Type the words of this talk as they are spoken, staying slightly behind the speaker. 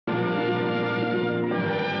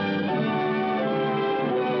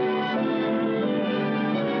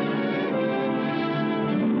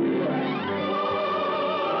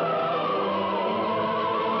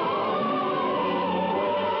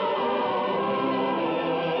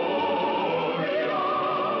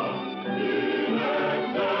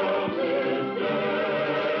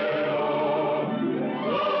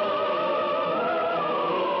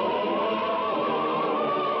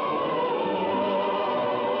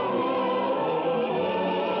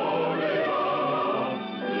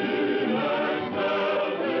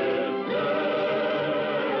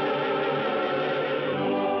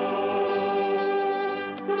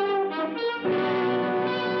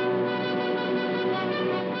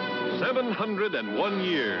701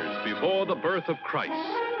 years before the birth of Christ,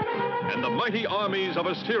 and the mighty armies of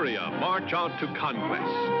Assyria march out to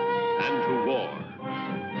conquest and to war.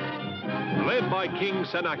 Led by King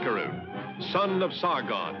Sennacherib, son of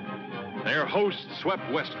Sargon, their host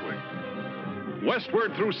swept westward.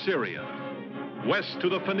 Westward through Syria, west to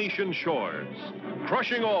the Phoenician shores,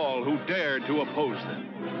 crushing all who dared to oppose them.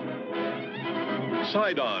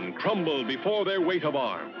 Sidon crumbled before their weight of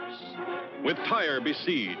arms. With Tyre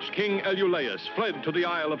besieged, King Elulaeus fled to the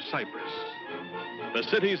Isle of Cyprus. The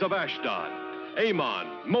cities of Ashdod, Ammon,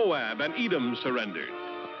 Moab, and Edom surrendered,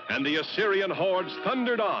 and the Assyrian hordes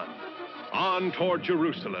thundered on toward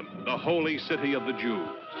Jerusalem, the holy city of the Jews.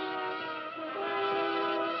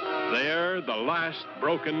 There, the last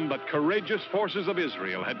broken but courageous forces of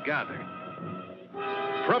Israel had gathered.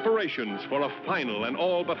 Preparations for a final and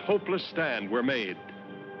all but hopeless stand were made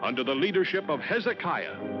under the leadership of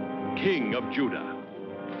Hezekiah, king of Judah.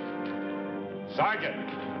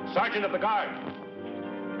 Sergeant of the guard.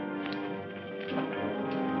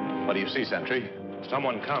 What do you see, sentry?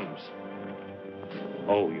 Someone comes.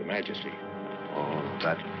 Oh, Your Majesty. Oh,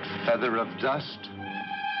 that feather of dust.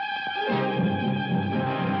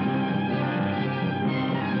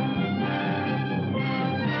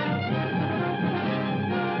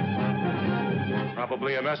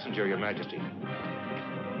 Probably a messenger, Your Majesty.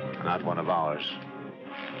 Not one of ours.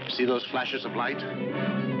 See those flashes of light?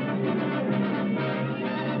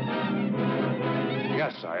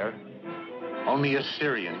 Yes, sire. Only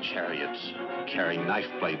Assyrian chariots carry knife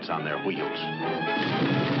blades on their wheels.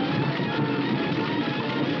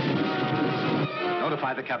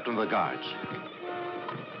 Notify the captain of the guards.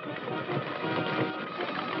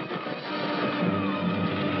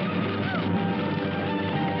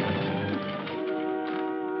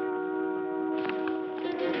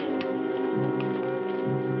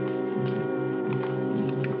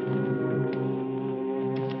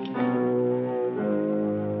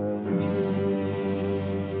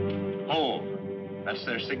 That's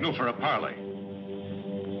their signal for a parley.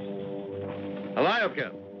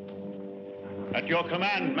 Eliakim. At your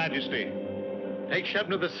command, Majesty. Take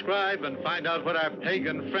Shebna the scribe and find out what our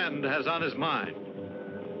pagan friend has on his mind.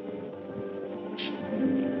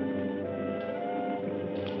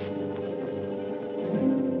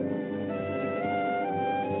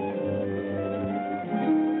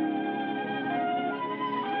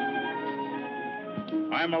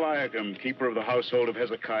 I am Eliakim, keeper of the household of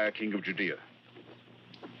Hezekiah, king of Judea.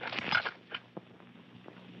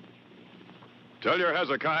 Tell your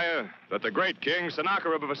Hezekiah that the great king,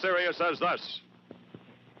 Sennacherib of Assyria, says thus.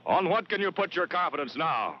 On what can you put your confidence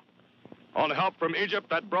now? On help from Egypt,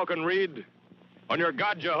 that broken reed? On your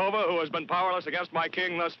God Jehovah, who has been powerless against my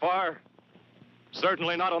king thus far?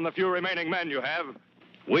 Certainly not on the few remaining men you have.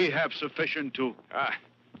 We have sufficient to...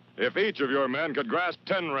 If each of your men could grasp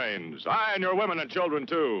 10 reins, I and your women and children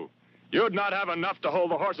too, you'd not have enough to hold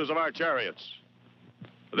the horses of our chariots.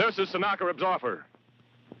 This is Sennacherib's offer.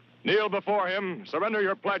 Kneel before him, surrender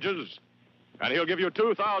your pledges, and he'll give you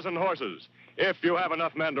 2,000 horses, if you have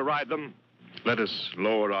enough men to ride them. Let us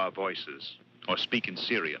lower our voices, or speak in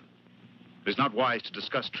Syrian. It is not wise to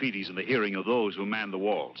discuss treaties in the hearing of those who man the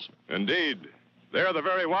walls. Indeed. They're the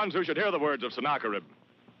very ones who should hear the words of Sennacherib.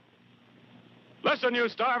 Listen, you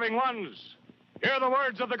starving ones. Hear the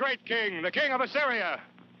words of the great king, the king of Assyria.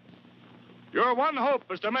 Your one hope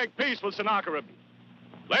is to make peace with Sennacherib.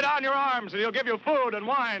 Lay down your arms, and he'll give you food and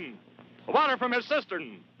wine, water from his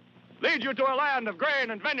cistern, lead you to a land of grain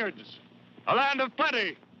and vineyards, a land of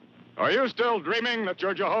plenty. Are you still dreaming that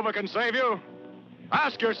your Jehovah can save you?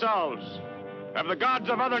 Ask yourselves, have the gods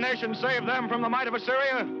of other nations saved them from the might of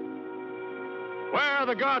Assyria? Where are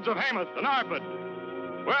the gods of Hamath and Arpad?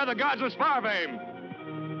 Where are the gods of Sparvaim?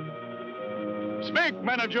 Speak,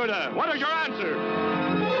 men of Judah, what is your answer?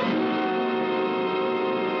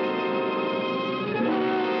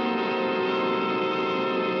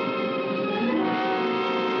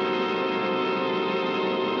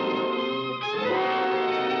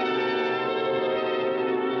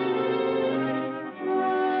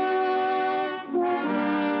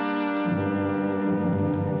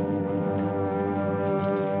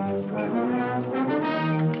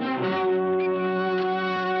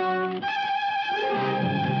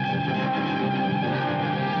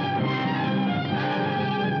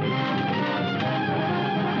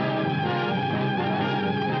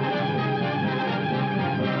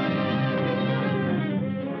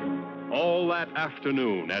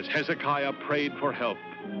 Afternoon, as Hezekiah prayed for help,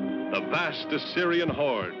 the vast Assyrian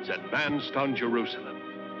hordes advanced on Jerusalem.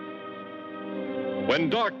 When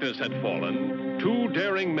darkness had fallen, 2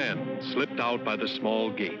 daring men slipped out by the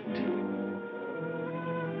small gate.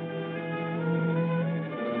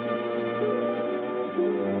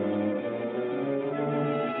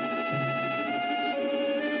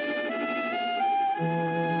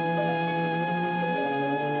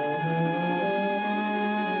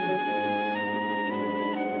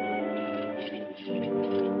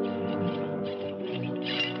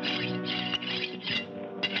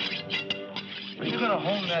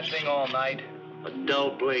 hone that thing all night. A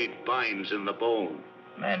dull blade binds in the bone.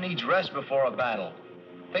 Man needs rest before a battle.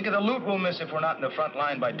 Think of the loot we'll miss if we're not in the front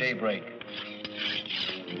line by daybreak.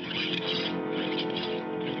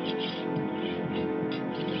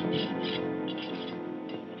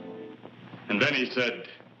 And then he said,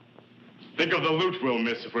 think of the loot we'll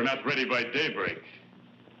miss if we're not ready by daybreak.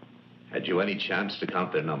 Had you any chance to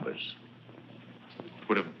count their numbers? It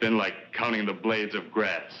would have been like counting the blades of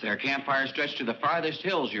grass. Their campfire stretched to the farthest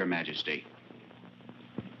hills, Your Majesty.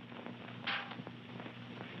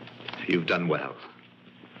 You've done well.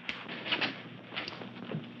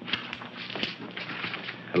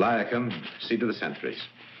 Eliakim, see to the sentries.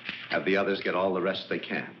 Have the others get all the rest they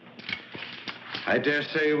can. I dare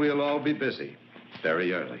say we'll all be busy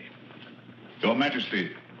very early. Your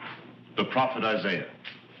Majesty, the prophet Isaiah.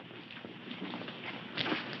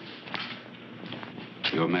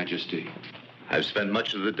 Your Majesty, I've spent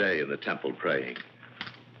much of the day in the temple praying.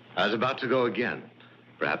 I was about to go again,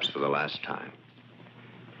 perhaps for the last time.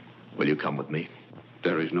 Will you come with me?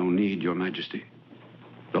 There is no need, Your Majesty.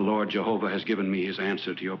 The Lord Jehovah has given me his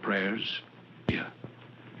answer to your prayers.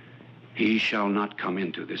 He shall not come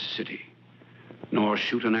into this city, nor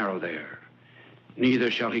shoot an arrow there. Neither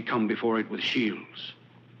shall he come before it with shields.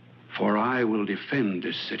 For I will defend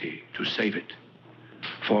this city to save it,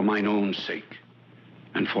 for mine own sake,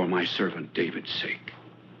 and for my servant David's sake.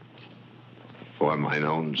 For mine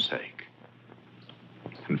own sake,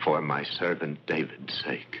 and for my servant David's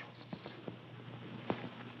sake.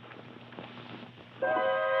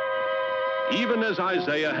 Even as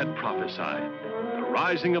Isaiah had prophesied, the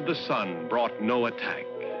rising of the sun brought no attack.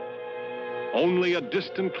 Only a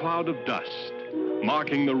distant cloud of dust,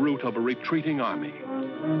 marking the route of a retreating army.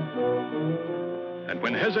 And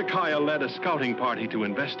when Hezekiah led a scouting party to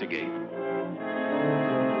investigate,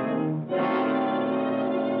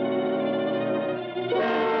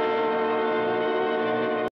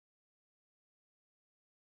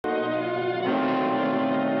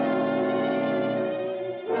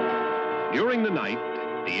 during the night,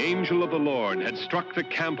 the angel of the Lord had struck the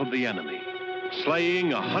camp of the enemy,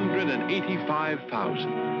 slaying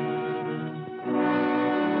 185,000.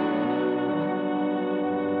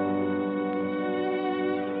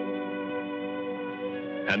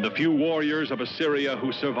 And the few warriors of Assyria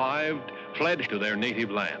who survived fled to their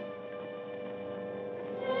native land.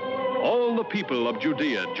 All the people of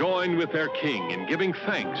Judea joined with their king in giving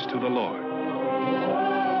thanks to the Lord.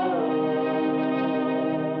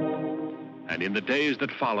 And in the days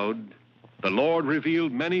that followed, the Lord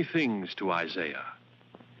revealed many things to Isaiah,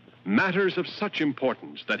 matters of such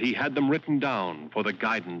importance that he had them written down for the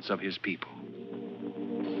guidance of his people.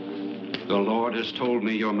 The Lord has told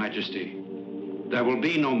me, Your Majesty, there will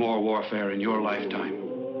be no more warfare in your lifetime.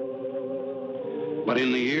 But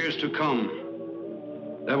in the years to come,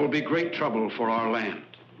 there will be great trouble for our land.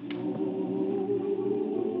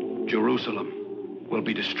 Jerusalem will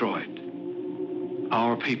be destroyed.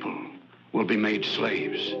 Our people will be made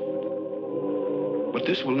slaves. But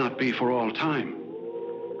this will not be for all time,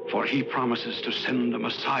 for he promises to send a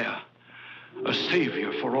Messiah, a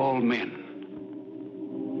Savior for all men.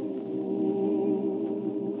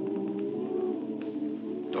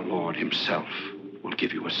 The Lord himself will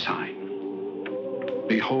give you a sign.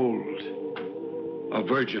 Behold, a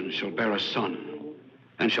virgin shall bear a son,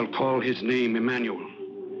 and shall call his name Emmanuel.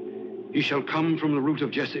 He shall come from the root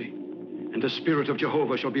of Jesse, and the Spirit of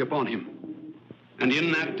Jehovah shall be upon him. And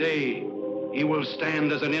in that day, he will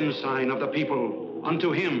stand as an ensign of the people.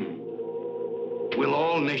 Unto him will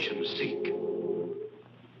all nations seek.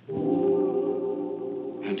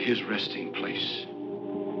 And his resting place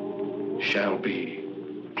shall be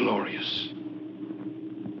glorious.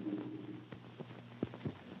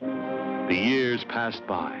 The years passed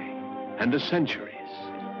by, and the centuries,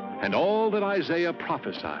 and all that Isaiah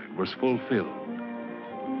prophesied was fulfilled.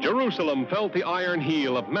 Jerusalem felt the iron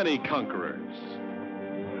heel of many conquerors.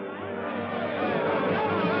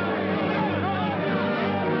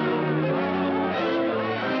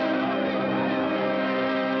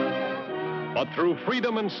 But through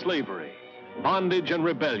freedom and slavery, bondage and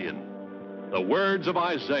rebellion, the words of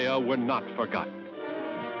Isaiah were not forgotten.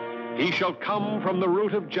 He shall come from the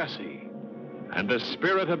root of Jesse, and the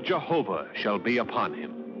Spirit of Jehovah shall be upon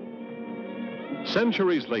him.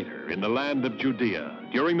 Centuries later, in the land of Judea,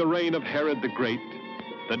 during the reign of Herod the Great,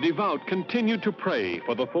 the devout continued to pray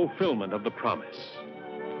for the fulfillment of the promise.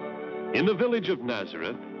 In the village of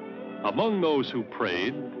Nazareth, among those who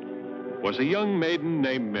prayed, was a young maiden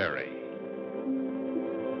named Mary.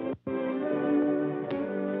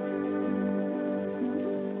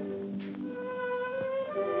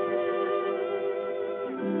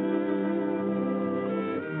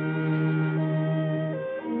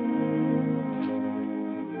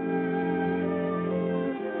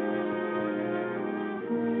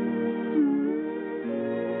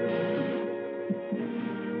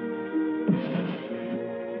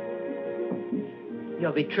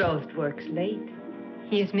 Your betrothed works late.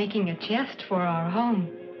 He is making a chest for our home.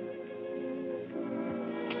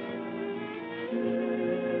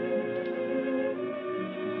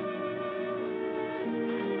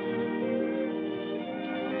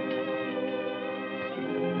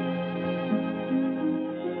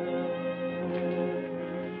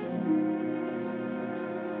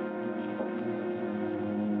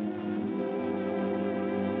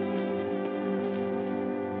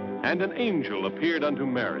 And an angel appeared unto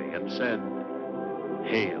Mary and said,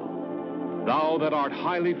 Hail, thou that art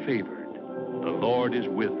highly favored, the Lord is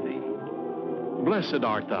with thee. Blessed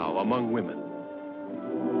art thou among women.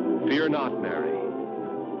 Fear not, Mary,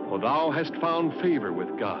 for thou hast found favor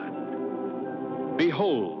with God.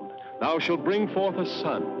 Behold, thou shalt bring forth a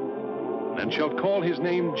son, and shalt call his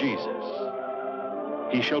name Jesus.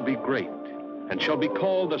 He shall be great, and shall be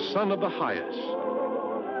called the Son of the Highest.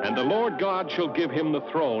 And the Lord God shall give him the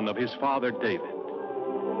throne of his father David,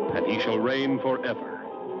 and he shall reign forever.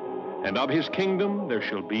 And of his kingdom there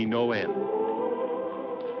shall be no end.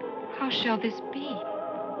 How shall this be?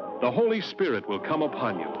 The Holy Spirit will come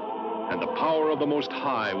upon you, and the power of the Most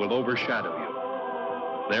High will overshadow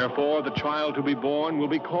you. Therefore, the child to be born will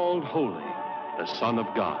be called Holy, the Son of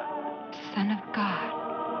God. Son of God.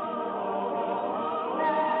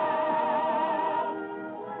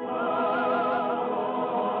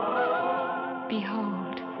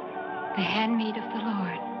 Behold, the handmaid of the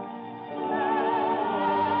Lord.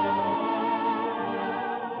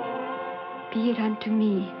 Be it unto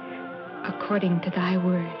me according to thy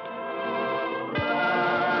word.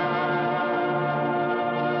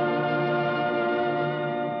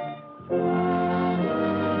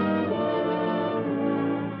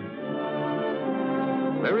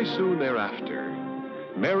 Very soon thereafter,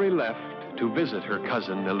 Mary left to visit her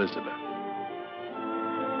cousin Elizabeth.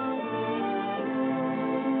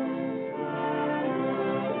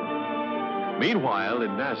 Meanwhile,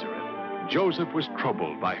 in Nazareth, Joseph was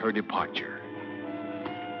troubled by her departure.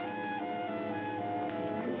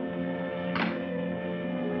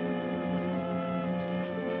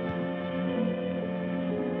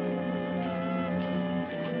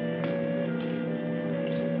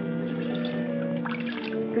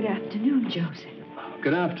 Good afternoon, Joseph.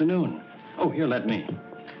 Good afternoon. Oh, here, let me.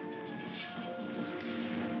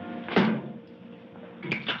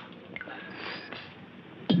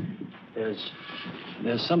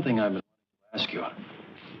 There's something I've been wanting to ask you.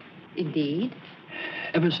 Indeed?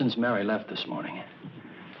 Ever since Mary left this morning,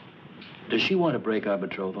 does she want to break our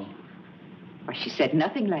betrothal? Why, she said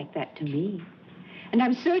nothing like that to me. And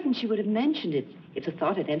I'm certain she would have mentioned it if the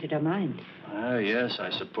thought had entered her mind. Yes, I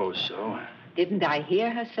suppose so. Didn't I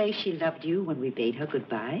hear her say she loved you when we bade her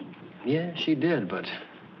goodbye? Yeah, she did, but...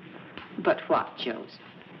 But what, Joseph?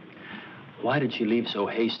 Why did she leave so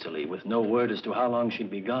hastily with no word as to how long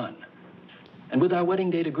she'd be gone? And with our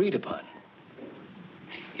wedding date agreed upon?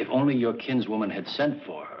 If only your kinswoman had sent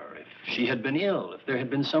for her, if she had been ill, if there had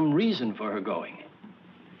been some reason for her going.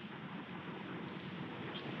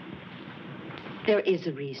 There is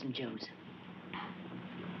a reason, Joseph.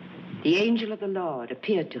 The angel of the Lord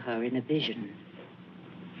appeared to her in a vision.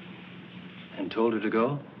 And told her to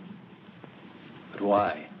go? But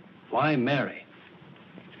why? Why Mary?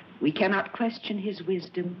 We cannot question his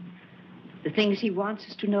wisdom. The things he wants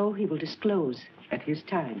us to know, he will disclose at his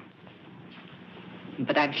time.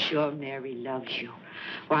 But I'm sure Mary loves you.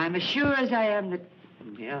 Why, I'm as sure as I am that,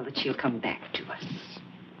 well, that she'll come back to us.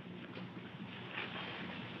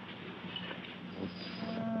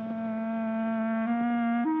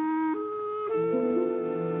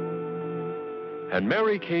 And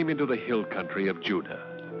Mary came into the hill country of Judah.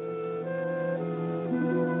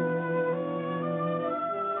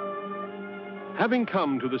 Having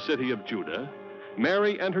come to the city of Judah,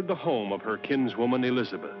 Mary entered the home of her kinswoman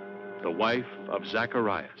Elizabeth, the wife of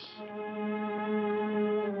Zacharias.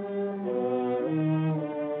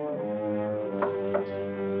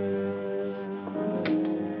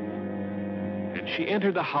 And she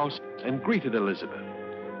entered the house and greeted Elizabeth.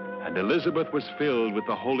 And Elizabeth was filled with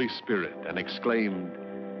the Holy Spirit and exclaimed,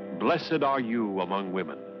 "Blessed are you among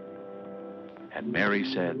women." And Mary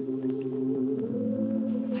said,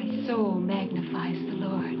 My soul magnifies the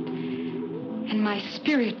Lord, and my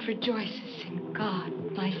spirit rejoices in God,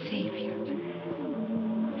 my Savior.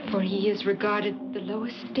 For he has regarded the low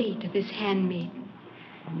estate of his handmaiden.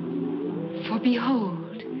 For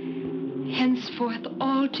behold, henceforth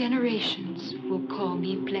all generations will call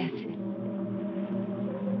me blessed.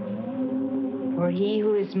 For he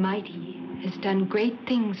who is mighty has done great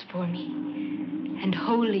things for me, and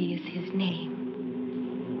holy is his name.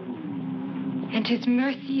 And his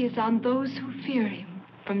mercy is on those who fear him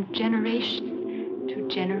from generation to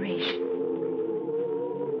generation.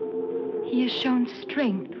 He has shown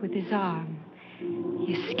strength with his arm.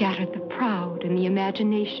 He has scattered the proud in the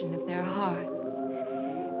imagination of their hearts.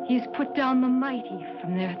 He has put down the mighty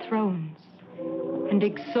from their thrones and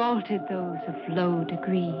exalted those of low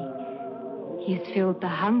degree. He has filled the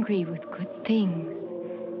hungry with good things,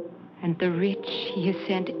 and the rich he has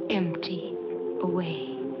sent empty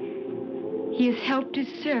away. He has helped his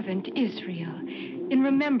servant Israel in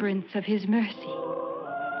remembrance of his mercy,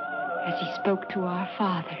 as he spoke to our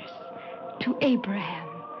fathers, to Abraham,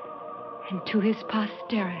 and to his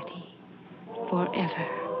posterity forever.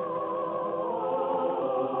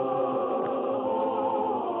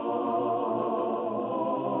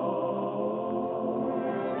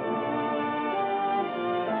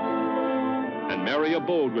 And Mary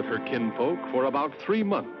abode with her kinfolk for about 3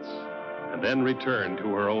 months, and then returned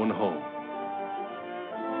to her own home.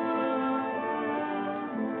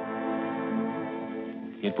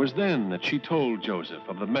 It was then that she told Joseph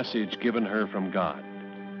of the message given her from God.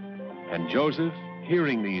 And Joseph,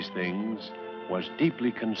 hearing these things, was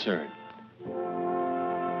deeply concerned.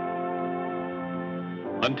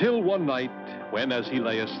 Until one night, when, as he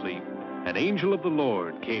lay asleep, an angel of the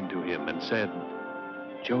Lord came to him and said,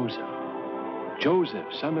 "Joseph,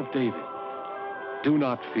 Joseph, son of David, do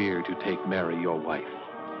not fear to take Mary your wife,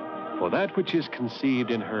 for that which is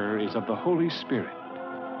conceived in her is of the Holy Spirit.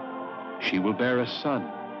 She will bear a son,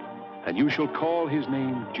 and you shall call his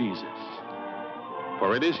name Jesus.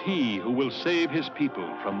 For it is he who will save his people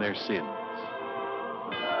from their sins."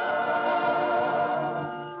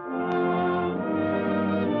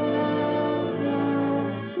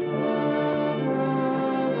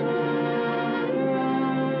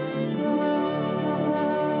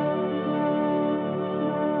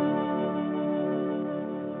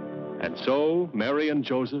 And so Mary and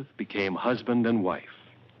Joseph became husband and wife.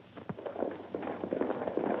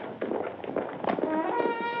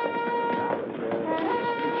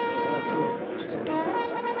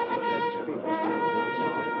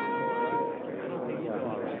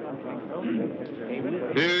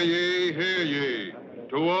 Hear ye,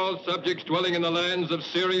 to all subjects dwelling in the lands of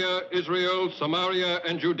Syria, Israel, Samaria,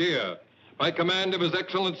 and Judea, by command of His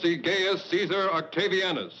Excellency Gaius Caesar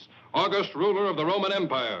Octavianus, august ruler of the Roman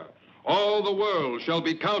Empire, all the world shall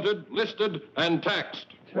be counted, listed, and taxed.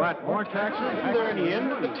 What, more taxes? Is there any end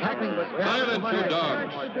to the taxing? Silence, you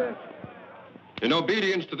dogs! In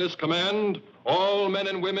obedience to this command, all men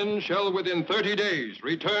and women shall within 30 days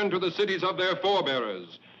return to the cities of their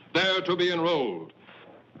forebearers, there to be enrolled.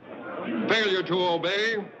 Failure to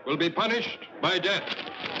obey will be punished by death.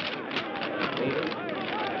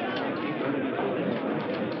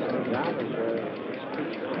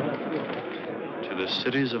 To the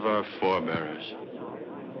cities of our forebearers.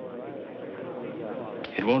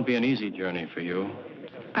 It won't be an easy journey for you.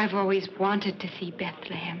 I've always wanted to see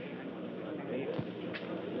Bethlehem.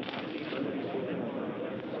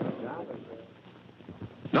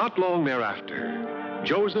 Not long thereafter,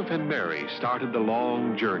 Joseph and Mary started the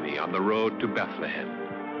long journey on the road to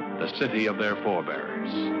Bethlehem, the city of their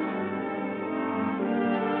forebearers.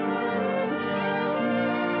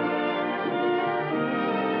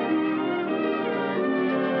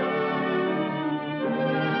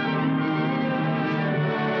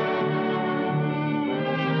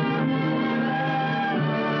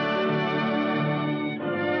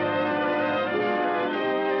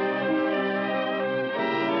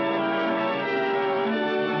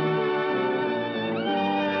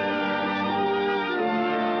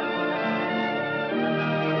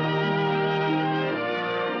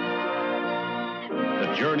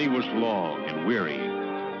 The journey was long and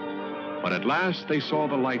wearying, but at last they saw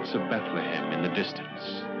the lights of Bethlehem in the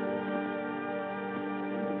distance.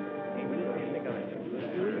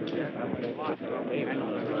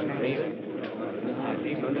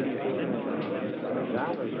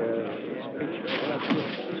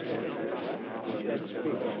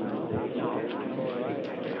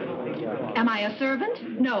 Am I a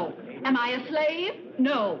servant? No. Am I a slave?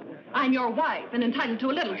 No. I'm your wife and entitled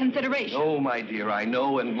to a little consideration. Oh, my dear, I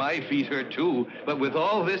know, and my feet hurt too. But with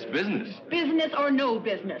all this business... Business or no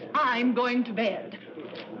business, I'm going to bed.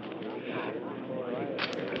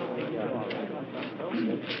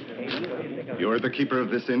 You're the keeper of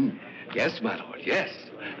this inn? Yes, my lord, yes.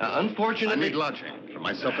 Unfortunately... I need lodging for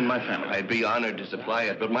myself and my family. I'd be honored to supply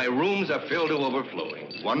it, but my rooms are filled to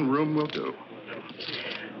overflowing. One room will do.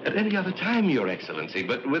 At any other time, Your Excellency,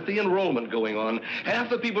 but with the enrollment going on, half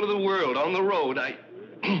the people of the world on the road,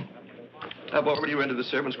 I've already rented the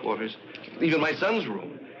servants' quarters, even my son's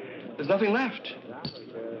room. There's nothing left.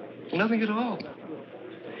 Nothing at all.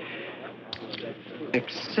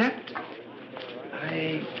 Except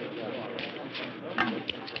I...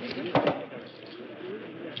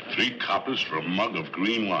 3 coppers for a mug of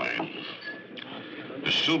green wine.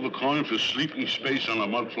 A silver coin for sleeping space on a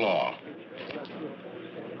mud floor.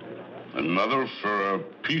 Another for a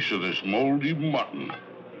piece of this moldy mutton.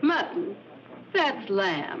 Mutton? That's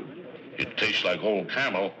lamb. It tastes like old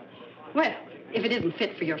camel. Well, if it isn't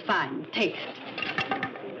fit for your fine taste.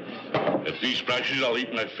 At these prices, I'll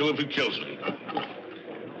eat my fill if it kills me.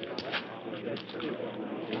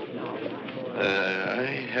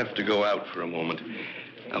 I have to go out for a moment.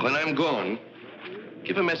 When I'm gone,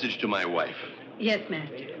 give a message to my wife. Yes,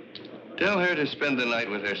 Master. Tell her to spend the night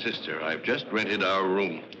with her sister. I've just rented our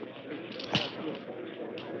room.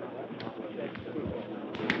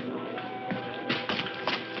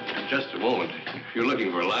 Just a moment. If you're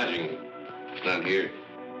looking for lodging, it's not here.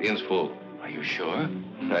 The inn's full. Are you sure?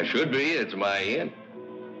 I should be. It's my inn.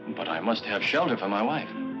 But I must have shelter for my wife.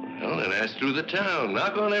 Well, then ask through the town.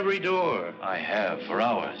 Knock on every door. I have for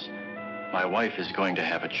hours. My wife is going to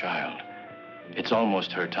have a child. It's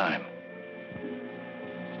almost her time.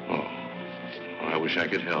 Oh, I wish I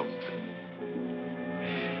could help.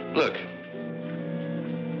 Look,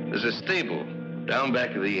 there's a stable down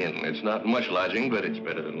back of the inn. It's not much lodging, but it's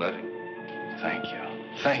better than nothing. Thank you.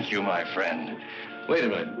 Thank you, my friend. Wait a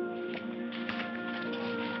minute.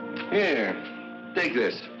 Here, take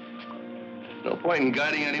this. No point in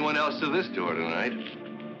guiding anyone else to this door tonight.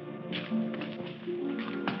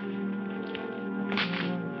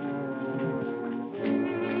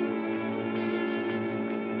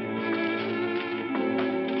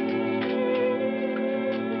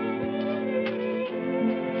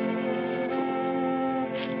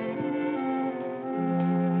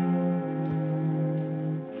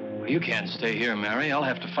 You can't stay here, Mary. I'll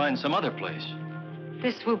have to find some other place.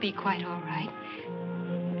 This will be quite all right.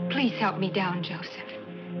 Please help me down, Joseph.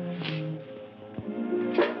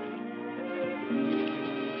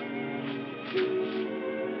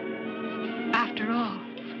 After all,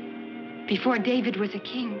 before David was a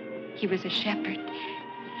king, he was a shepherd.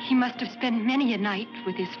 He must have spent many a night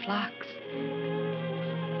with his flocks.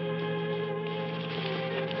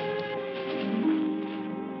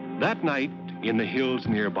 That night, in the hills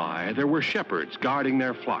nearby, there were shepherds guarding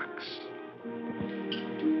their flocks.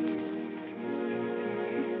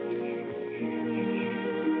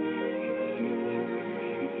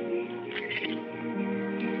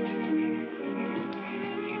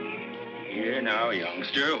 Here now,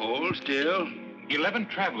 youngster, hold still. 11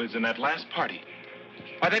 travelers in that last party.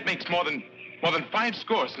 Why, that makes more than 5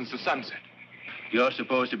 score since the sunset. You're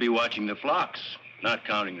supposed to be watching the flocks, not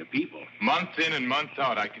counting the people. Month in and month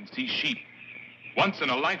out, I can see sheep. Once in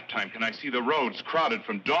a lifetime can I see the roads crowded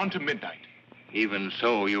from dawn to midnight. Even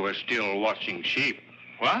so, you are still watching sheep.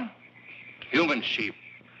 What? Human sheep.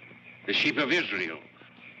 The sheep of Israel,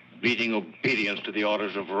 beating obedience to the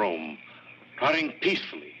orders of Rome, trotting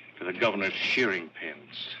peacefully to the governor's shearing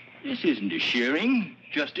pens. This isn't a shearing,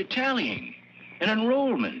 just a tallying, an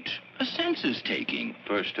enrollment, a census taking.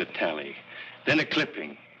 First a tally, then a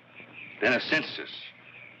clipping, then a census,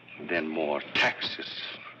 and then more taxes.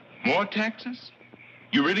 More taxes?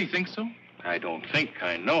 You really think so? I don't think,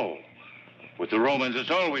 I know. With the Romans,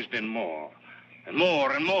 it's always been more, and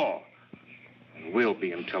more, and more. And will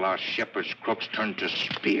be until our shepherds' crooks turn to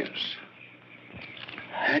spears.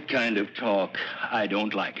 That kind of talk, I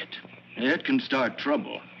don't like it. It can start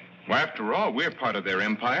trouble. Well, after all, we're part of their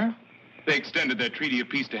empire. They extended their treaty of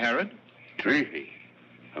peace to Herod. Treaty?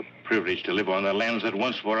 A privilege to live on the lands that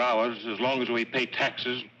once were ours, as long as we pay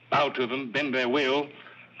taxes, bow to them, bend their will.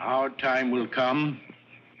 Our time will come.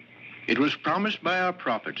 It was promised by our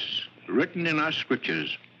prophets, written in our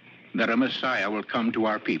scriptures, that a Messiah will come to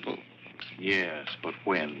our people. Yes, but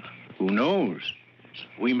when? Who knows?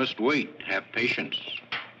 We must wait, have patience.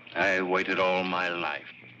 I've waited all my life.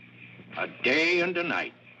 A day and a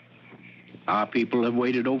night. Our people have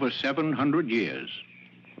waited over 700 years.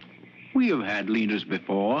 We have had leaders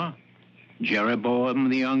before. Jeroboam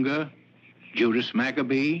the Younger, Judas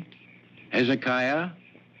Maccabee, Hezekiah.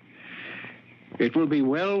 It will be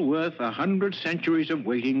well worth 100 centuries of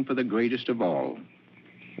waiting for the greatest of all.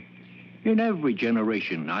 In every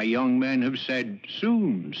generation, our young men have said,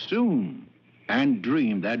 soon, soon, and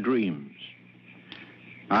dreamed their dreams.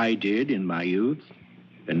 I did in my youth,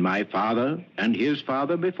 and my father and his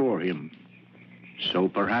father before him. So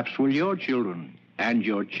perhaps will your children and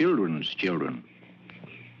your children's children.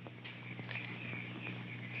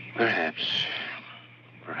 Perhaps.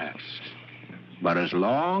 But as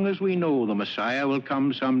long as we know the Messiah will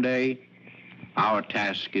come someday, our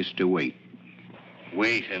task is to wait.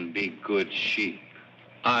 Wait and be good sheep.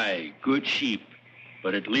 Aye, good sheep,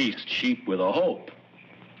 but at least sheep with a hope.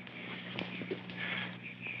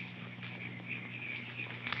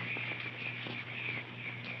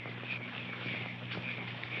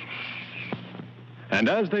 And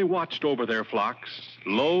as they watched over their flocks,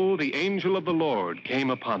 lo, the angel of the Lord came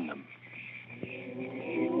upon them.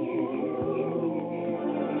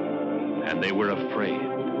 And they were afraid.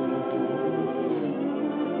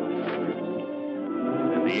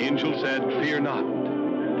 And the angel said, "Fear not,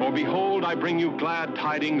 for behold, I bring you glad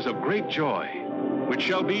tidings of great joy, which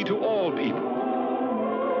shall be to all people.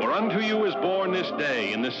 For unto you is born this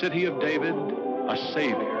day in the city of David a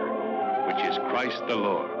Savior, which is Christ the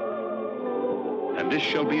Lord. And this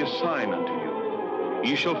shall be a sign unto you.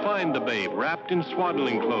 Ye shall find the babe wrapped in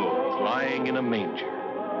swaddling clothes, lying in a manger."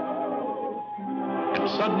 And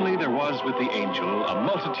suddenly there was with the angel a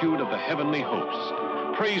multitude of the heavenly hosts,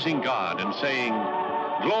 praising God and saying,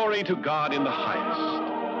 "Glory to God in the highest,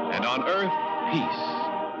 and on earth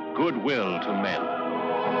peace, goodwill to men."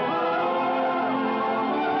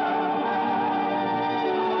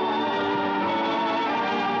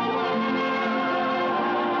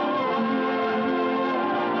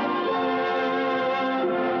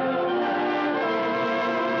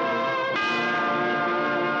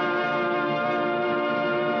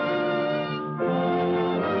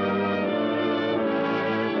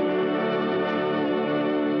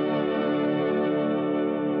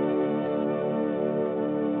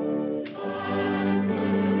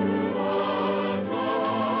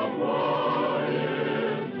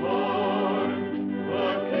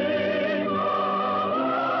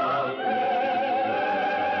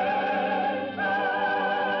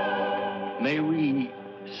 May we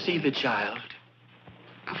see the child?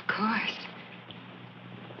 Of course.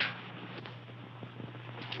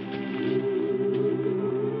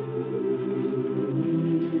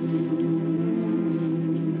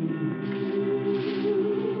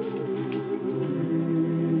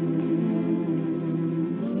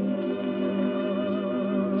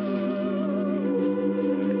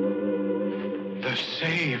 The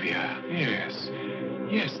Savior.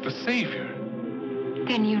 Yes, the Savior.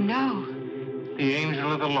 Then you know. The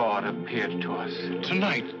angel of the Lord appeared to us.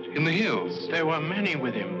 Tonight, in the hills. There were many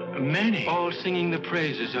with him. Many. All singing the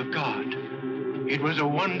praises of God. It was a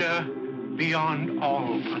wonder beyond all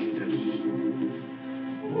wonders.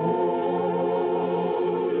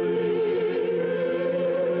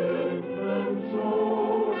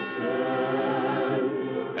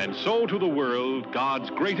 And so to the world, God's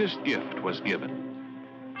greatest gift was given.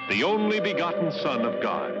 The only begotten Son of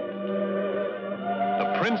God,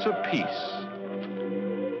 the Prince of Peace,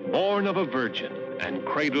 born of a virgin and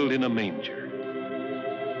cradled in a manger.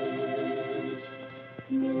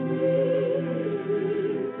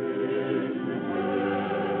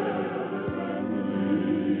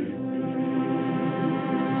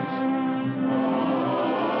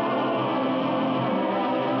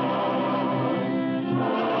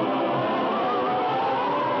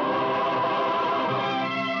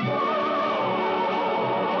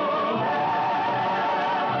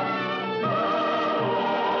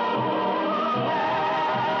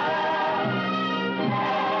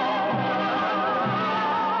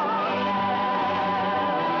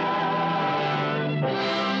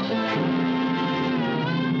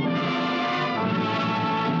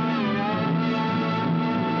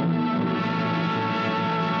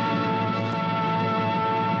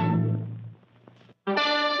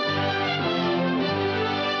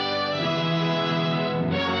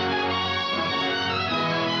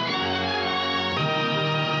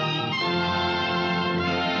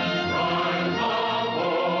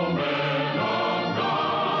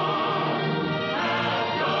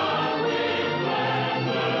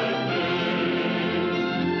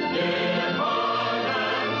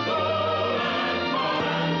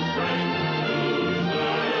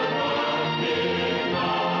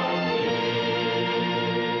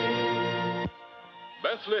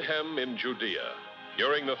 Bethlehem in Judea,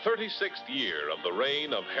 during the 36th year of the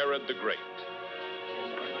reign of Herod the Great.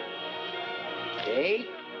 8,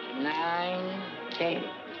 9, 10.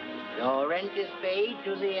 Your rent is paid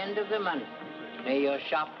to the end of the month. May your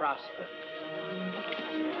shop prosper.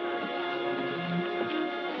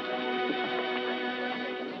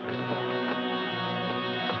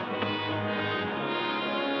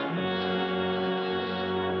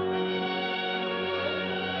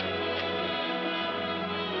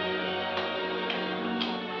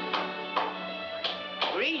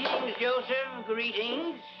 Greetings, Joseph.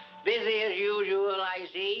 Greetings. Busy as usual, I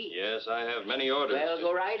see. Yes, I have many orders. Well,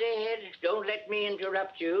 go right ahead. Don't let me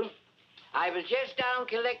interrupt you. I was just down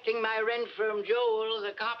collecting my rent from Joel,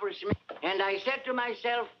 the coppersmith, and I said to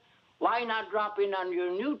myself, why not drop in on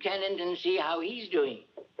your new tenant and see how he's doing?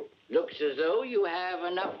 Looks as though you have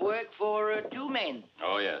enough work for 2 men.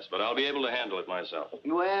 Oh, yes, but I'll be able to handle it myself.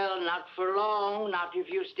 Well, not for long, not if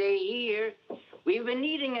you stay here. We've been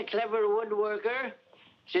needing a clever woodworker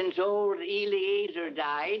since old Eliezer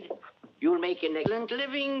died. You'll make an excellent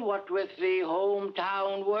living, what with the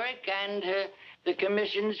hometown work and the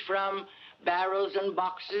commissions from barrels and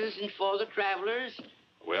boxes and for the travelers.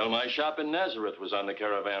 Well, my shop in Nazareth was on the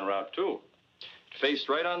caravan route, too. It faced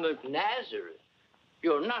right on the... Nazareth?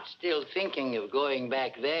 You're not still thinking of going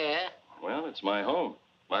back there? Well, it's my home.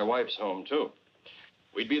 My wife's home, too.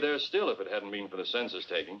 We'd be there still if it hadn't been for the census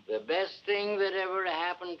taking. The best thing that ever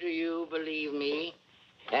happened to you, believe me.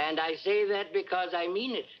 And I say that because I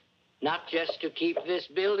mean it. Not just to keep this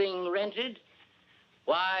building rented.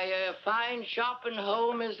 Why, a fine shop and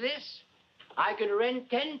home as this, I could rent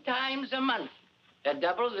 10 times a month.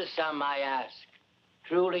 Double the sum I ask.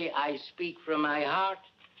 Truly, I speak from my heart,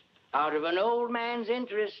 out of an old man's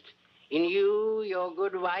interest in you, your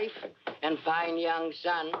good wife, and fine young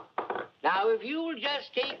son. Now, if you'll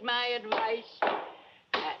just take my advice...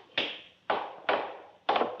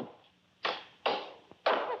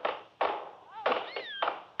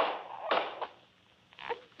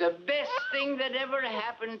 The best thing that ever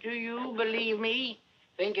happened to you, believe me,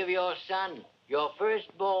 think of your son, your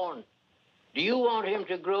firstborn. Do you want him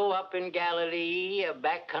to grow up in Galilee, a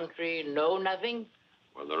back country, know nothing?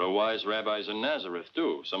 Well, there are wise rabbis in Nazareth,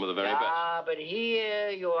 too. Some of the very best. Ah, but here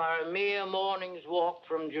you are a mere morning's walk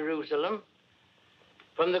from Jerusalem.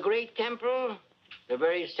 From the great temple, the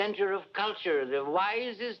very center of culture, the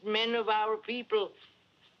wisest men of our people.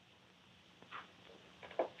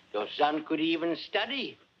 Your son could even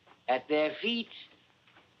study at their feet.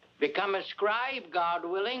 Become a scribe, God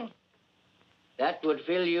willing. That would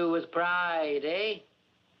fill you with pride, eh?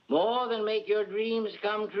 More than make your dreams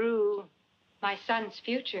come true. My son's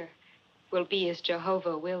future will be as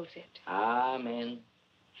Jehovah wills it. Amen.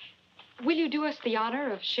 Will you do us the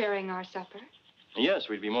honor of sharing our supper? Yes,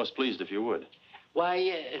 we'd be most pleased if you would.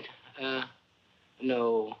 Why,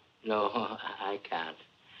 no, I can't.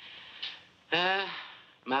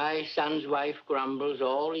 My son's wife grumbles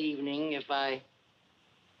all evening if I...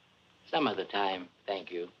 Some other time,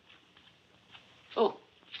 thank you. Oh,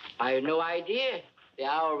 I had no idea the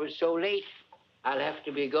hour was so late. I'll have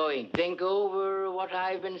to be going. Think over what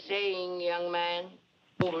I've been saying, young man.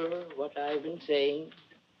 Over what I've been saying.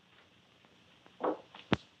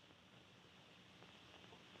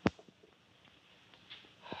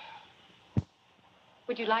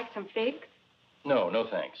 Would you like some figs? No, no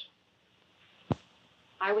thanks.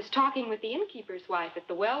 I was talking with the innkeeper's wife at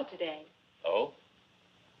the well today. Oh?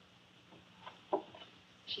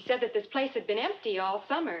 She said that this place had been empty all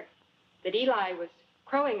summer, that Eli was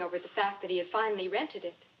crowing over the fact that he had finally rented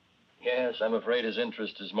it. Yes, I'm afraid his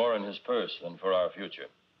interest is more in his purse than for our future.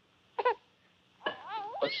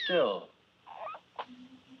 But still...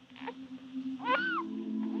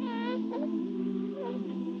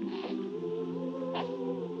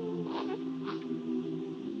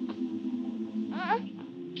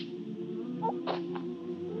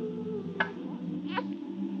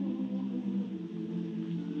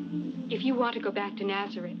 If you want to go back to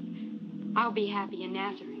Nazareth, I'll be happy in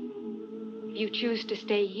Nazareth. If you choose to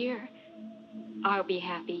stay here, I'll be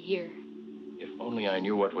happy here. If only I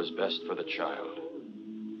knew what was best for the child.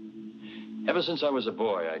 Ever since I was a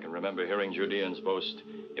boy, I can remember hearing Judeans boast,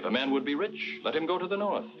 if a man would be rich, let him go to the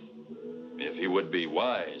north. If he would be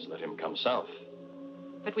wise, let him come south.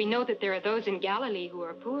 But we know that there are those in Galilee who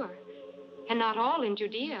are poor, and not all in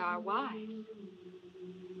Judea are wise.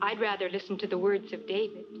 I'd rather listen to the words of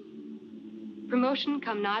David. Promotion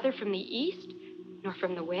come neither from the east, nor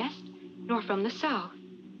from the west, nor from the south.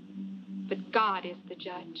 But God is the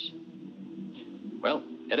judge. Well,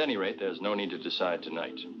 at any rate, there's no need to decide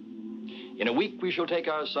tonight. In a week, we shall take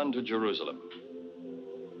our son to Jerusalem.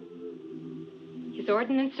 His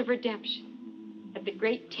ordinance of redemption at the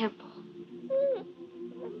great temple.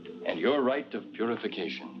 And your rite of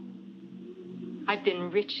purification. I've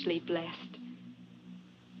been richly blessed.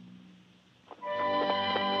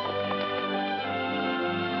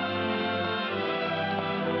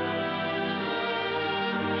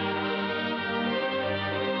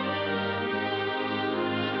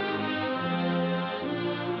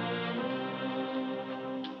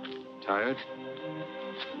 Tired?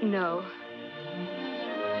 No.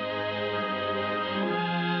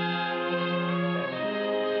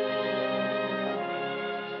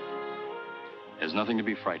 There's nothing to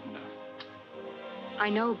be frightened of. I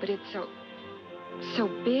know, but it's so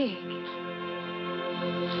big.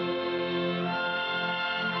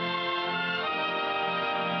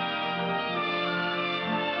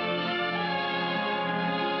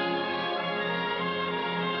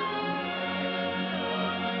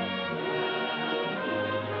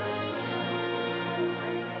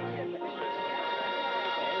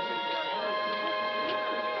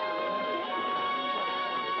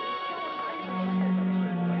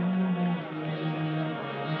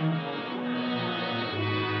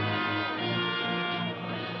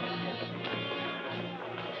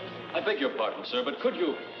 I beg your pardon, sir, but could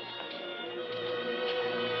you...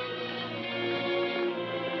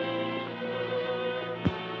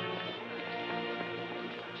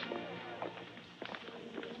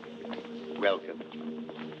 Welcome.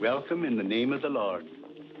 Welcome in the name of the Lord.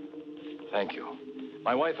 Thank you.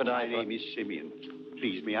 My wife and I... My name is Simeon.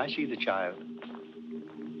 Please, may I see the child?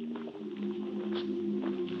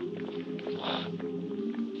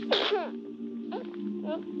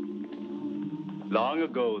 Long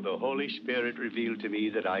ago, the Holy Spirit revealed to me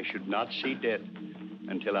that I should not see death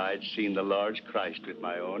until I had seen the Lord's Christ with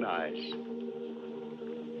my own eyes.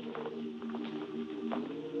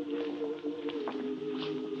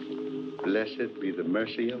 Blessed be the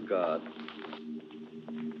mercy of God.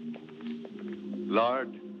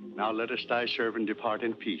 Lord, now lettest thy servant depart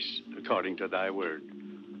in peace, according to thy word.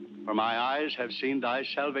 For my eyes have seen thy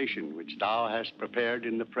salvation, which thou hast prepared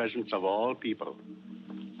in the presence of all people,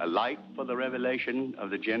 a light for the revelation of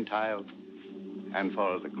the Gentiles, and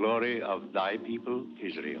for the glory of thy people,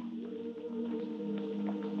 Israel.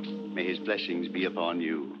 May his blessings be upon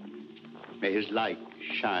you. May his light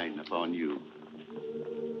shine upon you.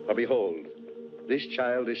 For behold, this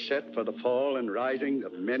child is set for the fall and rising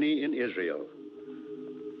of many in Israel,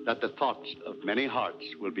 that the thoughts of many hearts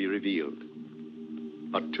will be revealed.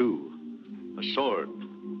 But too, a sword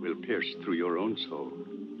will pierce through your own soul.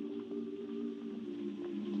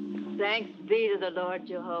 Thanks be to the Lord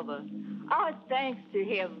Jehovah. Our thanks to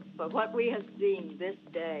him for what we have seen this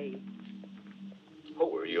day.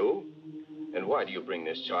 Who are you? And why do you bring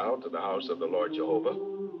this child to the house of the Lord Jehovah?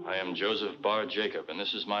 I am Joseph Bar Jacob, and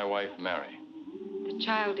this is my wife, Mary. The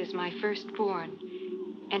child is my firstborn,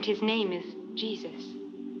 and his name is Jesus.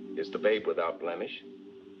 Is the babe without blemish?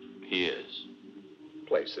 He is.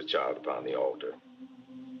 Place the child upon the altar.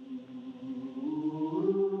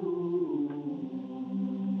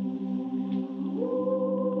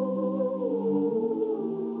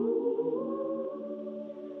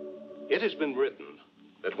 It has been written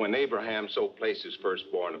that when Abraham so placed his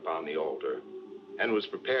firstborn upon the altar and was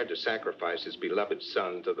prepared to sacrifice his beloved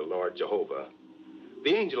son to the Lord Jehovah,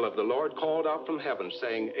 the angel of the Lord called out from heaven,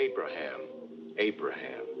 saying, Abraham,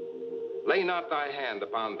 Abraham, lay not thy hand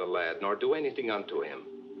upon the lad, nor do anything unto him.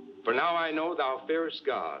 For now I know thou fearest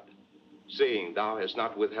God, seeing thou hast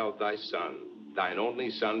not withheld thy son, thine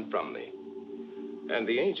only son, from me. And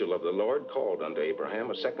the angel of the Lord called unto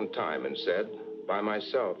Abraham a second time and said, By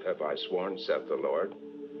myself have I sworn, saith the Lord,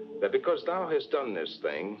 that because thou hast done this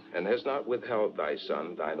thing, and hast not withheld thy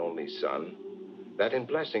son, thine only son, that in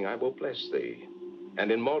blessing I will bless thee,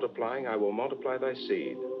 and in multiplying I will multiply thy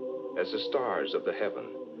seed, as the stars of the heaven,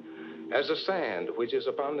 as the sand which is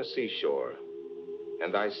upon the seashore.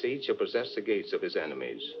 And thy seed shall possess the gates of his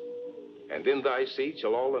enemies. And in thy seed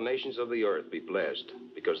shall all the nations of the earth be blessed,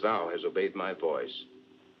 because thou hast obeyed my voice.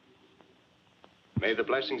 May the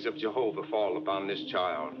blessings of Jehovah fall upon this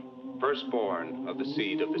child, firstborn of the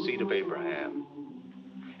seed of Abraham.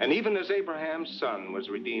 And even as Abraham's son was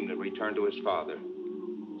redeemed and returned to his father,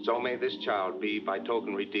 so may this child be by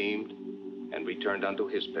token redeemed and returned unto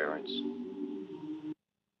his parents.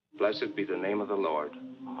 Blessed be the name of the Lord.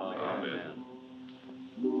 Amen.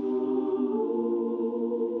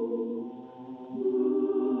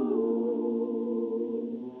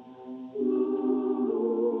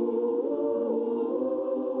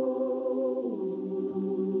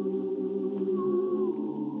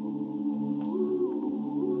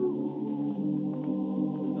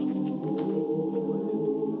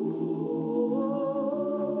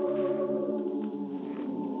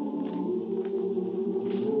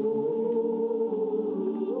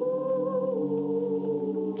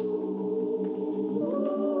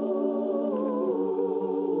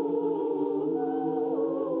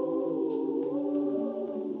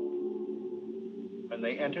 When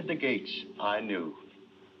they entered the gates, I knew.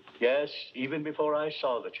 Yes, even before I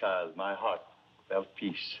saw the child, my heart felt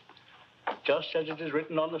peace. Just as it is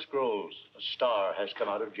written on the scrolls, a star has come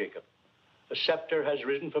out of Jacob. A scepter has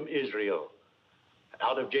risen from Israel. And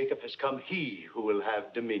out of Jacob has come he who will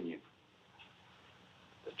have dominion.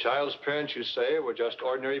 The child's parents, you say, were just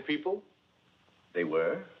ordinary people? They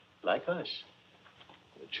were, like us.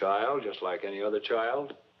 The child, just like any other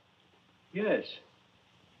child? Yes.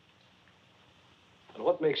 And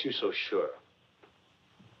what makes you so sure?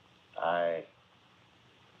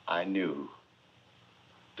 I knew.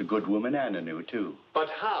 The good woman Anna knew, too. But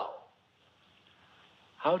how?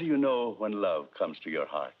 How do you know when love comes to your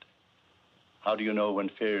heart? How do you know when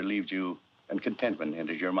fear leaves you and contentment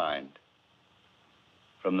enters your mind?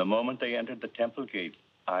 From the moment they entered the temple gate,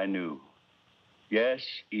 I knew. Yes,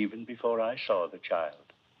 even before I saw the child.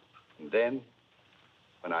 And then,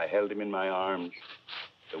 when I held him in my arms,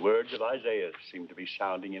 The words of Isaiah seem to be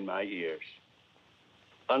sounding in my ears.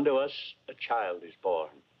 Unto us a child is born.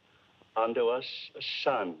 Unto us a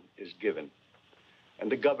son is given.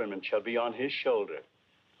 And the government shall be on his shoulder.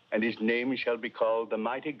 And his name shall be called the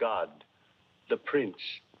Mighty God, the Prince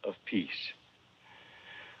of Peace.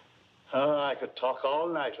 I could talk all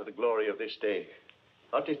night of the glory of this day.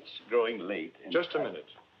 But it's growing late. Just a minute.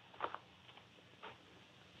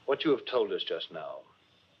 What you have told us just now,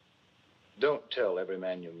 don't tell every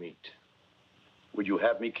man you meet. Would you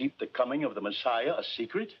have me keep the coming of the Messiah a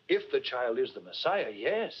secret? If the child is the Messiah,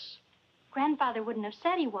 yes. Grandfather wouldn't have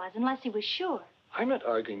said he was unless he was sure. I'm not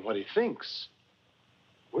arguing what he thinks.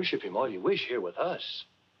 Worship him all you wish here with us.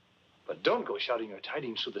 But don't go shouting your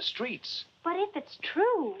tidings through the streets. But if it's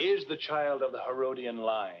true... Is the child of the Herodian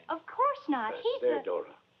line? Of course not. He's there, Dora.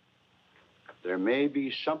 There may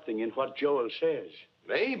be something in what Joel says.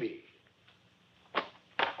 Maybe.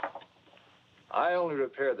 I only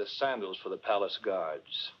repair the sandals for the palace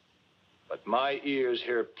guards. But my ears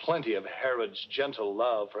hear plenty of Herod's gentle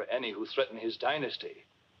love for any who threaten his dynasty.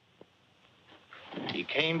 He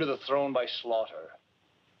came to the throne by slaughter,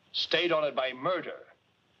 stayed on it by murder,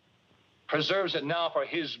 preserves it now for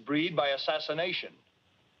his breed by assassination.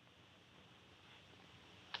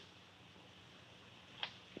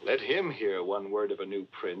 Let him hear one word of a new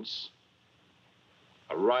prince,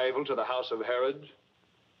 a rival to the house of Herod.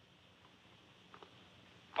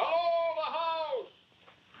 Hello, the house!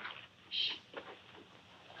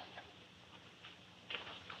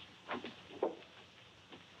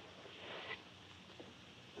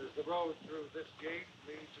 Does the road through this gate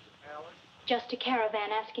lead to the palace? just a caravan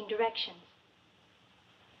asking directions.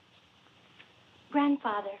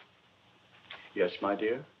 Grandfather, Yes, my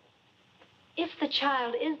dear? if the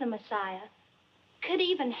child is the Messiah, could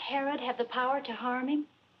even Herod have the power to harm him?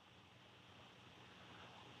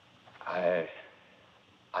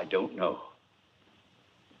 I don't know.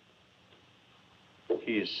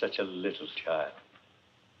 He is such a little child.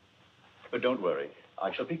 But don't worry.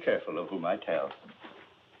 I shall be careful of whom I tell.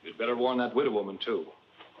 You'd better warn that widow woman, too.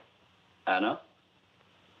 Anna?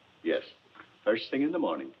 Yes. First thing in the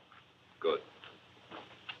morning. Good.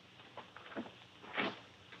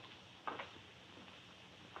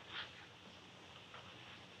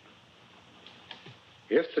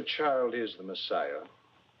 If the child is the Messiah,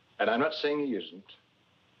 and I'm not saying he isn't,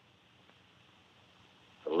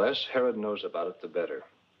 the less Herod knows about it, the better.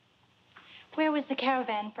 Where was the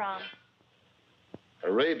caravan from?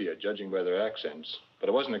 Arabia, judging by their accents, but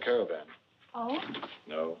it wasn't a caravan. Oh?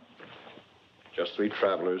 No. Just 3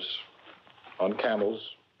 travelers on camels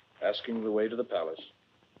asking the way to the palace.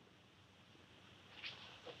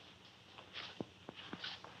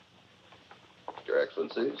 Your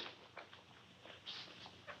Excellencies.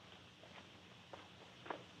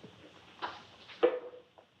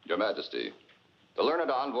 Your Majesty, the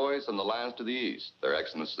learned envoys from the lands to the east, Their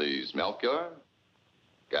Excellencies Melchior,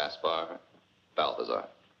 Gaspar, Balthazar.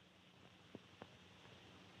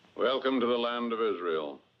 Welcome to the land of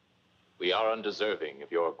Israel. We are undeserving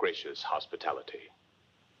of your gracious hospitality.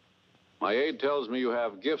 My aide tells me you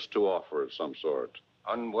have gifts to offer of some sort.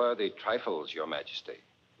 Unworthy trifles, Your Majesty.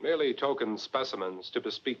 Merely token specimens to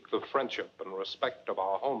bespeak the friendship and respect of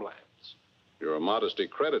our homelands. Your modesty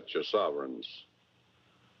credits your sovereigns.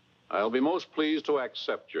 I'll be most pleased to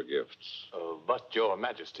accept your gifts. But, Your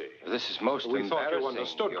Majesty... This is most We thought you embarrassing,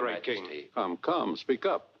 understood, Your great Majesty. king. Come, speak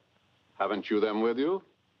up. Haven't you them with you?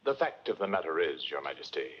 The fact of the matter is, Your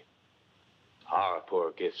Majesty, our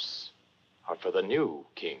poor gifts are for the new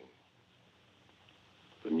king.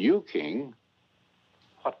 The new king?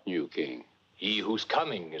 What new king? He whose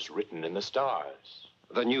coming is written in the stars.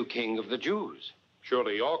 The new king of the Jews.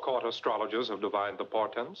 Surely your court astrologers have divined the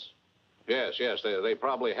portents. Yes, they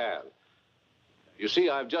probably have. You see,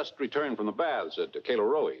 I've just returned from the baths at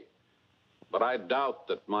Kaleroi, but I doubt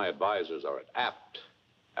that my advisors are apt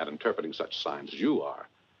at interpreting such signs as you are.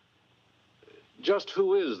 Just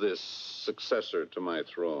who is this successor to my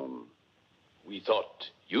throne? We thought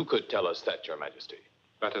you could tell us that, Your Majesty.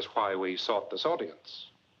 That is why we sought this audience.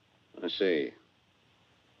 I see.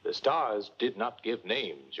 The stars did not give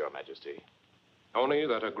names, Your Majesty. Only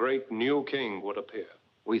that a great new king would appear.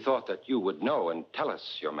 We thought that you would know and tell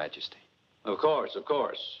us, Your Majesty. Of course.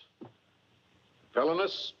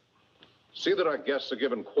 Felonious, see that our guests are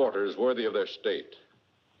given quarters worthy of their state.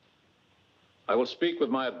 I will speak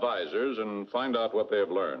with my advisors and find out what they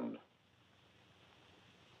have learned.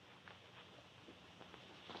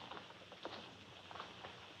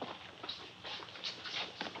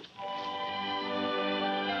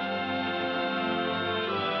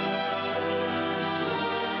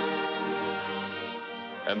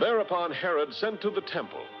 And thereupon Herod sent to the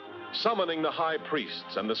temple, summoning the high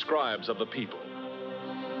priests and the scribes of the people.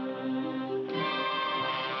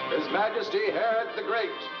 His Majesty Herod the Great,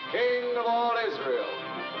 King of all Israel.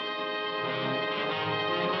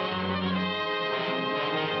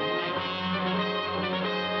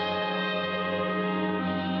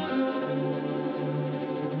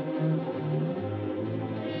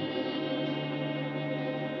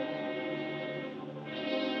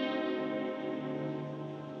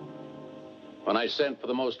 When I sent for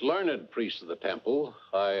the most learned priests of the temple,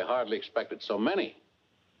 I hardly expected so many.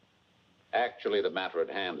 Actually, the matter at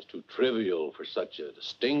hand is too trivial for such a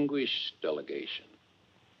distinguished delegation.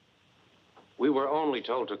 We were only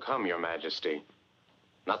told to come, Your Majesty,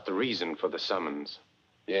 not the reason for the summons.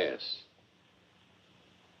 Yes.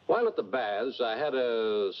 While at the baths, I had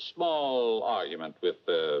a small argument with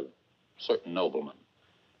a certain nobleman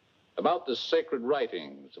about the sacred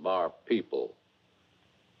writings of our people.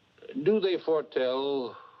 Do they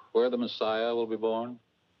foretell where the Messiah will be born?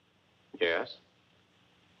 Yes.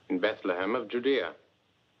 In Bethlehem of Judea.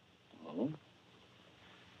 Oh?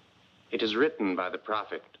 It is written by the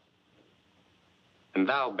prophet, "And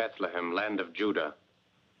thou, Bethlehem, land of Judah,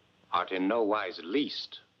 art in no wise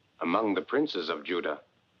least among the princes of Judah.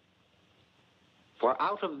 For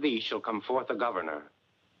out of thee shall come forth a governor,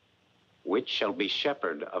 which shall be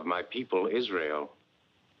shepherd of my people Israel."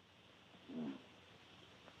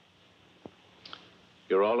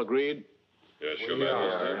 You're all agreed? Yes, Your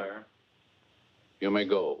Majesty. You may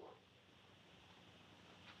go.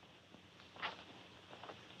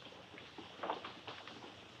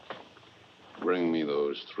 Bring me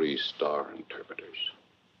those 3-star interpreters.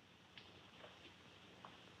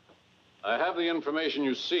 I have the information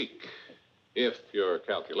you seek, if your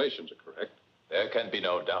calculations are correct. There can be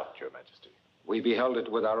no doubt, Your Majesty. We beheld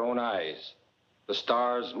it with our own eyes. The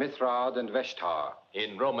stars Mithrad and Veshtar.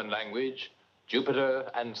 In Roman language, Jupiter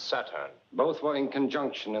and Saturn. Both were in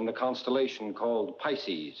conjunction in the constellation called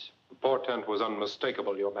Pisces. The portent was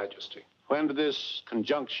unmistakable, Your Majesty. When did this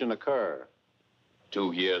conjunction occur?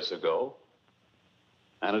 2 years ago.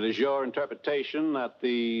 And it is your interpretation that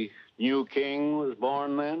the new king was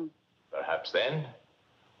born then? Perhaps then.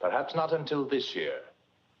 Perhaps not until this year.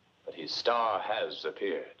 But his star has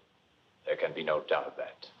appeared. There can be no doubt of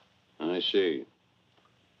that. I see.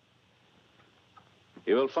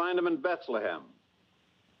 You will find him in Bethlehem.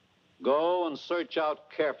 Go and search out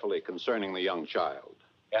carefully concerning the young child.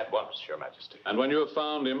 At once, Your Majesty. And when you have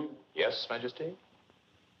found him... Yes, Majesty?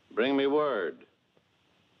 Bring me word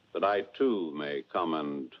that I, too, may come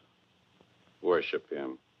and worship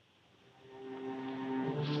him.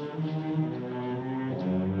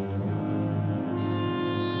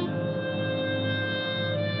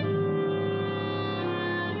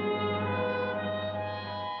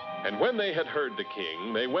 And when they had heard the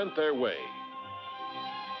king, they went their way.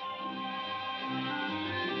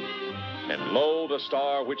 And lo, the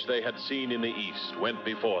star which they had seen in the east went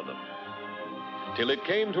before them, till it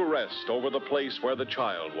came to rest over the place where the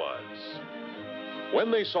child was. When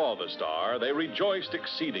they saw the star, they rejoiced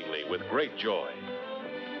exceedingly with great joy.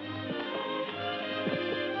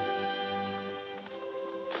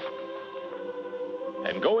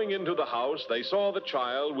 And going into the house, they saw the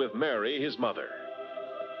child with Mary, his mother.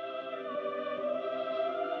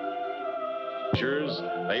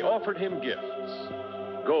 They offered him gifts,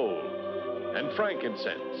 gold and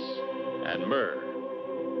frankincense and myrrh.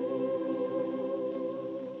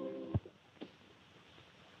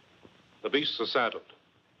 The beasts are saddled.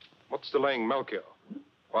 What's delaying Melchior?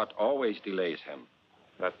 What always delays him?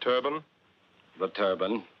 That turban? The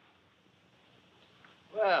turban.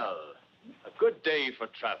 Well, a good day for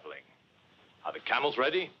traveling. Are the camels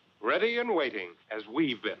ready? Ready and waiting, as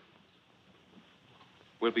we've been.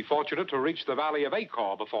 We'll be fortunate to reach the valley of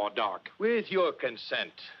Achor before dark. With your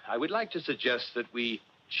consent, I would like to suggest that we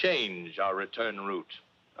change our return route.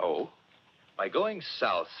 Oh? By going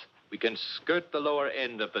south, we can skirt the lower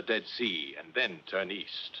end of the Dead Sea and then turn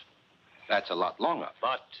east. That's a lot longer.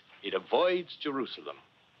 But it avoids Jerusalem.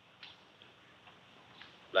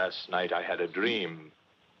 Last night I had a dream,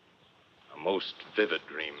 a most vivid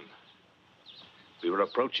dream. We were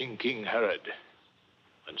approaching King Herod,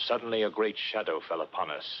 and suddenly a great shadow fell upon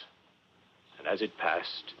us. And as it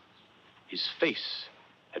passed, his face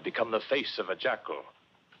had become the face of a jackal,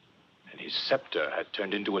 and his scepter had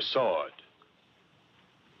turned into a sword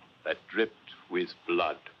that dripped with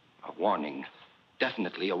blood. A warning.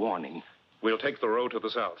 Definitely a warning. We'll take the road to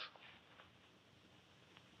the south.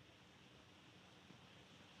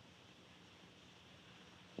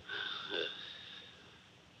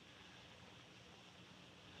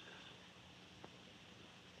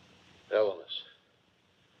 Elenus,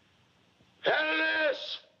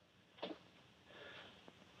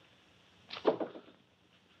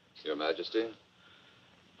 Majesty.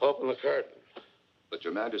 Open the curtain. But,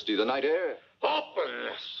 Your Majesty, the night air. Open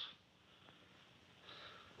this.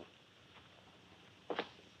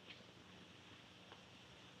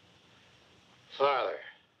 Farther.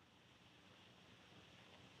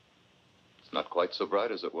 It's not quite so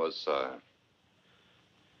bright as it was, sire.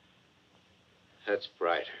 That's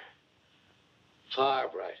brighter. Far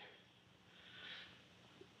brighter.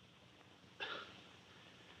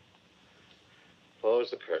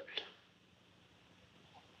 Close the curtain.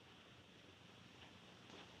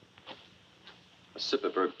 A sip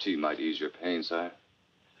of herb tea might ease your pain, sire.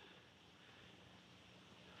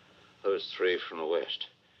 Those three from the west.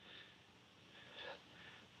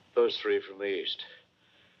 Those three from the east.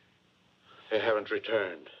 They haven't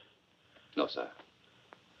returned. No, sire.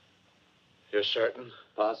 You're certain?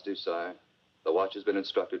 Positive, sire. The watch has been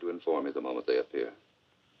instructed to inform me the moment they appear.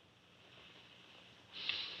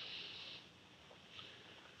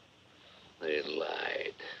 They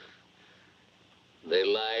lied. They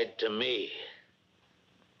lied to me.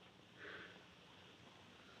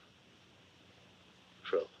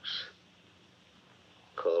 Trocus.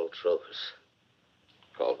 Call Trocus.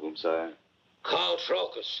 Call whom, sire? Call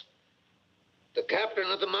Trocus. The captain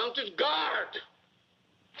of the mounted guard.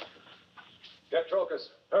 Get Trocus.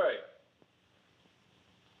 Hurry.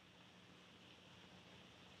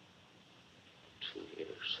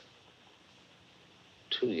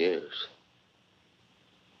 Two years.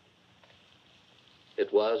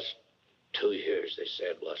 It was 2 years, they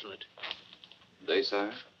said, wasn't it? They,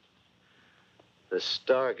 sire? The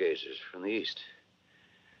stargazers from the east.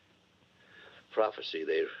 Prophecy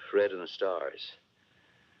they read in the stars.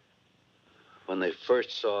 When they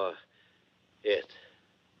first saw it.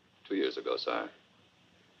 2 years ago, sire.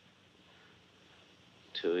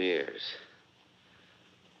 2 years.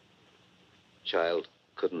 Child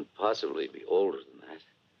couldn't possibly be older than that.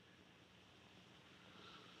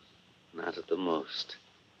 Not at the most.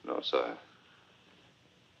 No, sire.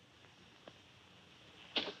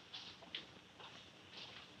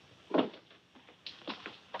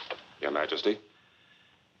 Your Majesty.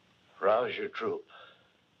 Rouse your troop.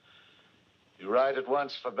 You ride at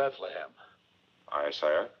once for Bethlehem. Aye,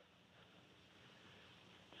 sire.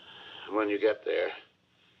 When you get there,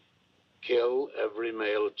 kill every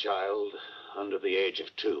male child under the age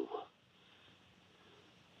of 2.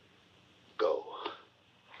 Go.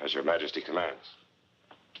 As Your Majesty commands.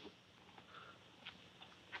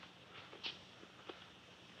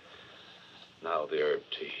 Now the herb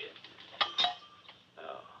tea.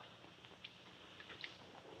 Now.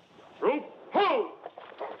 Troop, hold!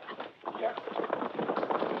 Yeah.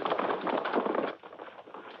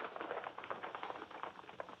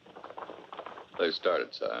 They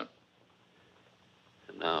started, sire.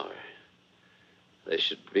 An hour. They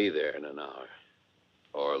should be there in an hour.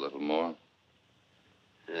 Or a little more.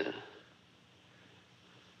 Yeah.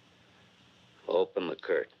 Open the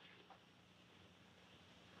curtain.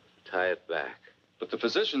 Tie it back. But the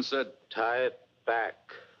physician said... Tie it back.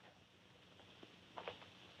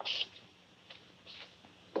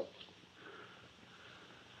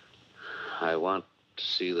 I want to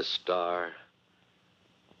see the star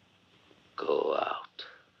go out.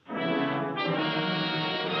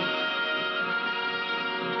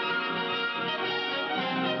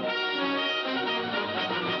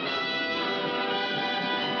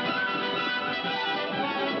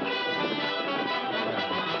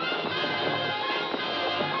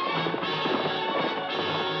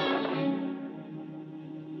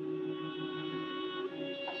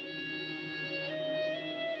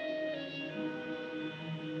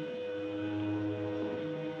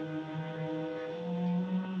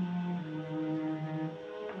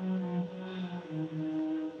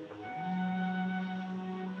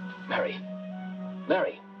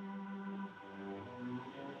 Mary.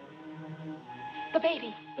 The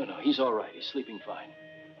baby. No, he's all right. He's sleeping fine.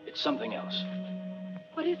 It's something else.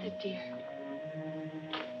 What is it, dear?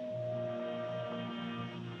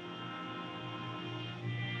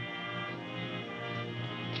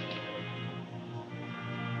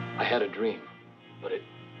 I had a dream, but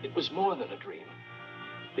it was more than a dream.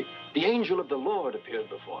 The angel of the Lord appeared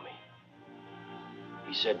before me.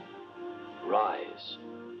 He said, "Rise.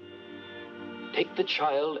 Take the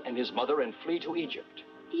child and his mother and flee to Egypt.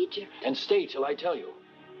 Egypt? And stay till I tell you.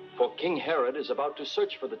 For King Herod is about to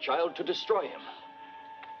search for the child to destroy him."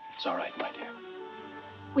 It's all right, my dear.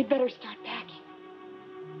 We'd better start packing.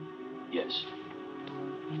 Yes.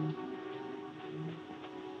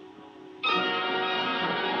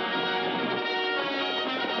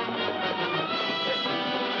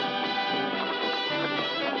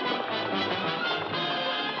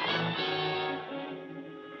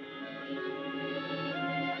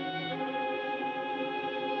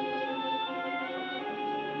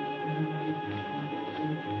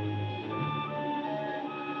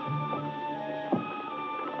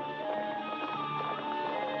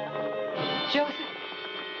 Joseph.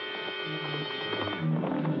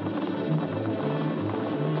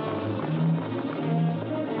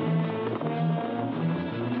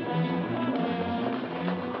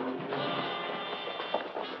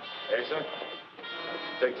 Asa,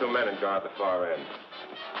 take 2 men and guard the far end.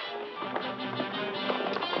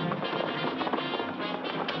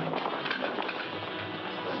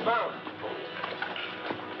 Dismount.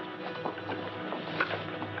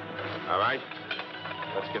 All right,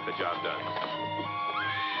 let's get the job done.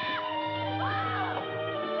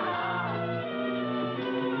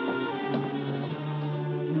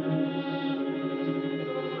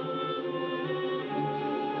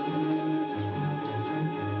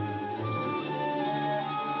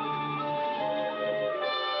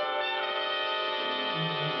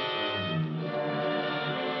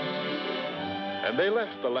 And they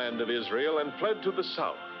left the land of Israel and fled to the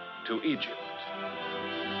south, to Egypt.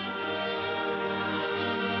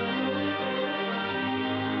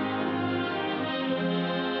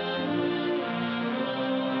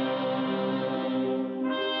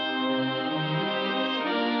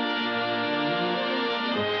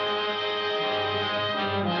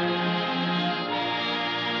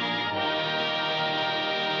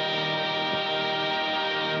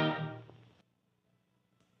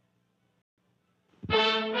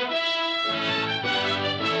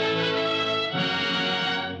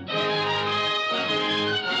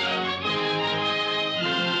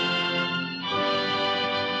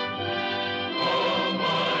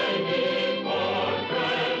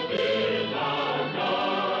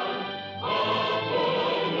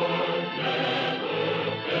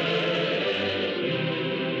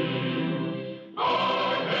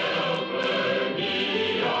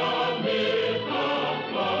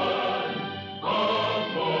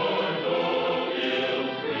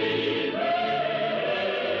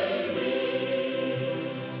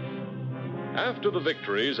 After the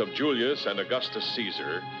victories of Julius and Augustus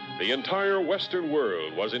Caesar, the entire Western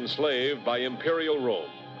world was enslaved by Imperial Rome,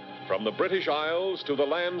 from the British Isles to the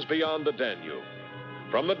lands beyond the Danube,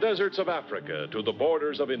 from the deserts of Africa to the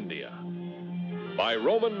borders of India. By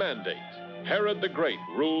Roman mandate, Herod the Great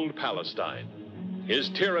ruled Palestine. His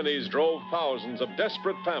tyrannies drove thousands of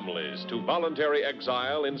desperate families to voluntary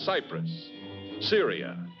exile in Cyprus,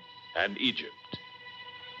 Syria, and Egypt.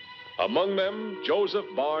 Among them, Joseph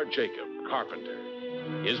Bar Jacob, carpenter,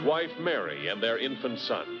 his wife Mary, and their infant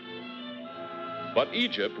son. But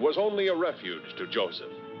Egypt was only a refuge to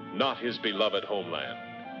Joseph, not his beloved homeland.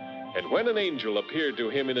 And when an angel appeared to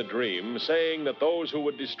him in a dream, saying that those who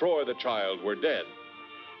would destroy the child were dead,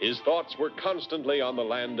 his thoughts were constantly on the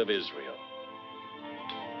land of Israel.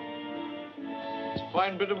 It's a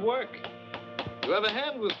fine bit of work. You have a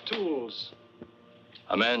hand with tools.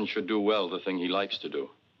 A man should do well the thing he likes to do.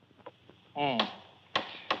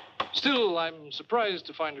 Still, I'm surprised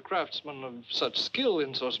to find a craftsman of such skill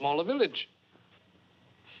in so small a village.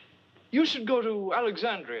 You should go to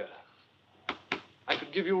Alexandria. I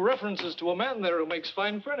could give you references to a man there who makes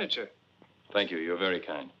fine furniture. Thank you. You're very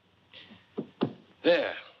kind.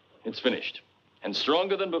 There. It's finished. And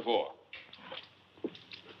stronger than before.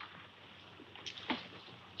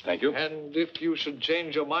 Thank you. And if you should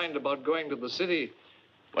change your mind about going to the city...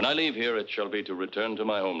 When I leave here, it shall be to return to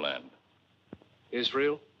my homeland.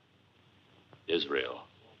 Israel? Israel.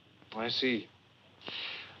 I see.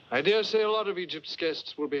 I dare say a lot of Egypt's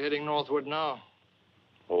guests will be heading northward now.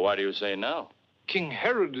 Well, why do you say now? King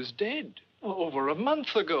Herod is dead. Over a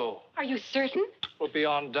month ago. Are you certain? Well,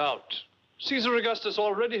 beyond doubt. Caesar Augustus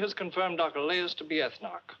already has confirmed Archelaus to be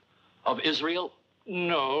ethnarch. Of Israel?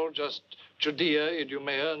 No, just Judea,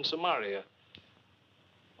 Idumea, and Samaria.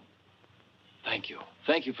 Thank you.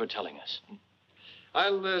 Thank you for telling us.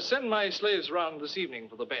 I'll send my slaves round this evening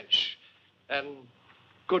for the bench. And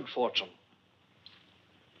good fortune.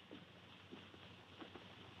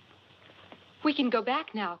 We can go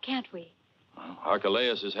back now, can't we?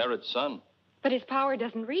 Archelaus is Herod's son. But his power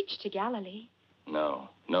doesn't reach to Galilee. No,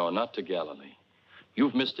 not to Galilee.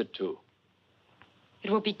 You've missed it, too.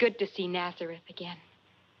 It will be good to see Nazareth again.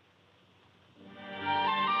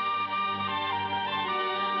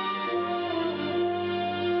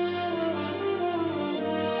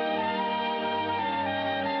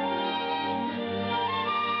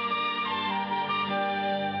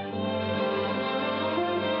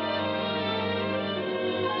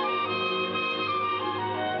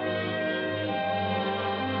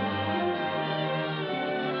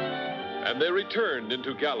 And they returned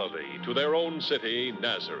into Galilee to their own city,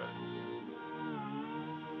 Nazareth.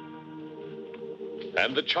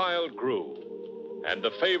 And the child grew, and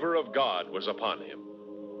the favor of God was upon him.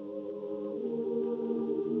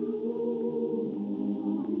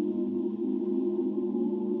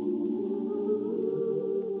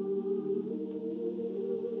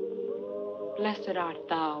 Blessed art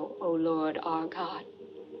thou, O Lord our God,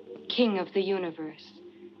 King of the universe,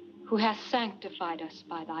 who hast sanctified us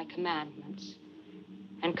by thy commandments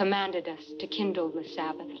and commanded us to kindle the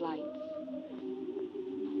Sabbath lights.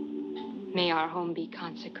 May our home be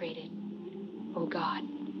consecrated, O God,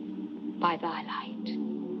 by thy light.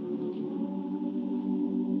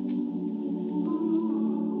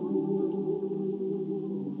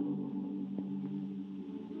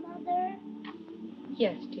 Mother?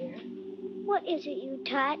 Yes, dear. What is it you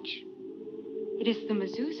touch? It is the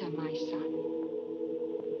mezuzah, my son.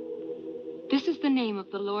 This is the name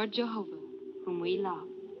of the Lord Jehovah, whom we love.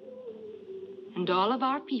 And all of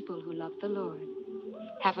our people who love the Lord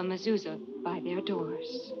have a mezuzah by their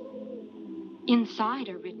doors. Inside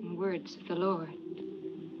are written words of the Lord.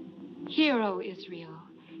 Hear, O Israel,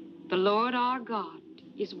 the Lord our God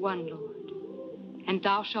is one Lord, and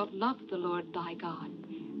thou shalt love the Lord thy God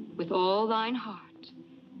with all thine heart,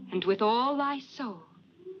 and with all thy soul,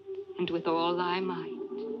 and with all thy might.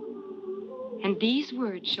 And these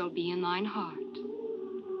words shall be in thine heart,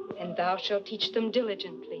 and thou shalt teach them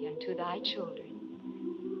diligently unto thy children.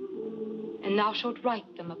 And thou shalt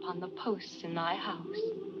write them upon the posts in thy house.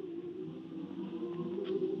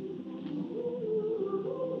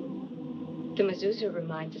 The mezuzah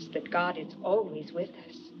reminds us that God is always with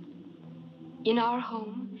us. In our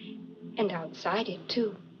home and outside it,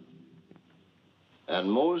 too. And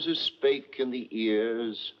Moses spake in the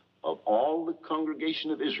ears of all the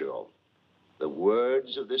congregation of Israel the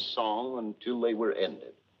words of this song until they were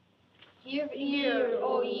ended. Hear, hear,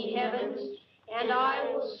 O ye heavens, and I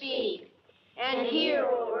will speak. And hear,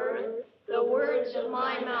 O earth, the words of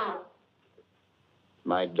my mouth.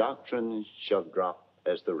 My doctrine shall drop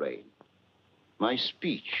as the rain. My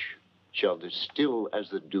speech shall distill as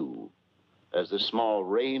the dew, as the small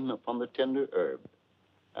rain upon the tender herb,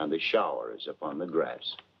 and the showers upon the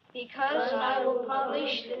grass. Because I will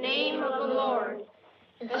publish the name of the Lord.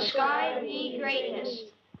 Ascribe ye greatness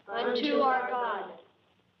unto our God.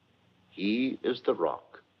 He is the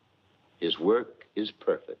rock. His work is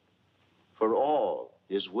perfect. For all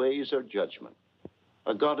his ways are judgment,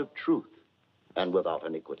 a God of truth and without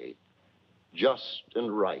iniquity. Just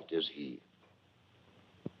and right is he.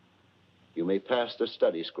 You may pass the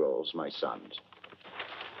study scrolls, my sons.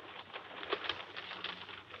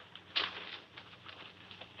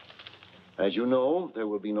 As you know, there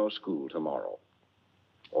will be no school tomorrow,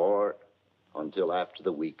 or until after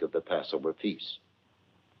the week of the Passover feast.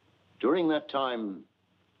 During that time,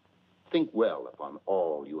 think well upon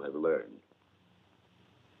all you have learned,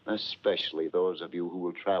 especially those of you who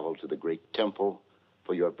will travel to the great temple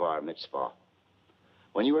for your bar mitzvah.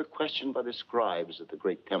 When you are questioned by the scribes at the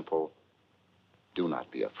great temple, do not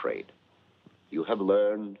be afraid. You have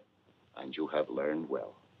learned, and you have learned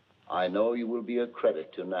well. I know you will be a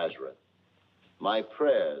credit to Nazareth. My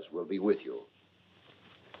prayers will be with you.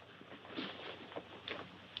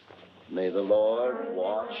 May the Lord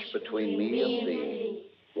watch between me and thee,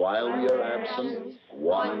 while we are absent,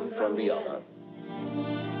 one from the other.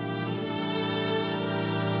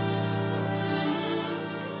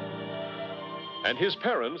 And his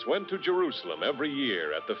parents went to Jerusalem every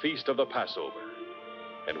year at the feast of the Passover.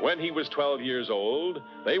 And when he was 12 years old,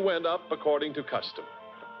 they went up according to custom.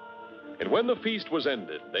 And when the feast was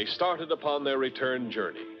ended, they started upon their return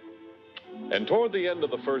journey. And toward the end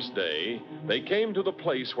of the first day, they came to the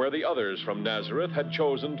place where the others from Nazareth had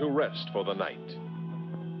chosen to rest for the night.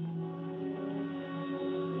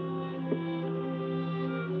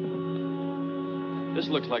 This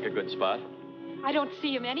looks like a good spot. I don't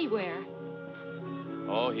see him anywhere.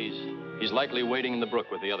 Oh, he's likely wading in the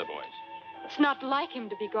brook with the other boys. It's not like him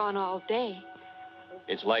to be gone all day.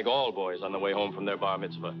 It's like all boys on the way home from their bar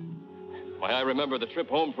mitzvah. Why, I remember the trip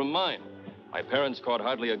home from mine. My parents caught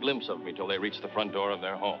hardly a glimpse of me till they reached the front door of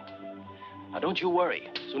their home. Now, don't you worry.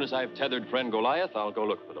 As soon as I've tethered friend Goliath, I'll go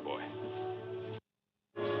look for the boy.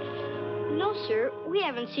 No, sir. We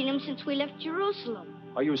haven't seen him since we left Jerusalem.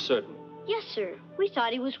 Are you certain? Yes, sir. We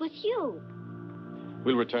thought he was with you.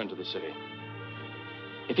 We'll return to the city.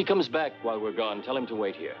 If he comes back while we're gone, tell him to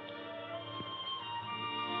wait here.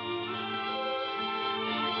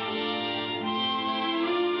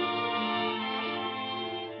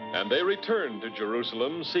 And they returned to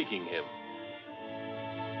Jerusalem seeking him.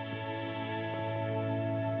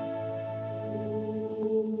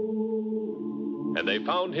 And they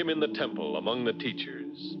found him in the temple among the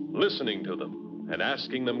teachers, listening to them and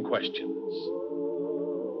asking them questions.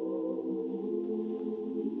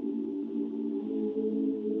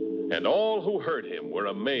 And all who heard him were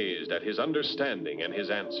amazed at his understanding and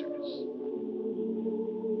his answers.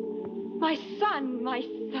 My son, my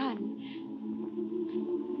son.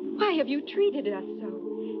 Why Why have you treated us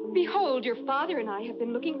so? Behold, your father and I have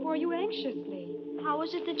been looking for you anxiously. How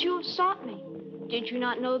is it that you have sought me? Did you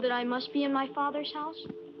not know that I must be in my father's house?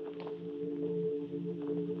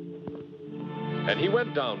 And he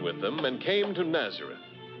went down with them and came to Nazareth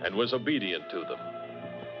and was obedient to them.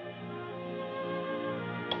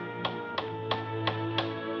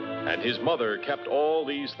 And his mother kept all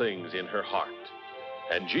these things in her heart.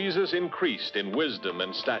 And Jesus increased in wisdom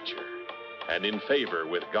and stature, and in favor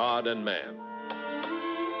with God and man.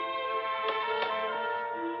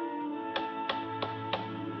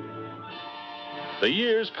 The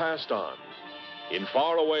years passed on. In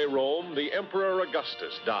faraway Rome, the Emperor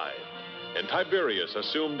Augustus died, and Tiberius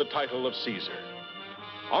assumed the title of Caesar.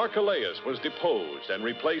 Archelaus was deposed and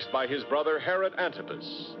replaced by his brother Herod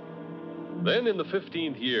Antipas. Then, in the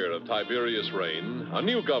 15th year of Tiberius' reign, a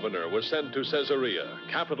new governor was sent to Caesarea,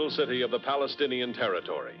 capital city of the Palestinian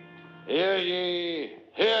territory. Hear ye,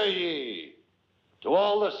 hear ye, to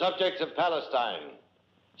all the subjects of Palestine,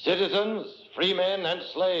 citizens, freemen, and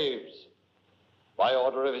slaves. By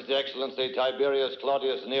order of His Excellency Tiberius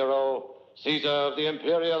Claudius Nero, Caesar of the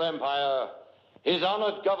Imperial Empire, his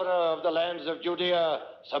honored governor of the lands of Judea,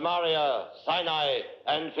 Samaria, Sinai,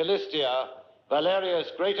 and Philistia, Valerius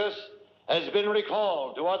Gratus, has been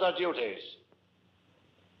recalled to other duties.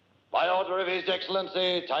 By order of His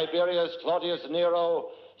Excellency Tiberius Claudius Nero,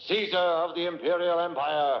 Caesar of the Imperial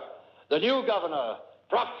Empire, the new governor,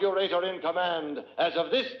 procurator in command, as of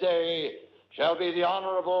this day, shall be the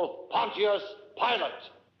Honorable Pontius Pilate.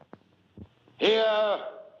 Hear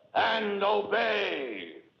and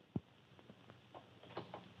obey.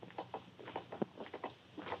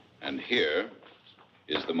 And here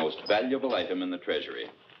is the most valuable item in the treasury.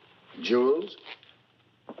 Jewels?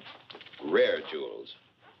 Rare jewels.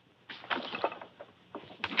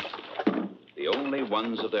 The only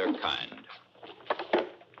ones of their kind.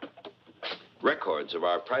 Records of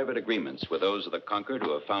our private agreements with those of the conquered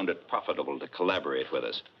who have found it profitable to collaborate with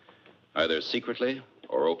us, either secretly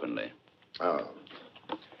or openly. Ah.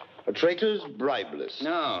 Traitors bribeless.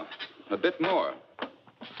 No, a bit more.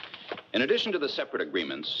 In addition to the separate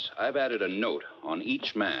agreements, I've added a note on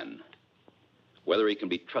each man. Whether he can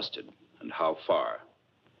be trusted and how far.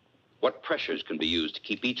 What pressures can be used to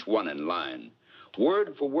keep each one in line.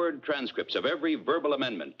 Word-for-word transcripts of every verbal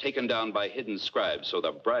amendment taken down by hidden scribes so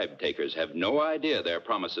the bribe takers have no idea their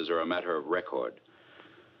promises are a matter of record.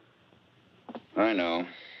 I know.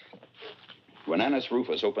 When Annus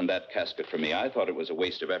Rufus opened that casket for me, I thought it was a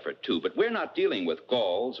waste of effort, too. But we're not dealing with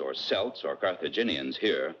Gauls or Celts or Carthaginians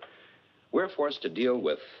here. We're forced to deal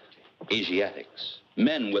with Asiatics,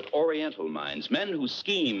 men with Oriental minds, men who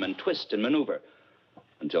scheme and twist and maneuver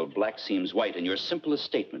until black seems white and your simplest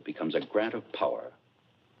statement becomes a grant of power.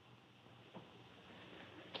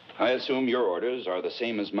 I assume your orders are the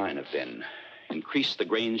same as mine have been. Increase the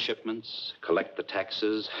grain shipments, collect the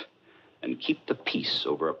taxes, and keep the peace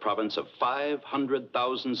over a province of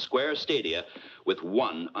 500,000 square stadia with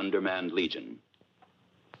one undermanned legion.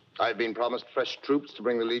 I've been promised fresh troops to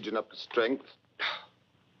bring the legion up to strength.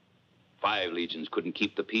 5 legions couldn't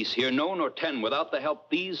keep the peace here, no, nor 10, without the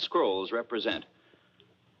help these scrolls represent.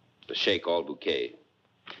 The Sheikh al-Bukay,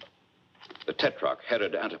 the Tetrarch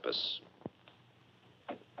Herod Antipas,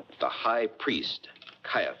 the High Priest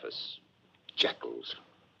Caiaphas. Jackals.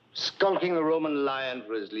 Skulking the Roman lion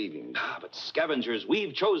for his leaving. Ah, but scavengers,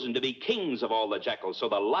 we've chosen to be kings of all the jackals so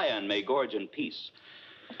the lion may gorge in peace.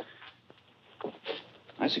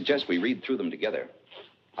 I suggest we read through them together.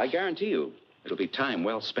 I guarantee you it'll be time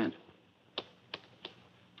well spent.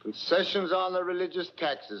 Concessions on the religious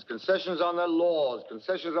taxes, concessions on their laws,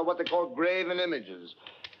 concessions on what they call graven images.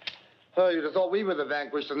 Oh, you'd have thought we were the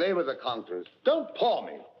vanquished and they were the conquerors. Don't paw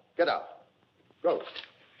me. Get out. Go.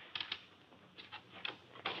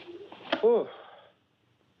 Oh.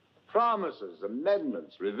 Promises,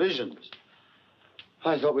 amendments, revisions.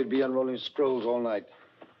 I thought we'd be unrolling scrolls all night.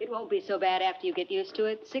 It won't be so bad after you get used to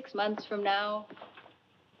it. 6 months from now.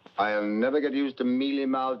 I'll never get used to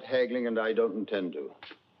mealy-mouthed haggling, and I don't intend to.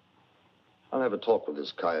 I'll have a talk with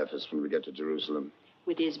this Caiaphas when we get to Jerusalem.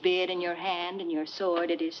 With his beard in your hand and your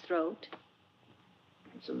sword at his throat.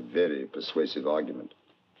 It's a very persuasive argument.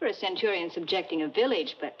 For a centurion subjecting a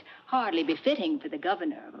village, but hardly befitting for the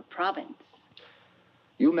governor of a province.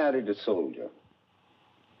 You married a soldier.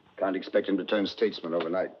 Can't expect him to turn statesman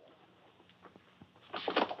overnight.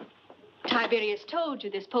 Tiberius told you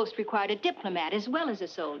this post required a diplomat as well as a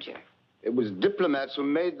soldier. It was diplomats who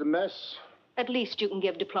made the mess. At least you can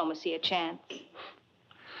give diplomacy a chance.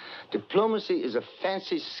 Diplomacy is a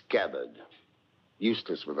fancy scabbard.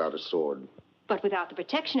 Useless without a sword. But without the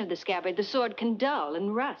protection of the scabbard, the sword can dull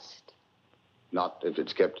and rust. Not if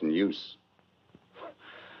it's kept in use.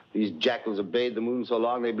 These jackals have bathed the moon so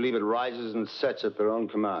long they believe it rises and sets at their own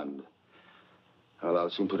command. Well, I'll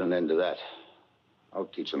soon put an end to that. I'll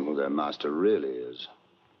teach them who their master really is.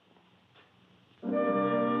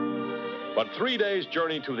 But 3 days'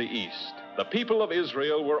 journey to the east, the people of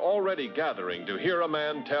Israel were already gathering to hear a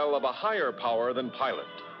man tell of a higher power than Pilate,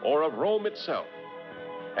 or of Rome itself.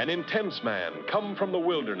 An intense man come from the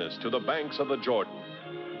wilderness to the banks of the Jordan.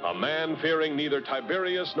 A man fearing neither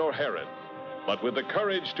Tiberius nor Herod, but with the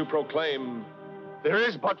courage to proclaim, "There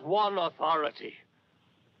is but one authority,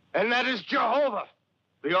 and that is Jehovah,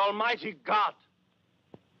 the Almighty God.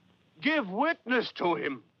 Give witness to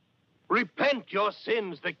him. Repent your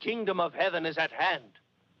sins. The kingdom of heaven is at hand."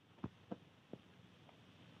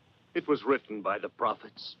 It was written by the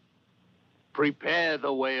prophets. Prepare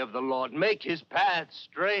the way of the Lord. Make his path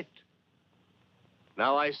straight.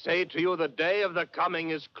 Now I say to you, the day of the coming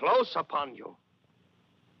is close upon you.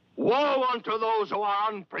 Woe unto those who are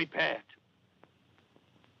unprepared.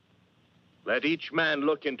 Let each man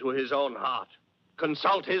look into his own heart,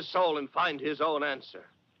 consult his soul, and find his own answer.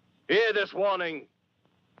 Hear this warning,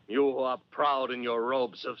 you who are proud in your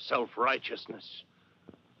robes of self-righteousness.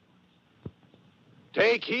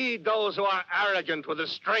 Take heed those who are arrogant with the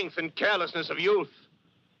strength and carelessness of youth.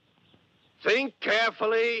 Think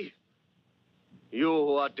carefully, you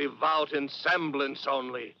who are devout in semblance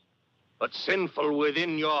only, but sinful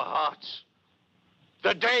within your hearts.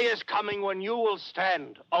 The day is coming when you will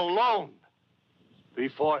stand alone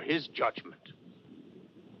before his judgment.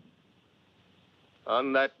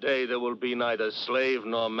 On that day there will be neither slave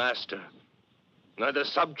nor master, neither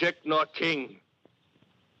subject nor king.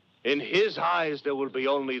 In his eyes there will be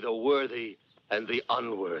only the worthy and the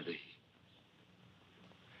unworthy.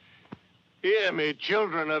 Hear me,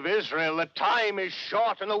 children of Israel, the time is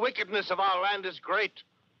short and the wickedness of our land is great.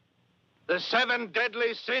 The 7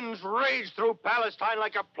 deadly sins rage through Palestine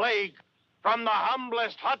like a plague, from the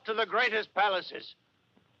humblest hut to the greatest palaces.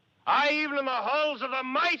 Aye, even in the halls of the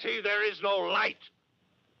mighty there is no light.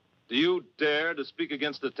 Do you dare to speak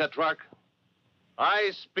against the Tetrarch?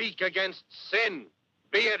 I speak against sin,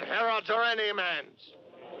 be it Herod's or any man's.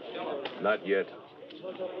 Not yet.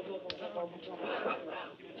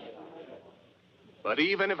 But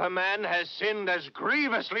even if a man has sinned as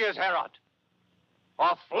grievously as Herod,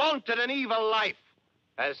 or flaunted an evil life,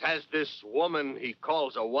 as has this woman he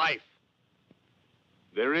calls a wife,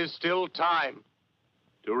 there is still time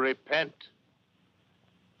to repent,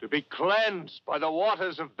 to be cleansed by the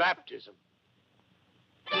waters of baptism.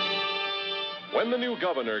 When the new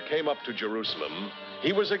governor came up to Jerusalem,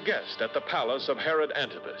 he was a guest at the palace of Herod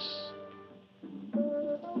Antipas.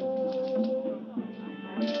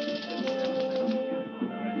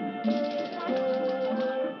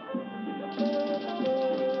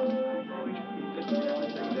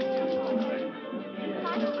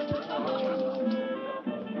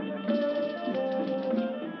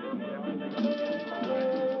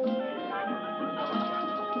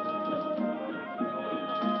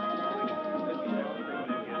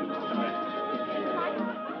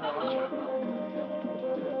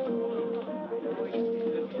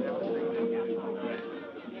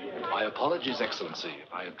 Apologies, Excellency,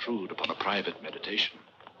 if I intrude upon a private meditation.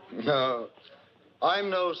 No, I'm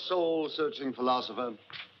no soul-searching philosopher.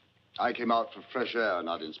 I came out for fresh air,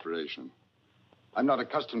 not inspiration. I'm not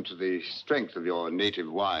accustomed to the strength of your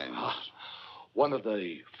native wine. One of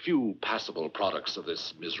the few passable products of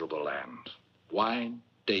this miserable land. Wine,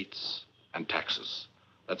 dates, and taxes.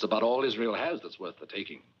 That's about all Israel has that's worth the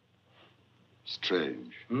taking.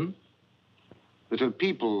 Strange. That her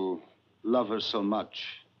people love her so much,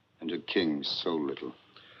 and her king so little.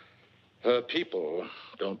 Her people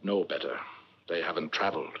don't know better. They haven't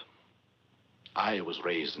traveled. I was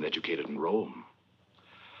raised and educated in Rome.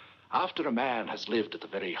 After a man has lived at the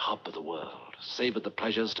very hub of the world, savored the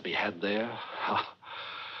pleasures to be had there,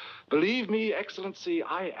 believe me, Excellency,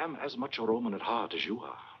 I am as much a Roman at heart as you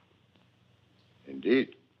are.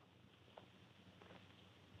 Indeed.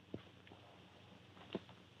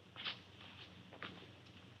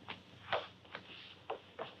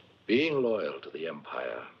 Being loyal to the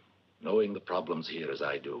Empire, knowing the problems here as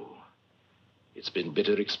I do, it's been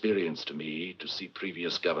bitter experience to me to see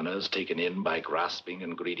previous governors taken in by grasping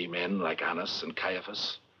and greedy men like Annas and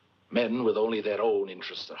Caiaphas, men with only their own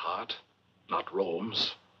interests at heart, not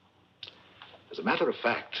Rome's. As a matter of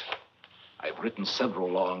fact, I've written several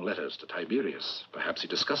long letters to Tiberius. Perhaps he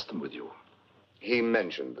discussed them with you. He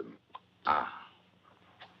mentioned them. Ah.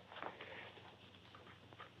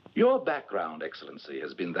 Your background, Excellency,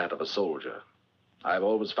 has been that of a soldier. I've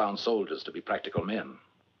always found soldiers to be practical men.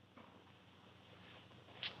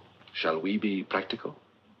 Shall we be practical?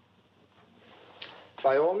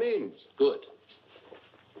 By all means. Good.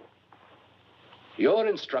 Your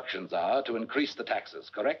instructions are to increase the taxes,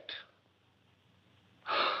 correct?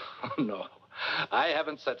 No, I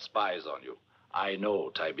haven't set spies on you. I know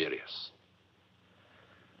Tiberius.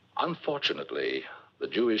 Unfortunately, the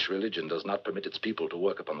Jewish religion does not permit its people to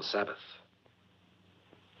work upon the Sabbath.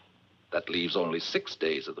 That leaves only 6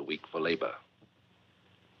 days of the week for labor.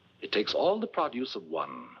 It takes all the produce of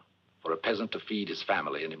one for a peasant to feed his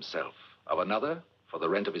family and himself, of another for the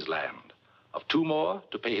rent of his land, of 2 more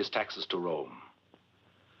to pay his taxes to Rome.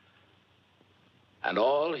 And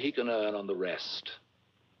all he can earn on the rest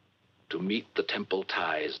to meet the temple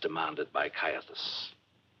tithes demanded by Caiaphas.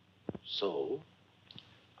 So,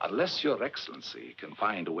 unless Your Excellency can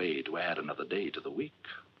find a way to add another day to the week.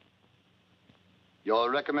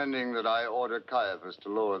 You're recommending that I order Caiaphas to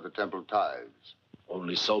lower the temple tithes?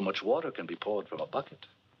 Only so much water can be poured from a bucket.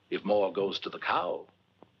 If more goes to the cow,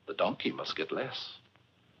 the donkey must get less.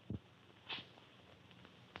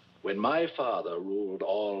 When my father ruled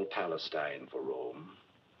all Palestine for Rome,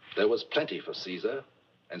 there was plenty for Caesar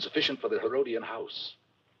and sufficient for the Herodian house.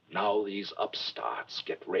 Now these upstarts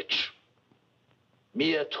get rich.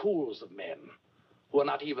 Mere tools of men who are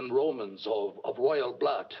not even Romans or of royal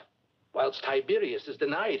blood, whilst Tiberius is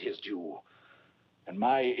denied his due, and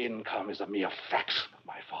my income is a mere fraction of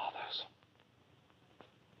my father's.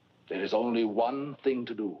 There is only one thing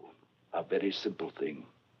to do, a very simple thing.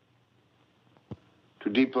 To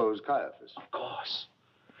depose Caiaphas? Of course.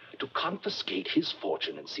 To confiscate his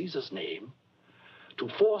fortune in Caesar's name, to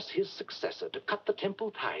force his successor to cut the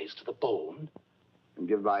temple tithes to the bone. And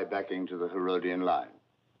give my backing to the Herodian line.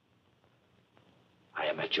 I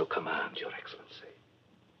am at your command, Your Excellency.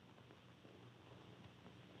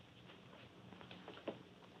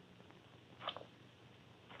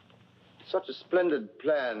 Such a splendid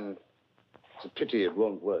plan. It's a pity it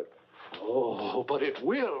won't work. Oh, but it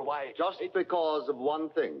will. Why? Just because of one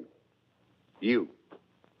thing. You.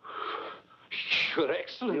 Your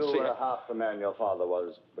Excellency. You are half the man your father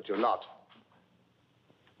was, but you're not.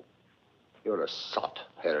 You're a sot,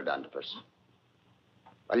 Herod Antipas.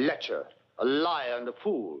 A lecher, a liar, and a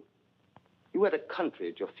fool. You had a country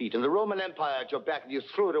at your feet and the Roman Empire at your back, and you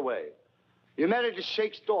threw it away. You married a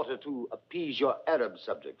sheikh's daughter to appease your Arab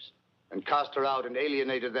subjects and cast her out and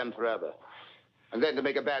alienated them forever. And then, to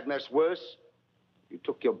make a bad mess worse, you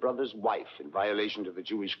took your brother's wife in violation to the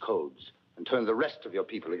Jewish codes and turned the rest of your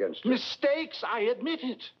people against you. Mistakes, I admit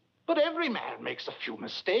it. But every man makes a few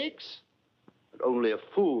mistakes. But only a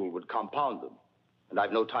fool would compound them. And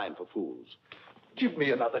I've no time for fools. Give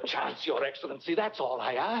me another chance, Your Excellency. That's all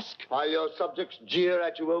I ask. While your subjects jeer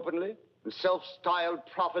at you openly, and self-styled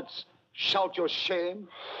prophets shout your shame.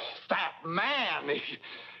 That man,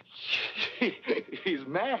 he's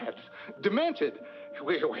mad, demented.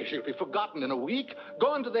 He'll be forgotten in a week,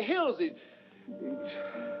 gone to the hills.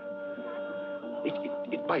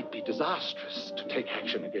 It might be disastrous to take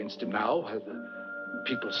action against him now. The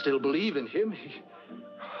people still believe in him.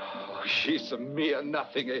 He's a mere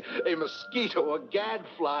nothing, a mosquito, a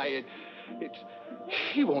gadfly.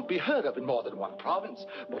 He won't be heard of in more than one province.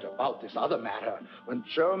 But about this other matter,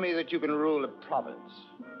 Show me that you can rule a province.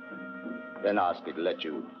 Then ask me to let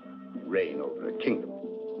you reign over a kingdom.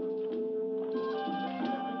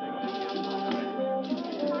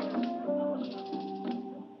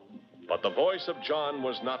 But the voice of John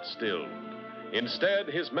was not stilled. Instead,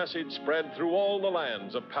 his message spread through all the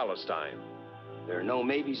lands of Palestine. There are no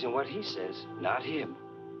maybes in what he says, not him.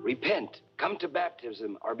 Repent, come to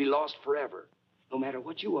baptism, or be lost forever. No matter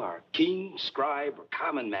what you are, king, scribe, or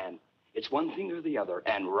common man, it's one thing or the other,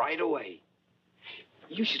 and right away.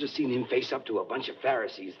 You should have seen him face up to a bunch of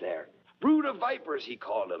Pharisees there. Brood of vipers, he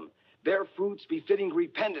called them. Bear fruits befitting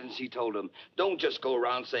repentance, he told them. Don't just go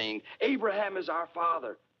around saying, Abraham is our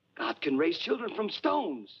father. God can raise children from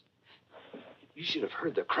stones. You should have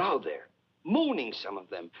heard the crowd there, moaning, some of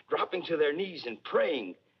them, dropping to their knees and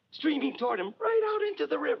praying, streaming toward him right out into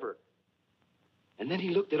the river. And then he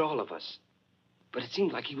looked at all of us, but it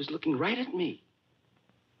seemed like he was looking right at me.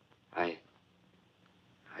 I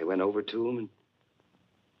went over to him, and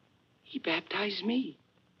he baptized me,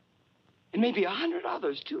 and maybe 100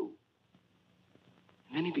 others, too.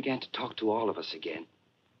 And then he began to talk to all of us again.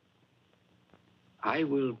 I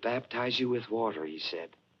will baptize you with water, he said.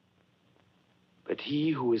 But he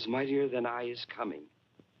who is mightier than I is coming,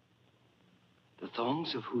 the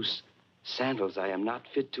thongs of whose sandals I am not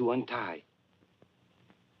fit to untie.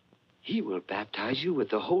 He will baptize you with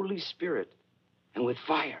the Holy Spirit and with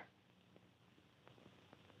fire.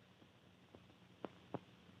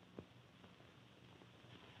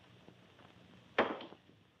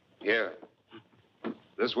 Here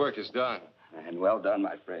This work is done. And well done,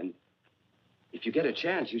 my friend. If you get a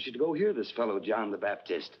chance, you should go hear this fellow, John the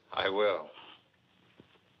Baptist. I will.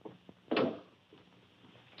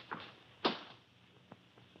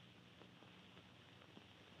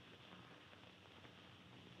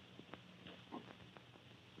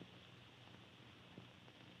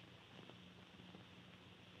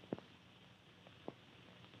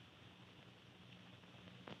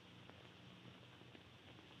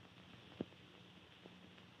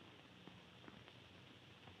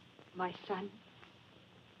 My son,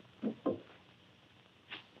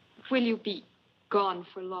 will you be gone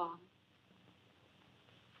for long?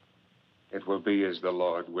 It will be as the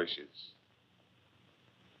Lord wishes.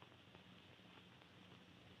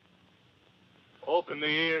 Open the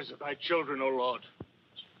ears of thy children, O Lord.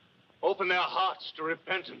 Open their hearts to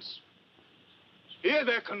repentance. Hear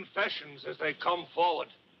their confessions as they come forward.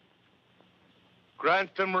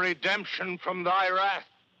 Grant them redemption from thy wrath.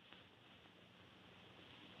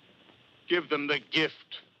 Give them the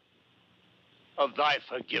gift of thy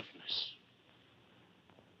forgiveness.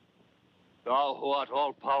 Thou who art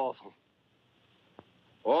all-powerful,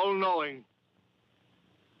 all-knowing,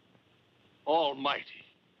 almighty.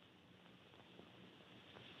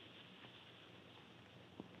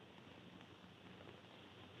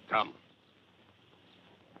 Come.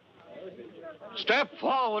 Step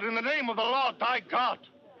forward in the name of the Lord thy God.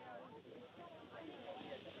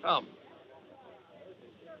 Come.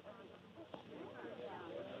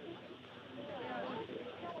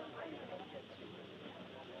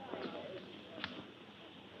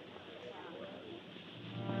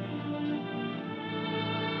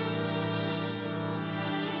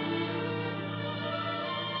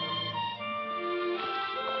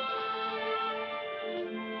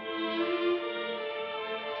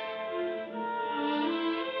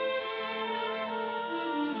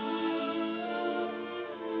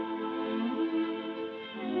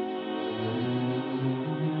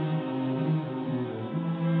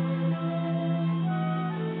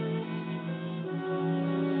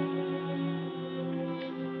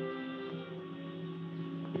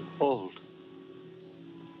 Behold,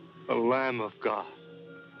 the Lamb of God.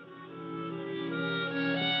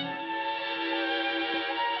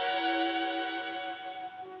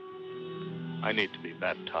 I need to be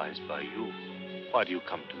baptized by you. Why do you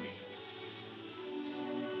come to me?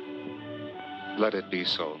 Let it be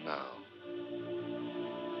so now.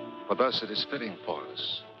 For thus it is fitting for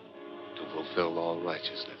us to fulfill all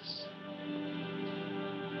righteousness.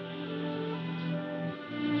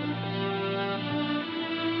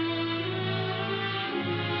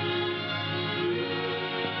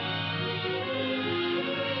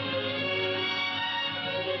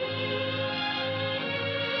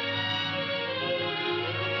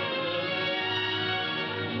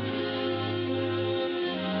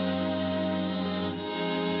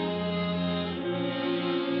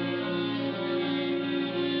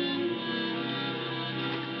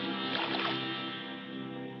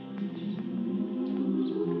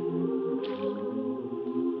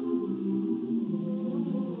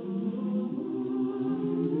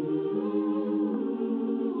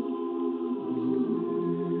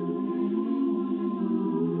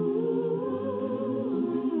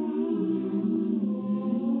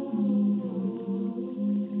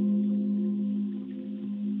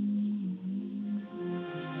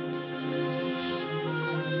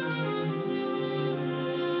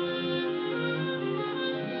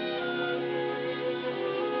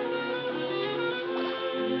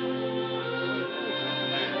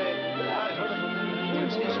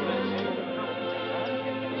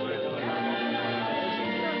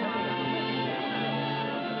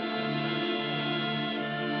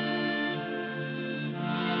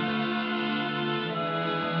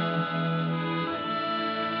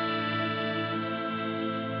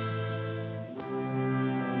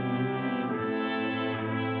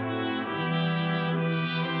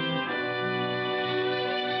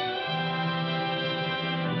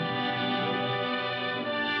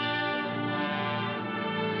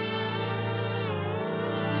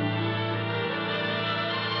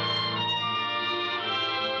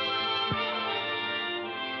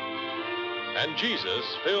 And Jesus,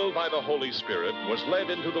 filled by the Holy Spirit, was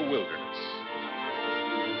led into the wilderness.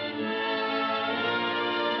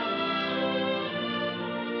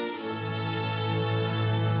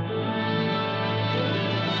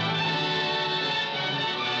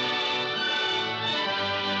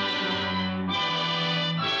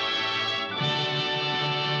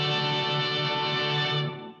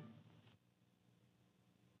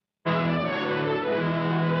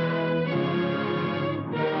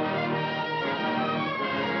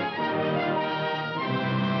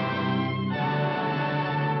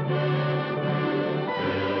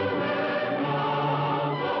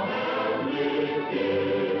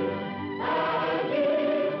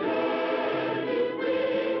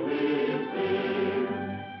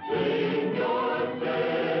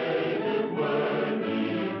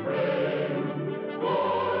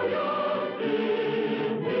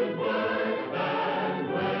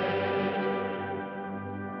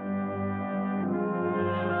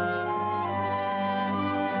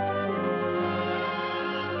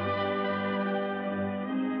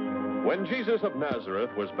 When Jesus of Nazareth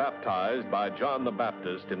was baptized by John the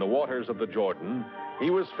Baptist in the waters of the Jordan, he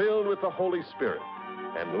was filled with the Holy Spirit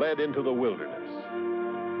and led into the wilderness.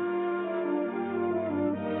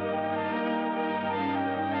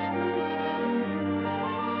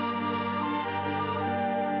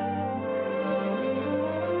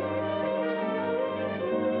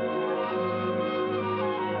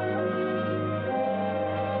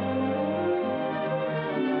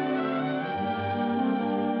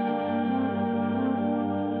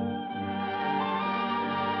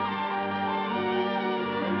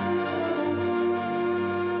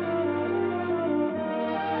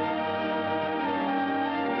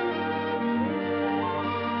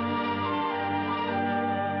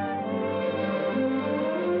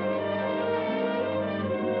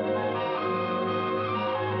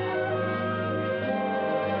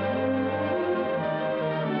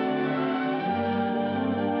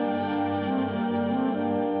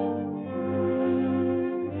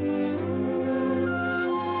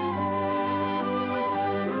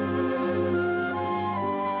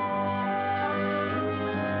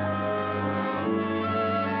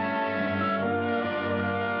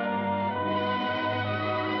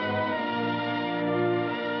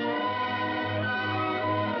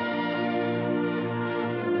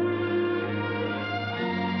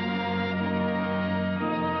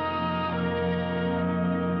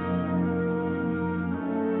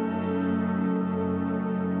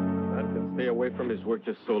 Away from his work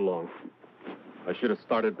just so long. I should have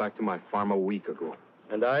started back to my farm a week ago.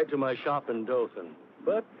 And I to my shop in Dothan.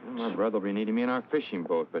 But my brother will be needing me in our fishing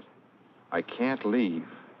boat, but I can't leave.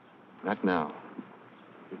 Not now.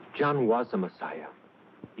 If John was the Messiah,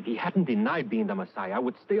 if he hadn't denied being the Messiah, I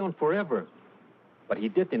would stay on forever. But he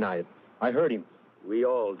did deny it. I heard him. We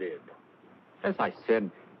all did. As I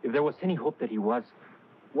said, if there was any hope that he was,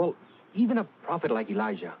 well, even a prophet like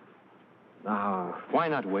Elijah. Why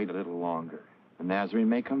not wait a little longer? The Nazarene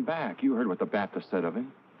may come back. You heard what the Baptist said of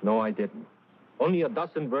him. No, I didn't. Only a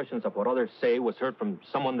dozen versions of what others say was heard from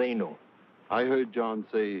someone they know. I heard John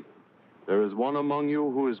say, "There is one among you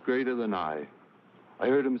who is greater than I." I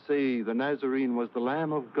heard him say the Nazarene was the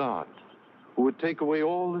Lamb of God who would take away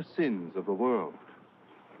all the sins of the world.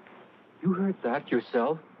 You heard that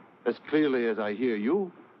yourself? As clearly as I hear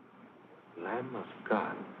you. Lamb of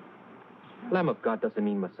God. Lamb of God doesn't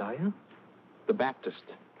mean Messiah. The Baptist.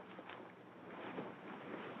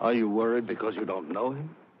 Are you worried because you don't know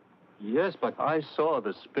him? Yes, but I saw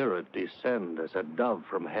the Spirit descend as a dove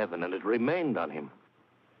from heaven, and it remained on him.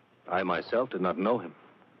 I myself did not know him.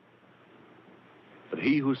 But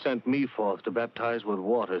he who sent me forth to baptize with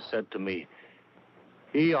water said to me,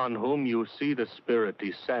 "He on whom you see the Spirit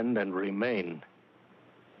descend and remain,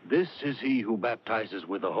 this is he who baptizes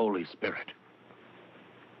with the Holy Spirit.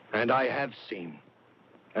 And I have seen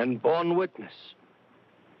and borne witness.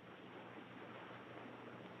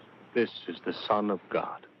 This is the Son of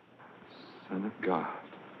God." Son of God.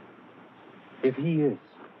 If he is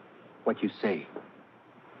what you say,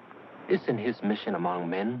 isn't his mission among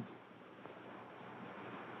men?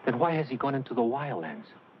 Then why has he gone into the wildlands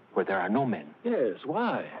where there are no men? Yes,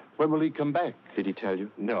 why? When will he come back? Did he tell you?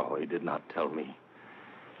 No, he did not tell me.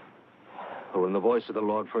 But when the voice of the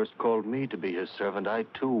Lord first called me to be his servant, I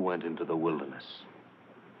too went into the wilderness.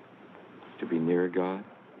 To be near God?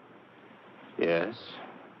 Yes.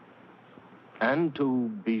 And to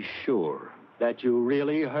be sure. That you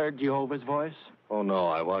really heard Jehovah's voice? Oh, no,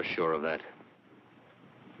 I was sure of that.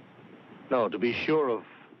 No, to be sure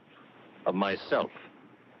of myself.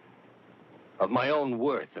 Of my own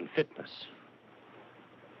worth and fitness.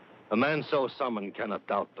 A man so summoned cannot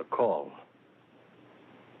doubt the call.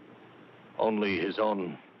 Only his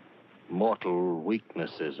own mortal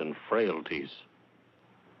weaknesses and frailties.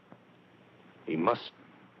 He must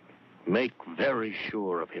make very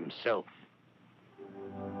sure of himself.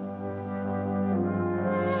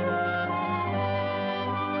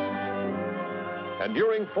 And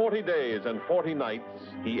during 40 days and 40 nights,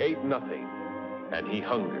 he ate nothing, and he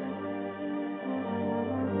hungered.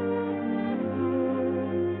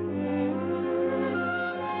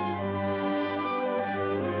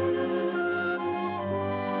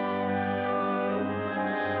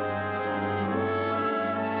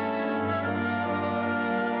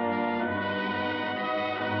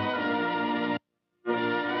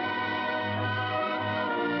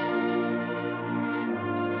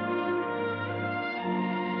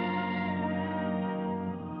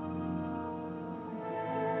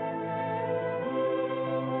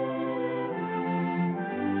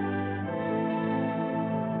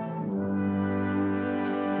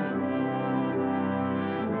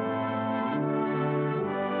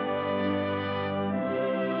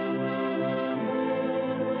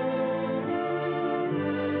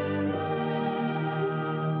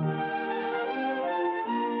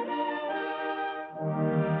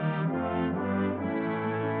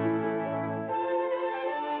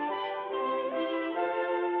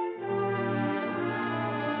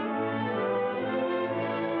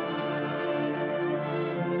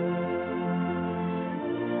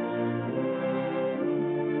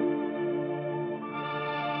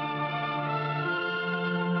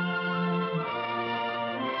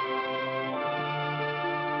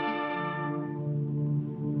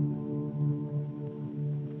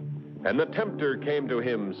 And the tempter came to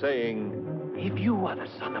him, saying, If you are the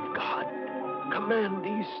Son of God, command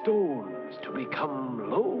these stones to become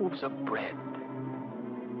loaves of bread.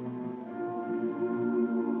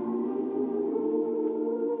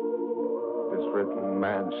 It is written,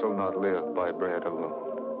 man shall not live by bread alone,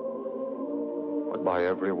 but by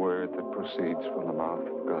every word that proceeds from the mouth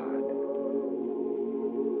of God.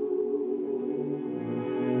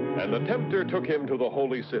 And the tempter took him to the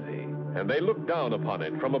holy city, and they looked down upon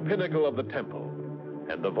it from a pinnacle of the temple.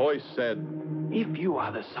 And the voice said, If you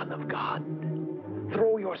are the Son of God,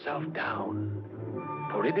 throw yourself down,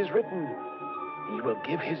 for it is written, He will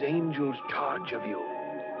give His angels charge of you,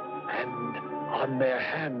 and on their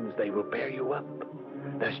hands they will bear you up,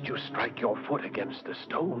 lest you strike your foot against a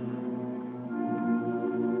stone.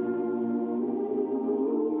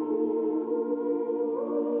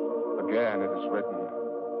 Again it is written,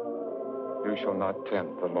 you shall not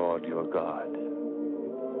tempt the Lord your God.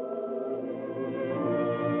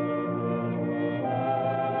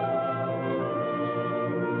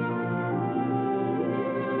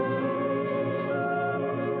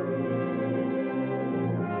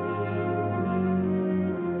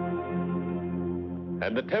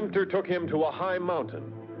 And the tempter took him to a high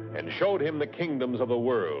mountain, and showed him the kingdoms of the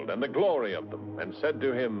world and the glory of them, and said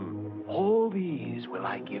to him, All these will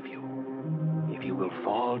I give you, if you will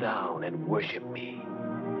fall down and worship me.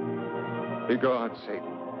 Begone,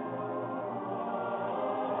 Satan.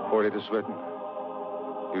 For it is written,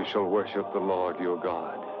 you shall worship the Lord your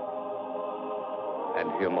God,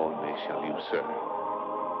 and him only shall you serve.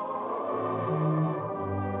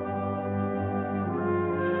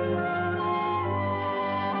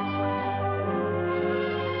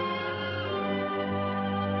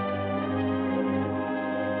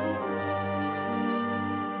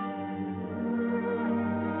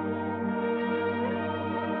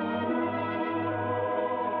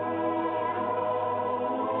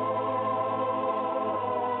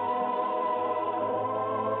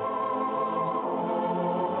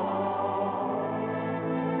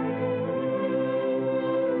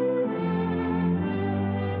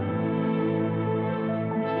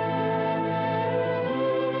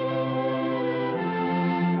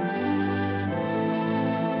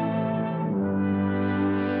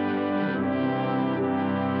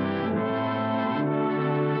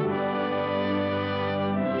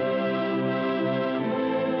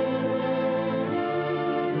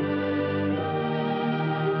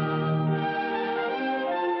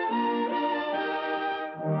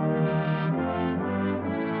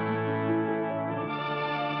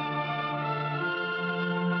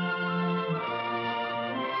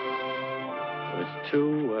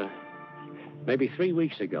 Maybe 3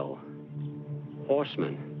 weeks ago.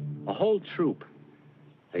 Horsemen, a whole troop.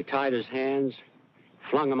 They tied his hands,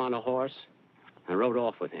 flung him on a horse, and rode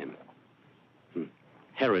off with him.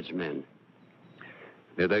 Herod's men.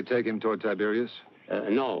 Did they take him toward Tiberias?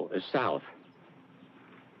 No, south.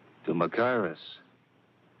 To Machaerus?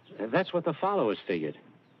 That's what the followers figured.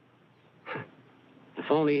 If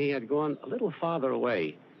only he had gone a little farther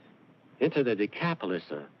away, into the Decapolis,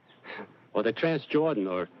 or the Transjordan,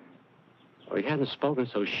 or he hadn't spoken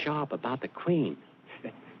so sharp about the queen.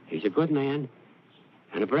 He's a good man,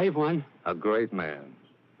 and a brave one. A great man.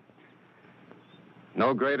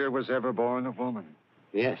 No greater was ever born of woman.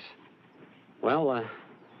 Yes. Well,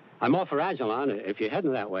 I'm off for Ajalon, if you're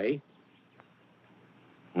heading that way.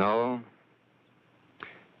 No.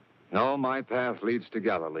 No, my path leads to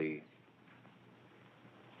Galilee.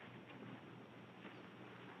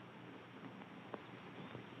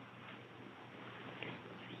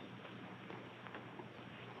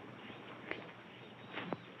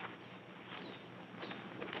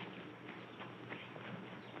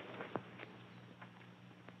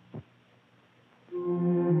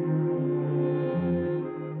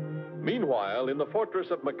 Meanwhile, in the fortress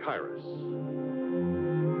of Machaerus,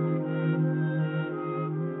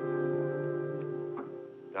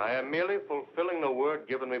 I am merely fulfilling the word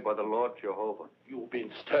given me by the Lord Jehovah. You've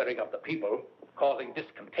been stirring up the people, causing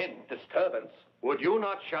discontent, disturbance. Would you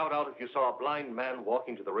not shout out if you saw a blind man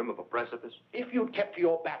walking to the rim of a precipice? If you'd kept to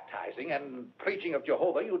your baptizing and preaching of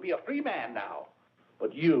Jehovah, you'd be a free man now.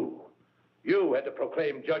 But you had to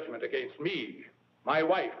proclaim judgment against me, my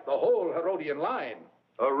wife, the whole Herodian line.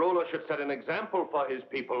 A ruler should set an example for his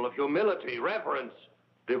people of humility, reverence,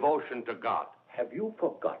 devotion to God. Have you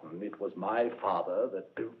forgotten it was my father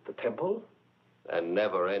that built the temple? And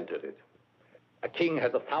never entered it. A king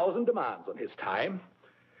has 1,000 demands on his time.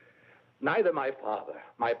 Neither my father,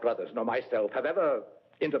 my brothers, nor myself have ever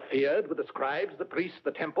interfered with the scribes, the priests,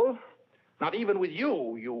 the temple. Not even with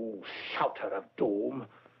you, you shouter of doom.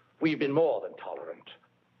 We've been more than tolerant.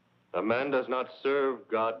 A man does not serve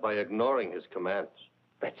God by ignoring his commands.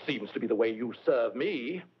 That seems to be the way you serve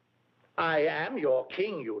me. I am your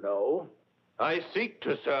king, you know. I seek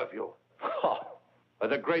to serve you. By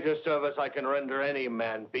the greatest service I can render any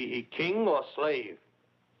man, be he king or slave,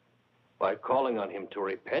 by calling on him to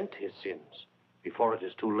repent his sins before it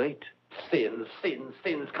is too late. Sins, sins,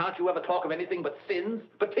 sins. Can't you ever talk of anything but sins?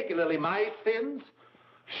 Particularly my sins?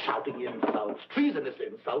 Shouting insults, treasonous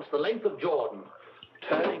insults, the length of Jordan.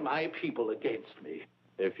 Turning my people against me.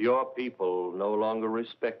 If your people no longer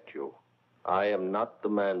respect you, I am not the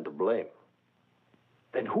man to blame.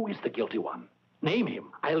 Then who is the guilty one? Name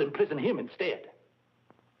him. I'll imprison him instead.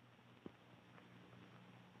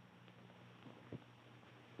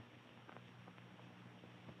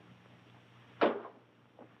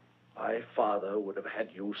 My father would have had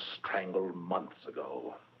you strangled months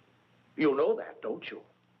ago. You know that, don't you?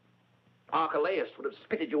 Archelaus would have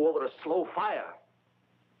spitted you over a slow fire.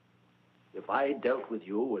 If I dealt with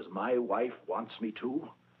you as my wife wants me to.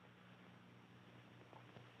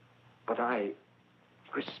 But I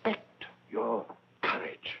respect your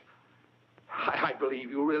courage. I believe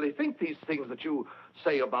you really think these things that you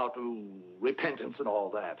say about repentance and all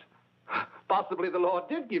that. Possibly the Lord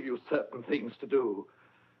did give you certain things to do.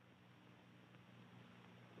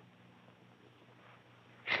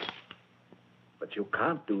 But you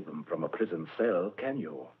can't do them from a prison cell, can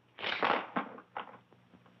you?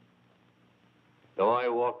 Though I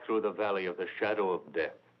walk through the valley of the shadow of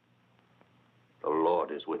death, the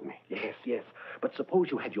Lord is with me. Yes, yes. But suppose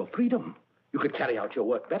you had your freedom. You could carry out your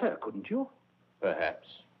work better, couldn't you? Perhaps.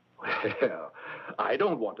 Well, I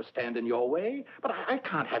don't want to stand in your way, but I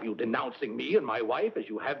can't have you denouncing me and my wife as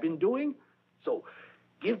you have been doing. So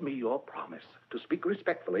give me your promise to speak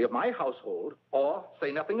respectfully of my household or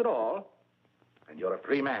say nothing at all, and you're a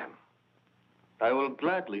free man. I will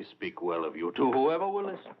gladly speak well of you to whoever will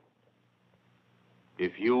listen.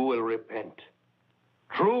 If you will repent,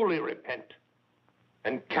 truly repent,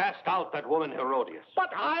 and cast out that woman Herodias. But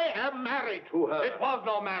I am married to her. It was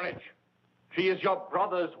no marriage. She is your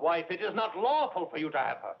brother's wife. It is not lawful for you to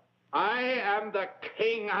have her. I am the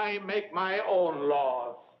king. I make my own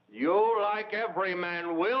laws. You, like every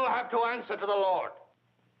man, will have to answer to the Lord.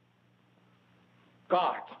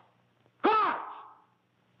 God. God!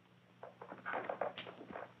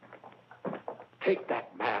 Take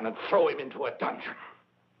that man and throw him into a dungeon.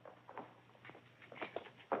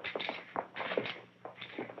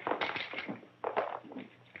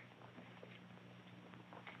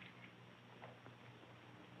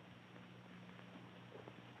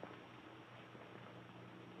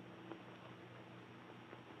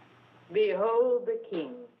 Behold the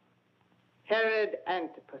king, Herod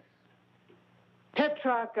Antipas,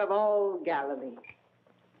 tetrarch of all Galilee,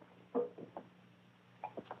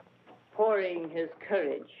 pouring his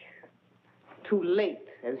courage, too late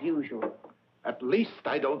as usual. At least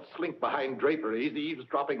I don't slink behind draperies,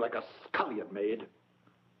 eavesdropping like a scullion maid.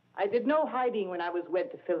 I did no hiding when I was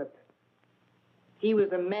wed to Philip. He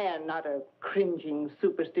was a man, not a cringing,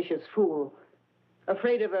 superstitious fool,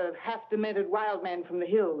 afraid of a half-demented wild man from the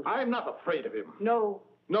hills. I'm not afraid of him. No.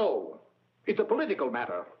 No. It's a political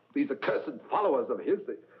matter. These accursed followers of his.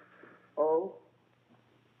 Oh?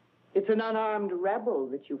 It's an unarmed rebel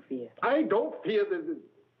that you fear. I don't fear the...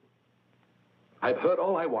 I've heard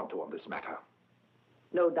all I want to on this matter.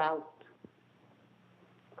 No doubt.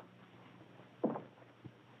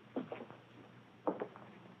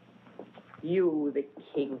 You, the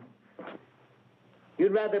king.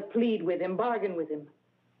 You'd rather plead with him, bargain with him.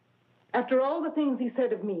 After all the things he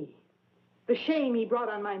said of me, the shame he brought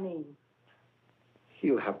on my name.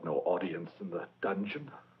 He'll have no audience in the dungeon.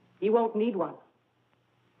 He won't need one.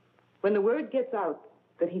 When the word gets out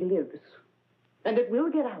that he lives, and it will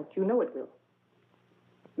get out, you know it will,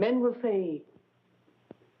 men will say,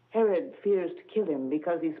 Herod fears to kill him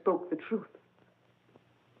because he spoke the truth.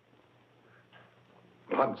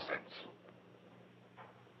 Nonsense.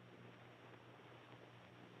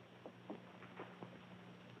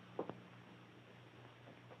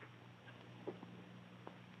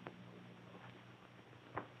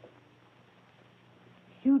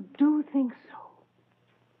 You do think so?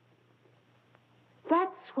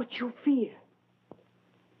 That's what you fear?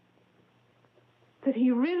 That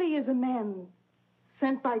he really is a man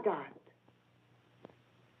sent by God?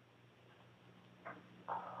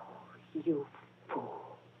 Oh, you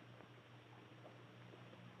fool.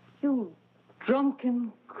 You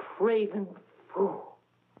drunken, craven fool.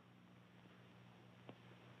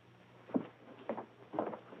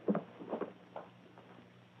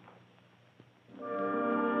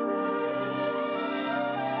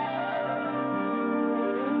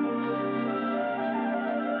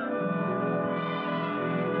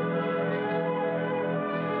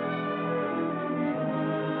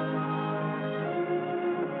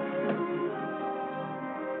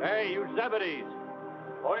 you Zebedees.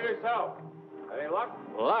 For yourself. Any luck?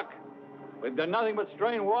 Luck? We've done nothing but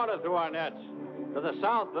strain water through our nets. To the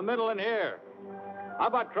south, the middle, and here. How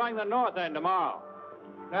about trying the north end tomorrow?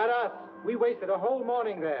 Not us. We wasted a whole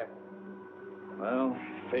morning there. Well,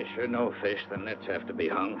 fish or no fish, the nets have to be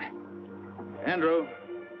hung. Andrew.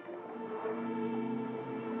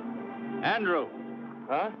 Andrew.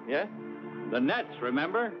 Huh? Yeah? The nets,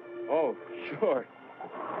 remember? Oh, sure.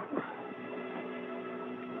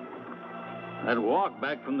 That walk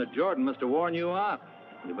back from the Jordan must have worn you out.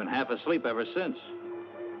 You've been half asleep ever since.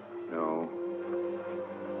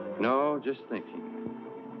 No, just thinking.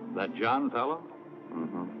 That John fellow?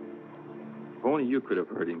 Mm-hmm. If only you could have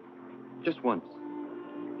heard him. Just once.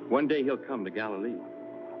 One day he'll come to Galilee.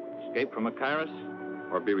 Escape from Machaerus?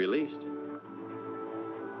 Or be released.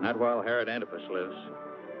 Not while Herod Antipas lives.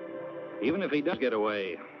 Even if he does get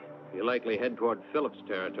away, he'll likely head toward Philip's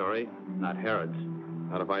territory, not Herod's.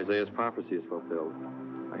 Not if Isaiah's prophecy is fulfilled.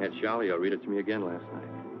 I had Shalio read it to me again last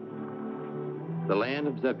night. The land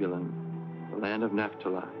of Zebulun, the land of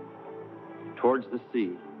Naphtali, towards the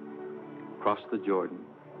sea, across the Jordan.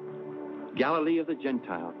 Galilee of the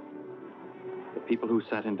Gentiles, the people who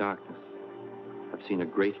sat in darkness have seen a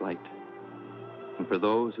great light. And for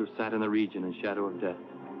those who sat in the region and shadow of death,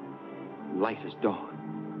 light has dawned.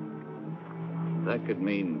 That could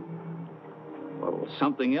mean, well,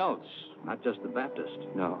 something else, not just the Baptist.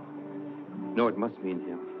 No, it must mean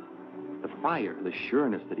him. The fire, the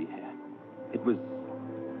sureness that he had, it was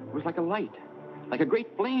like a light, like a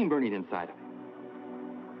great flame burning inside of him.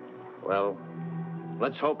 Well,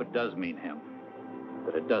 let's hope it does mean him,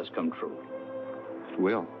 that it does come true. It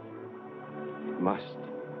will. It must.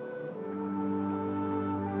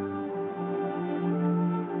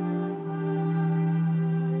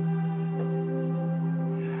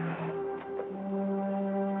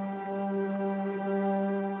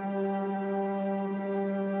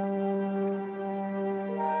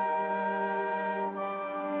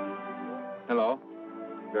 Hello.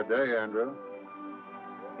 Good day, Andrew.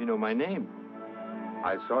 You know my name.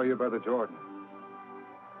 I saw you by the Jordan.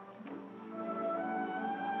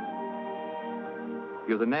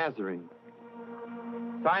 You're the Nazarene.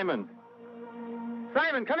 Simon.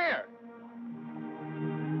 Simon, come here.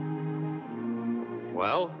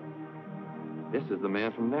 Well? This is the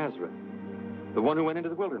man from Nazareth. The one who went into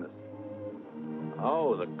the wilderness.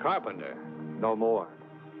 Oh, the carpenter. No more.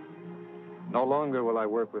 No longer will I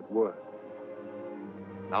work with wood.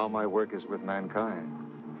 Now my work is with mankind.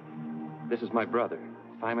 This is my brother,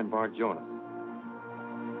 Simon Bar-Jonas.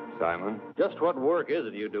 Simon? Just what work is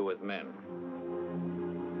it you do with men?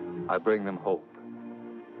 I bring them hope.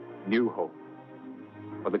 New hope.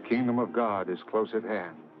 For the kingdom of God is close at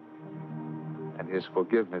hand. And his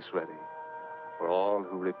forgiveness ready for all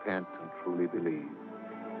who repent and truly believe.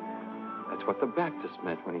 That's what the Baptist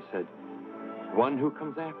meant when he said, one who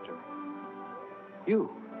comes after.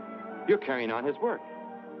 You're carrying on his work.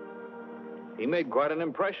 He made quite an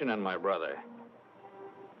impression on my brother.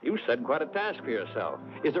 You set quite a task for yourself.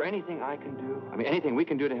 Is there anything I can do? I mean, anything we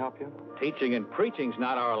can do to help you? Teaching and preaching's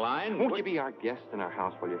not our line. Won't you be our guest in our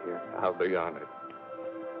house while you're here? I'll be honored.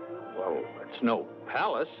 Well, it's no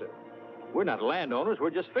palace. We're not landowners,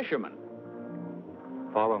 we're just fishermen.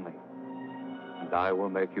 Follow me, and I will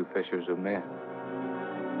make you fishers of men.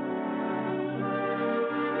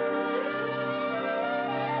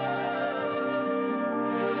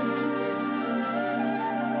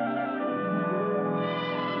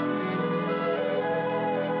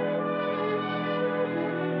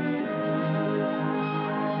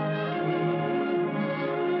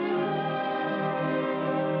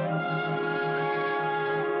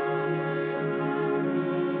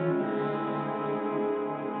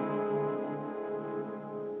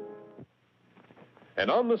 And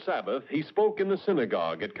on the Sabbath, he spoke in the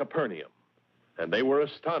synagogue at Capernaum, and they were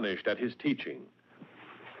astonished at his teaching.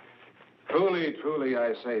 Truly, truly,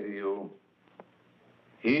 I say to you,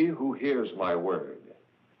 he who hears my word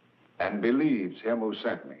and believes him who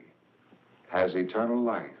sent me has eternal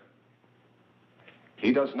life.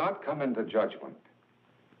 He does not come into judgment,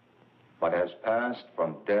 but has passed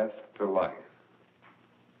from death to life.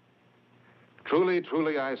 Truly,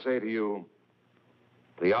 truly, I say to you,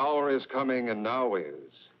 the hour is coming, and now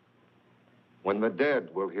is, when the dead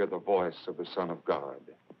will hear the voice of the Son of God,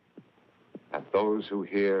 and those who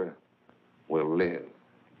hear will live.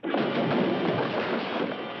 There he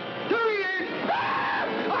is! Ah!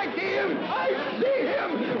 I see him! I see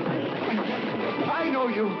him! I know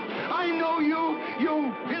you! I know you!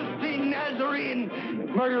 You filthy Nazarene!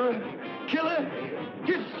 Murderer! Killer!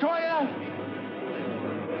 Destroyer!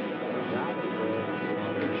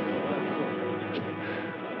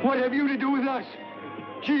 What have you to do with us?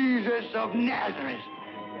 Jesus of Nazareth.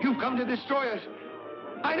 You've come to destroy us.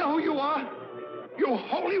 I know who you are. You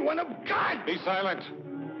Holy One of God. Be silent.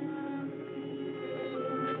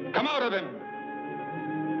 Come out of him.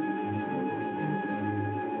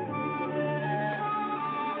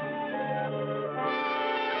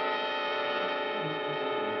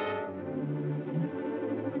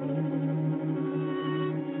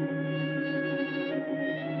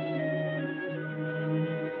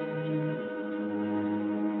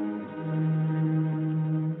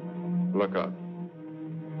 Look up.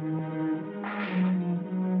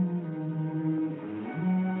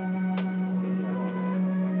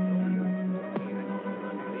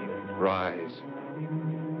 Rise.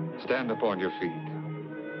 Stand upon your feet.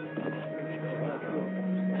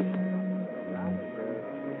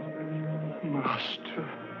 Master.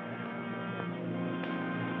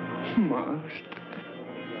 Master.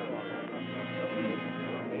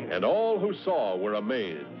 And all who saw were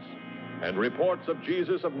amazed, and reports of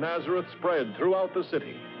Jesus of Nazareth spread throughout the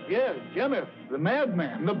city. Yeah, Jimmy, the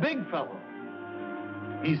madman, the big fellow.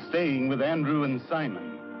 He's staying with Andrew and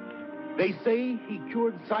Simon. They say he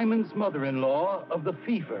cured Simon's mother-in-law of the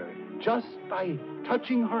fever just by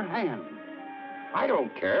touching her hand. I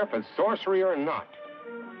don't care if it's sorcery or not.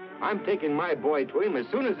 I'm taking my boy to him as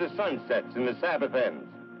soon as the sun sets and the Sabbath ends.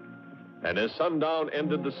 And as sundown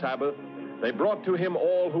ended the Sabbath, they brought to him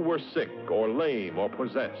all who were sick or lame or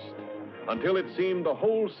possessed, until it seemed the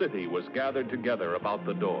whole city was gathered together about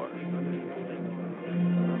the door.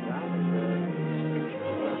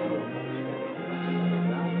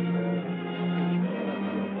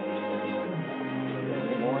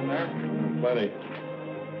 More in there? Plenty.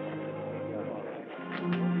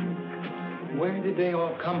 Where did they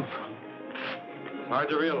all come from? It's hard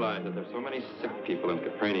to realize that there's so many sick people in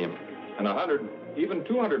Capernaum. And 100, even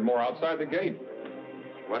 200 more outside the gate.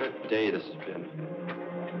 What a day this has been.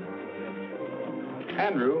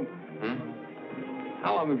 Andrew,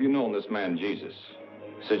 how long have you known this man, Jesus?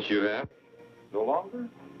 Since you have? No longer?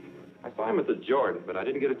 I saw him at the Jordan, but I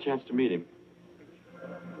didn't get a chance to meet him.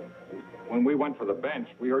 When we went for the bench,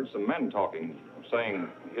 we heard some men talking, saying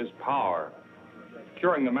his power,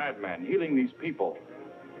 curing the madman, healing these people,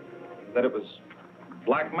 that it was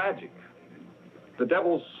black magic, the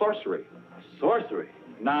devil's sorcery. Sorcery?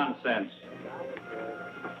 Nonsense.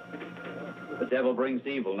 The devil brings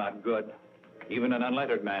evil, not good. Even an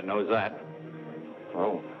unlettered man knows that.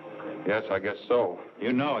 Oh, yes, I guess so.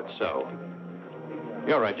 You know it's so.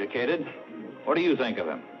 You're educated. What do you think of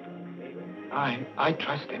him? I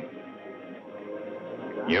trust him.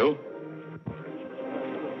 You?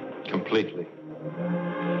 Completely.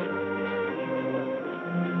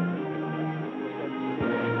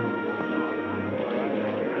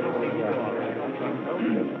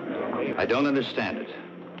 I don't understand it.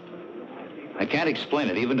 I can't explain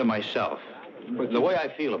it, even to myself. But the way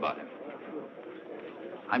I feel about him.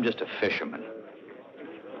 I'm just a fisherman.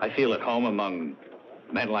 I feel at home among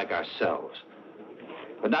men like ourselves,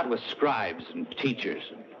 but not with scribes and teachers,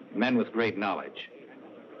 men with great knowledge.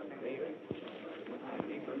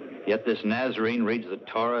 Yet this Nazarene reads the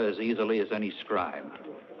Torah as easily as any scribe.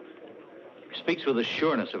 He speaks with the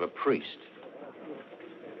sureness of a priest.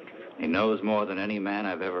 He knows more than any man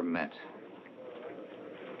I've ever met.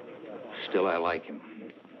 Still, I like him.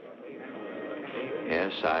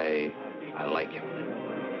 Yes, I like him.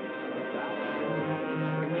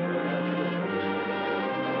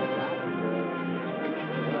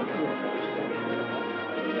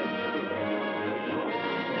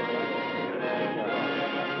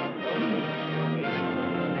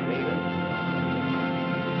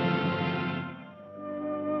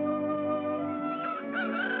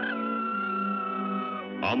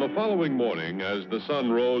 On the following morning, as the sun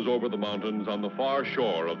rose over the mountains on the far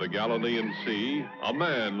shore of the Galilean Sea, a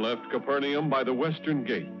man left Capernaum by the western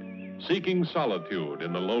gate, seeking solitude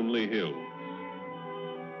in the lonely hills.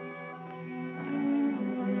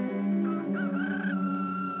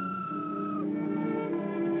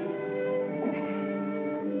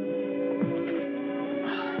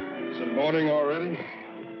 Is it morning already?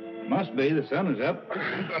 Must be. The sun is up.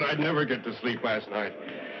 I thought I'd never get to sleep last night.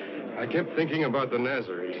 I kept thinking about the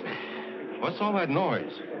Nazarene. What's all that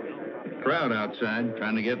noise? Crowd outside,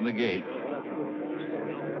 trying to get in the gate.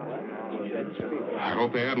 I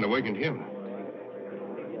hope they haven't awakened him.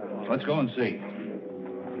 Let's go and see.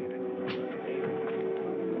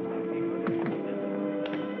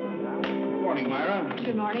 Good morning, Myra.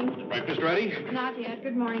 Good morning. Breakfast ready? Not yet.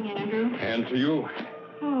 Good morning, Andrew. And to you.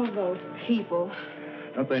 Oh, those people.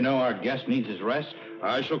 Don't they know our guest needs his rest?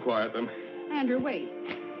 I shall quiet them. Andrew, wait.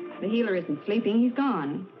 The healer isn't sleeping. He's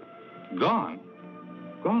gone. Gone?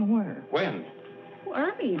 Gone where? When?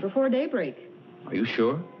 Early, before daybreak. Are you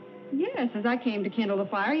sure? Yes, as I came to kindle the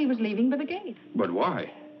fire, he was leaving by the gate. But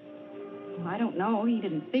why? Well, I don't know. He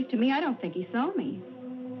didn't speak to me. I don't think he saw me.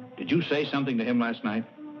 Did you say something to him last night?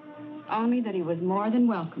 Only that he was more than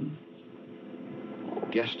welcome.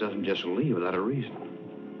 Guest doesn't just leave without a reason.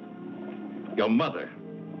 Your mother.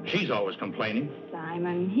 She's always complaining.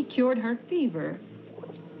 Simon, he cured her fever.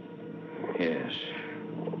 Yes.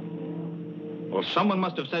 Well, someone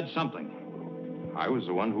must have said something. I was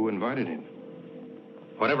the one who invited him.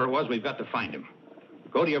 Whatever it was, we've got to find him.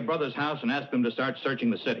 Go to your brother's house and ask them to start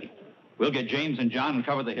searching the city. We'll get James and John and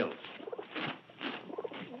cover the hills.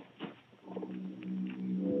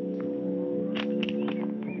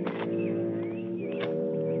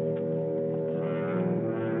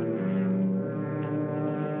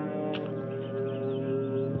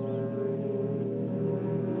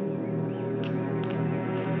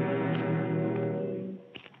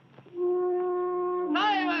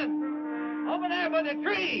 Simon! Over there by the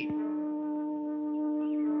tree!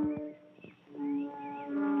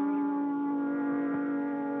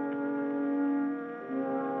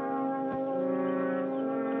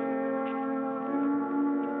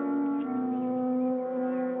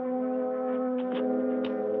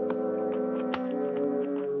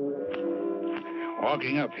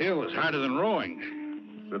 Walking uphill is harder than rowing.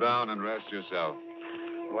 Sit down and rest yourself.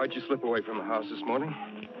 Why'd you slip away from the house this morning?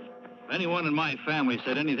 If anyone in my family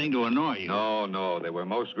said anything to annoy you... No, they were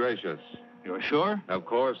most gracious. You're sure? Of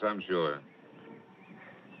course, I'm sure.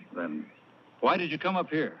 Then why did you come up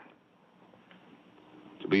here?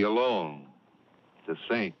 To be alone, to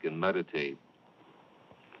think and meditate.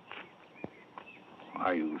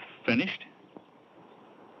 Are you finished?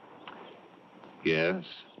 Yes.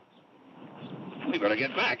 We better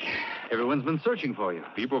get back. Everyone's been searching for you.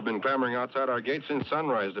 People have been clamoring outside our gate since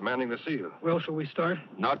sunrise, demanding to see you. Well, shall we start?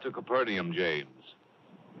 Not to Capernaum, James.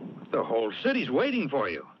 The whole city's waiting for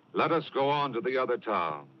you. Let us go on to the other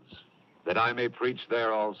towns, that I may preach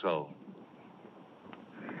there also.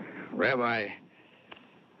 Rabbi,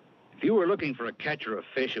 if you were looking for a catcher of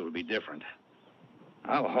fish, it would be different.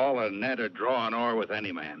 I'll haul a net or draw an oar with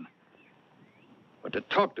any man. But to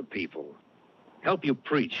talk to people, help you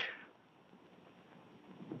preach.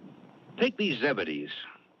 Take these Zebedees.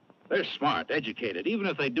 They're smart, educated, even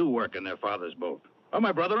if they do work in their father's boat. Or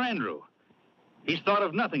my brother Andrew. He's thought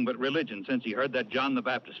of nothing but religion since he heard that John the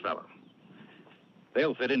Baptist fellow.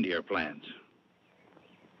 They'll fit into your plans.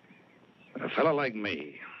 But a fellow like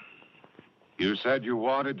me... You said you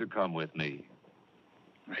wanted to come with me.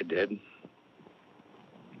 I did.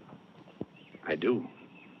 I do.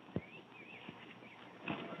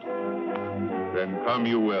 Then come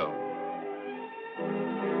you will.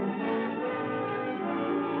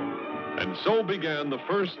 And so began the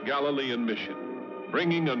first Galilean mission,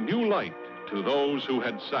 bringing a new light to those who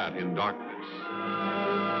had sat in darkness.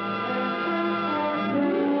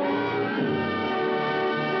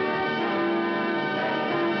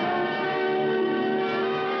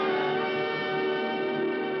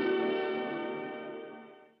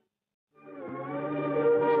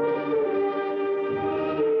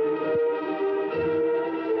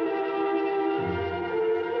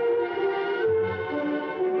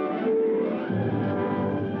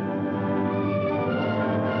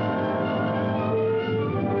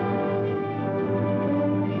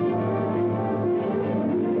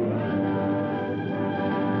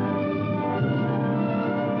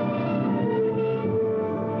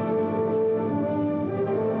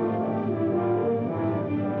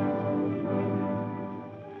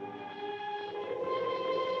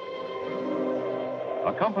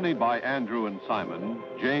 Accompanied by Andrew and Simon,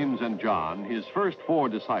 James and John, his first 4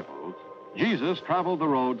 disciples, Jesus traveled the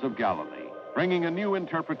roads of Galilee, bringing a new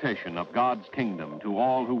interpretation of God's kingdom to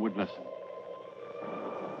all who would listen.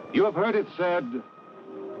 You have heard it said,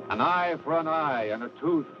 an eye for an eye and a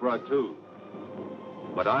tooth for a tooth.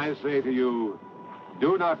 But I say to you,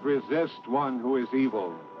 do not resist one who is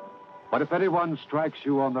evil. But if anyone strikes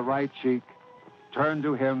you on the right cheek, turn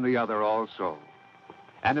to him the other also.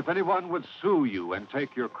 And if anyone would sue you and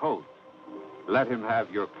take your coat, let him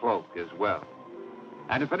have your cloak as well.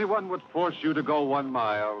 And if anyone would force you to go 1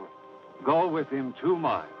 mile, go with him 2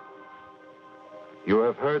 miles. You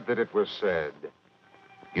have heard that it was said,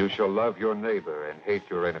 you shall love your neighbor and hate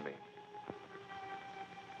your enemy.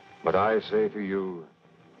 But I say to you,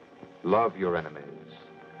 love your enemies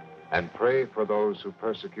and pray for those who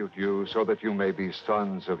persecute you, so that you may be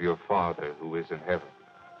sons of your Father who is in heaven.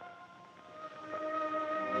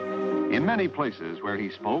 In many places where he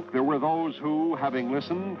spoke, there were those who, having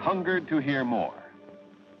listened, hungered to hear more.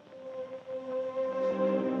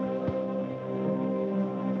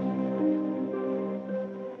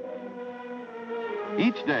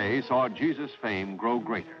 Each day saw Jesus' fame grow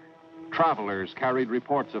greater. Travelers carried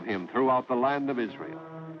reports of him throughout the land of Israel,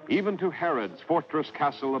 even to Herod's fortress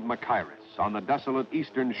castle of Machaerus on the desolate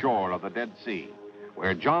eastern shore of the Dead Sea,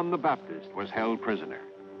 where John the Baptist was held prisoner.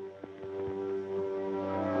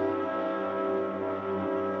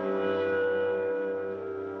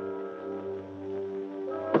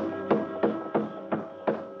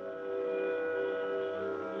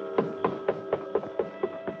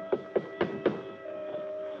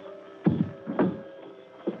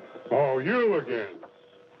 Oh, you again.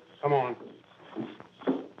 Come on.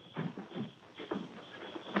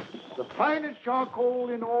 The finest charcoal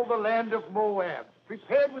in all the land of Moab,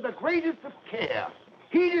 prepared with the greatest of care.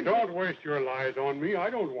 Heated... Don't waste your lies on me. I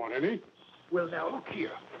don't want any. Well, now, look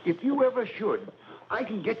here. If you ever should, I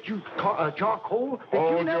can get you charcoal that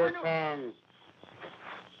Hold you never your knew. tongue.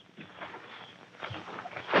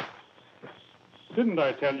 Didn't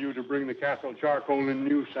I tell you to bring the castle charcoal in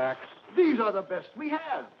new sacks? These are the best we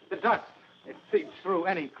have. The dust, it seeps through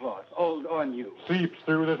any cloth, old or new. Seeps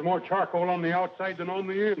through. There's more charcoal on the outside than on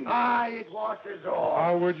the inside. Ah, it washes off.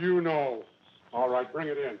 How would you know? All right, bring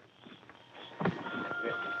it in.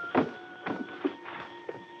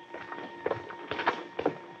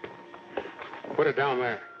 Put it down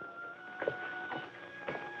there.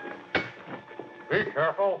 Be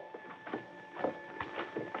careful.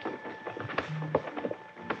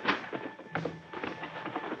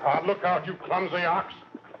 Look out, you clumsy ox.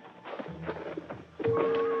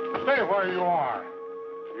 Stay where you are.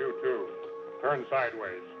 You too. Turn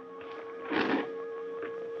sideways.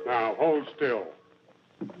 Now, hold still.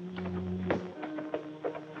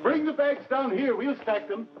 Bring the bags down here. We'll stack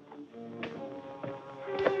them.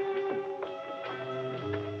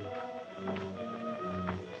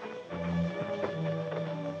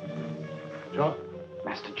 John?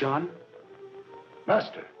 Master John?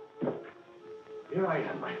 Master. Here I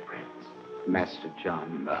am, my friends. Master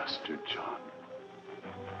John. Master John.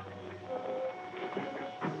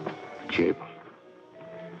 Jabal.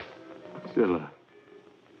 Zilla.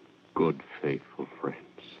 Good, faithful friends.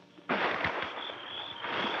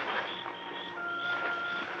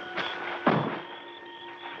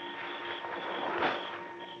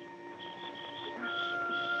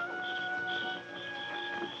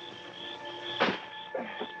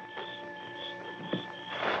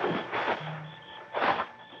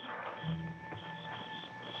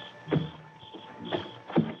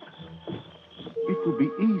 It will be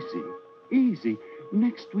easy. Easy.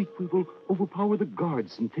 Next week we will overpower the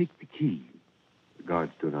guards and take the key. The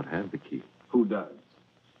guards do not have the key. Who does?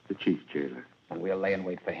 The chief jailer. And we'll lay in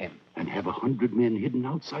wait for him. And have 100 men hidden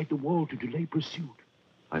outside the wall to delay pursuit.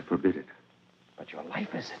 I forbid it. But your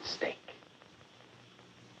life is at stake.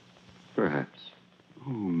 Perhaps.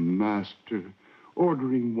 Oh, Master,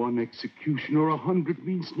 ordering one execution or 100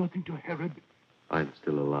 means nothing to Herod. I'm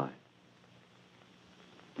still alive.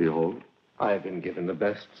 Behold, I have been given the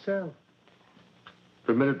best cell.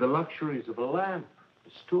 Permitted the luxuries of a lamp, a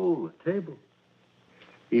stool, a table.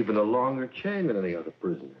 Even a longer chain than any other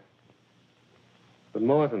prisoner. But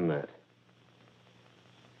more than that,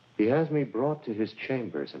 he has me brought to his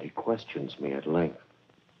chambers and he questions me at length.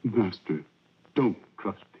 Master, don't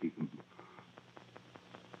trust him.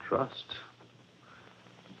 Trust?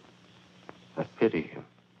 I pity him.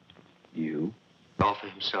 You? Offer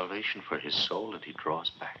him salvation for his soul and he draws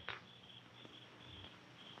back.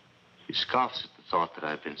 He scoffs at the thought that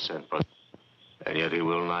I've been sent, but... And yet he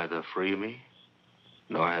will neither free me,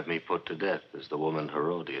 nor have me put to death, as the woman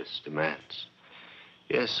Herodias demands.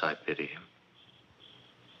 Yes, I pity him.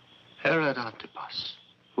 Herod Antipas,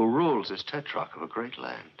 who rules as tetrarch of a great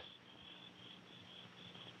land,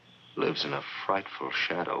 lives in a frightful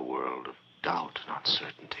shadow world of doubt and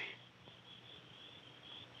uncertainty.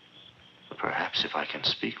 But perhaps if I can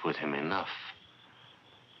speak with him enough,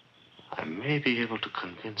 I may be able to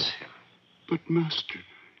convince him. But, Master,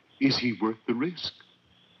 is he worth the risk?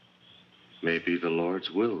 May be the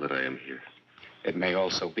Lord's will that I am here. It may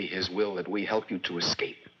also be his will that we help you to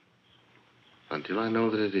escape. Until I know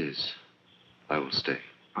that it is, I will stay.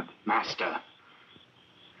 But, Master...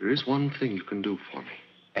 There is one thing you can do for me.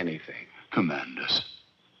 Anything. Command us.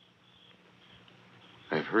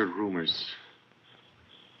 I've heard rumors,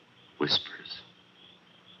 whispers,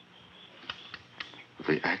 of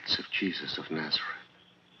the acts of Jesus of Nazareth.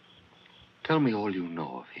 Tell me all you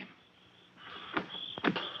know of him.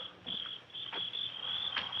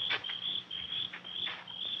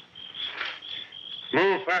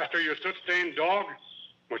 Move faster, you soot-stained dog.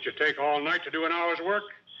 Must you take all night to do an hour's work?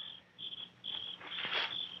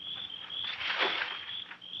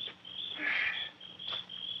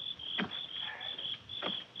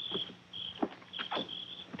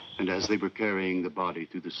 as they were carrying the body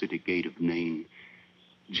through the city gate of Nain,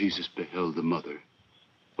 Jesus beheld the mother,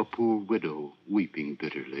 a poor widow, weeping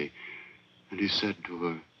bitterly. And he said to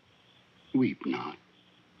her, "Weep not."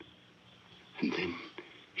 And then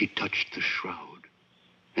he touched the shroud,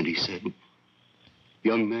 and he said,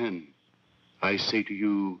 "Young man, I say to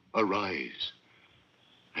you, arise."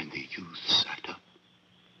 And the youth sat up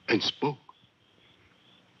and spoke.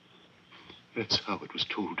 That's how it was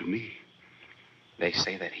told to me. They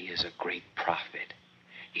say that he is a great prophet,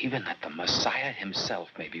 even that the Messiah himself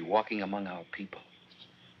may be walking among our people.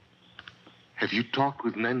 Have you talked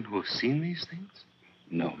with men who have seen these things?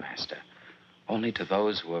 No, Master. Only to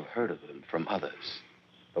those who have heard of them from others.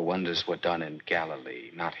 The wonders were done in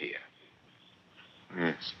Galilee, not here.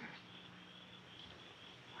 Yes.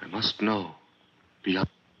 I must know. Beyond.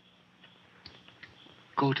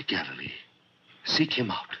 Go to Galilee. Seek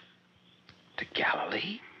him out. To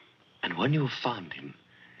Galilee? And when you have found him,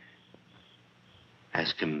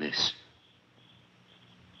 ask him this.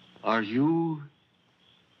 Are you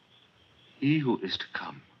he who is to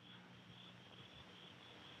come?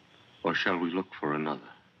 Or shall we look for another?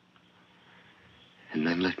 And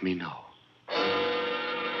then let me know.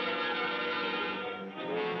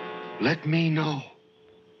 Let me know.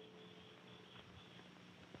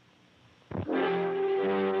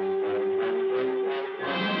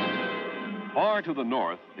 Far to the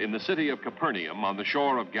north, in the city of Capernaum on the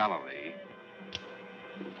shore of Galilee.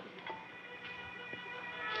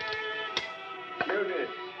 Judith!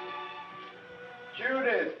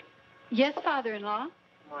 Judith! Yes, father-in-law?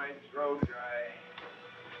 My throat dry.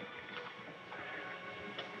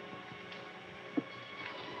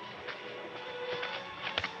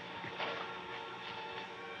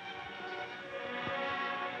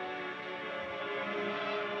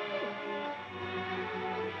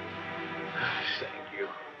 Thank you.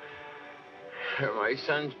 Are my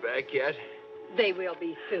sons back yet? They will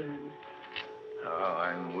be soon. Oh,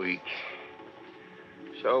 I'm weak.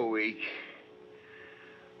 So weak.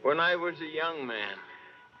 When I was a young man,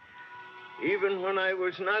 even when I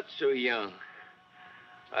was not so young,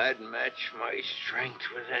 I'd match my strength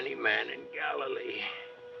with any man in Galilee.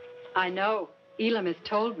 I know. Elam has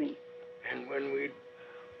told me. And when we'd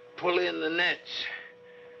pull in the nets,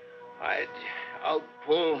 I'd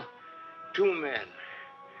outpull 2 men.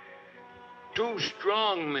 2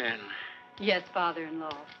 strong men. Yes,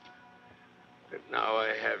 father-in-law. But now I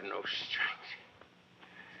have no strength.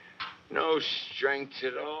 No strength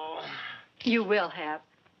at all. You will have.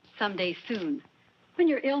 Someday soon. When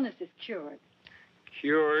your illness is cured.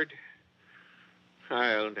 Cured?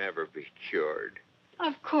 I'll never be cured.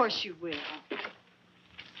 Of course you will.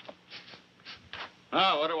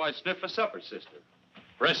 Now, what do I sniff for supper, sister?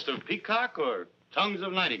 Breast of peacock or tongues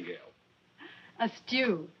of nightingale? A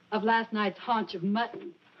stew of last night's haunch of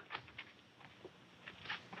mutton.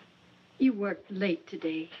 You worked late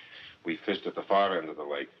today. We fished at the far end of the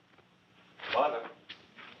lake. Father?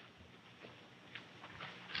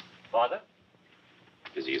 Father?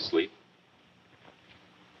 Is he asleep?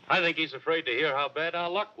 I think he's afraid to hear how bad our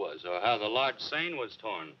luck was or how the large seine was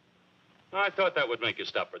torn. I thought that would make you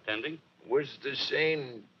stop pretending. Was the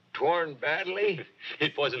seine torn badly?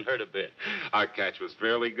 It wasn't hurt a bit. Our catch was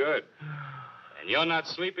fairly good. And you're not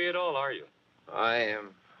sleepy at all, are you? I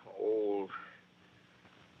am old,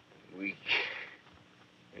 weak,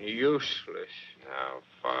 useless. Now,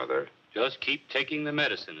 Father. Just keep taking the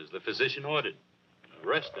medicine as the physician ordered.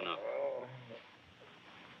 Rest enough.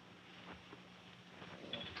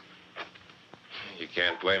 You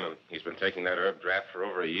can't blame him. He's been taking that herb draft for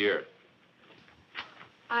over a year.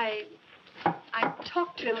 I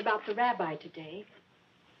talked to him about the rabbi today.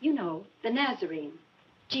 You know, the Nazarene,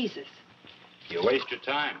 Jesus. You waste your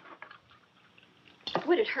time.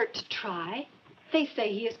 Would it hurt to try? They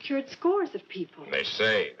say he has cured scores of people. They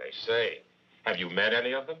say. Have you met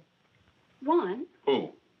any of them? One,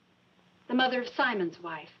 Who? the mother of Simon's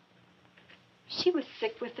wife. She was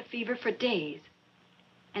sick with the fever for days.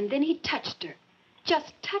 And then he touched her.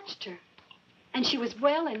 Just touched her. And she was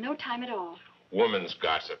well in no time at all. Woman's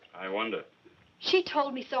gossip. I wonder. She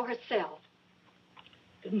told me so herself.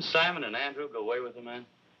 Didn't Simon and Andrew go away with the man?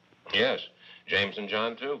 Yes. James and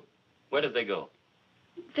John, too. Where did they go?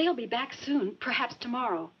 They'll be back soon, perhaps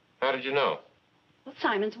tomorrow. How did you know? Well,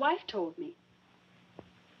 Simon's wife told me.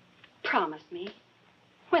 Promise me,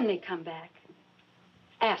 when they come back,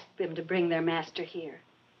 ask them to bring their master here.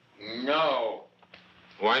 No.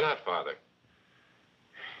 Why not, Father?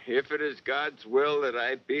 If it is God's will that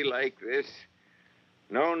I be like this,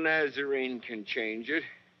 no Nazarene can change it.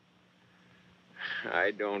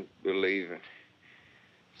 I don't believe in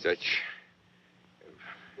such...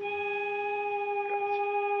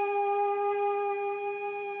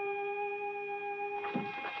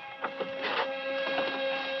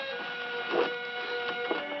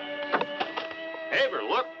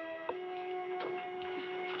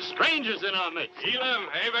 strangers in on this. Elam,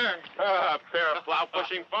 Haver. A pair of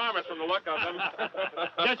plow-pushing farmers from the look of them.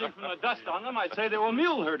 Judging from the dust on them, I'd say they were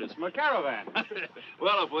mule herders from a caravan.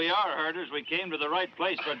 Well, if we are herders, we came to the right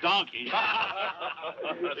place for donkeys.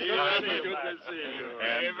 Good to see you.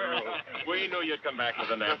 Haver, we knew you'd come back with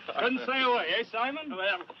the net. Couldn't stay away, eh, Simon?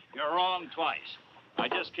 Well, you're wrong twice. I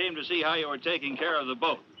just came to see how you were taking care of the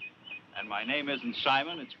boat. And my name isn't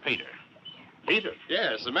Simon, it's Peter. Peter?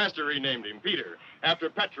 Yes, the master renamed him Peter,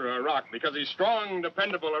 after Petra, a rock, because he's strong,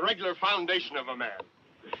 dependable, a regular foundation of a man.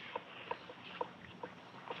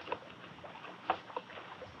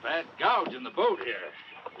 Bad gouge in the boat here.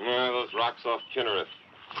 Yeah, those rocks off Kinnereth.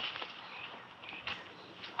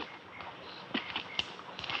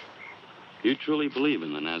 You truly believe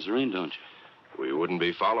in the Nazarene, don't you? We wouldn't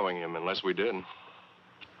be following him unless we did.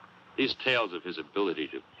 These tales of his ability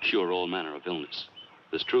to cure all manner of illness,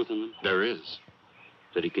 there's truth in them? There is.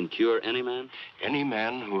 That he can cure any man? Any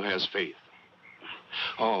man who has faith.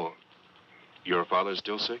 Oh, your father's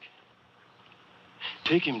still sick?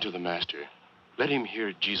 Take him to the master. Let him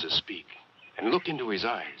hear Jesus speak and look into his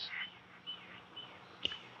eyes.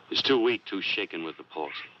 He's too weak, too shaken with the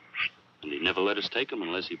palsy. And he never let us take him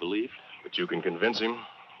unless he believed. But you can convince him.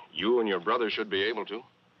 You and your brother should be able to.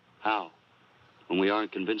 How? When we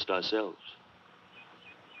aren't convinced ourselves.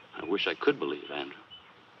 I wish I could believe, Andrew.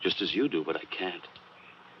 Just as you do, but I can't.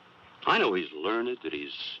 I know he's learned, that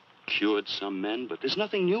he's cured some men, but there's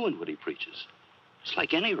nothing new in what he preaches. It's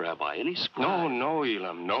like any rabbi, any scribe. No,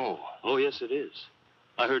 Elam, no. Oh, yes, it is.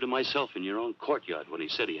 I heard him myself in your own courtyard when he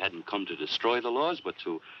said he hadn't come to destroy the laws, but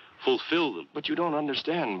to fulfill them. But you don't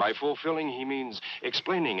understand. By fulfilling, he means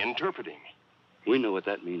explaining, interpreting. We know what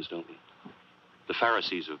that means, don't we? The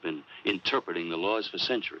Pharisees have been interpreting the laws for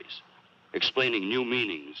centuries, explaining new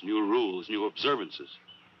meanings, new rules, new observances,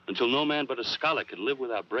 until no man but a scholar could live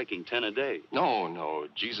without breaking 10 a day. No.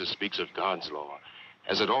 Jesus speaks of God's law,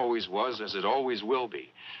 as it always was, as it always will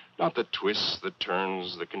be. Not the twists, the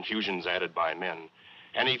turns, the confusions added by men.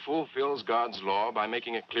 And he fulfills God's law by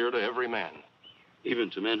making it clear to every man. Even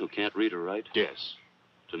to men who can't read or write? Yes.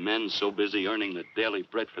 To men so busy earning the daily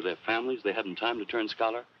bread for their families, they haven't time to turn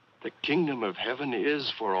scholar? The kingdom of heaven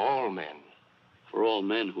is for all men. For all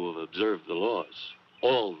men who have observed the laws.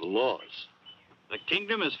 All the laws. The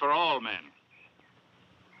kingdom is for all men.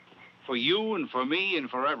 For you and for me and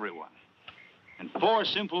for everyone. And 4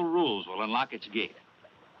 simple rules will unlock its gate.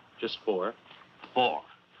 Just 4? 4.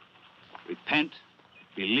 Repent,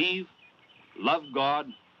 believe, love God,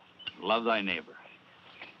 love thy neighbor.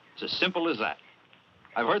 It's as simple as that.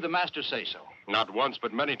 I've heard the master say so. Not once,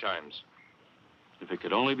 but many times. If it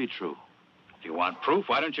could only be true. If you want proof,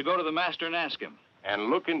 why don't you go to the master and ask him? And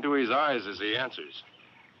look into his eyes as he answers.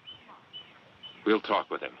 We'll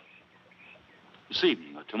talk with him. This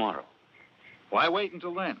evening or tomorrow. Why wait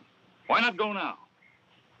until then? Why not go now?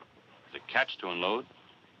 The catch to unload?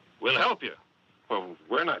 We'll help you. Well,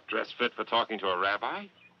 we're not dressed fit for talking to a rabbi.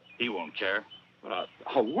 He won't care.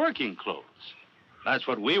 Our working clothes. That's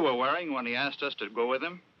what we were wearing when he asked us to go with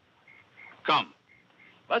him. Come.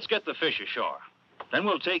 Let's get the fish ashore. Then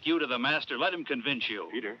we'll take you to the master. Let him convince you.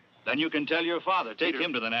 Peter. Then you can tell your father. Take Peter.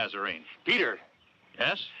 him to the Nazarene. Peter.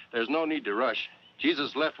 Yes? There's no need to rush.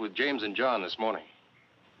 Jesus left with James and John this morning.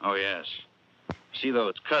 Oh, yes. See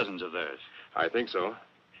those cousins of theirs? I think so.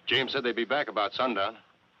 James said they'd be back about sundown.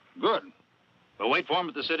 Good. We'll wait for him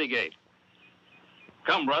at the city gate.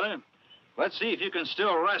 Come, brother. Let's see if you can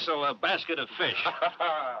still wrestle a basket of fish.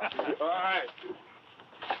 All right.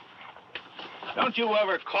 Don't you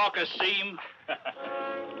ever caulk a seam?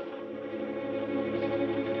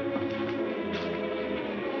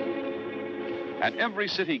 At every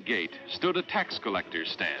city gate stood a tax collector's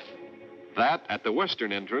stand. That, at the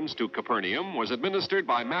western entrance to Capernaum, was administered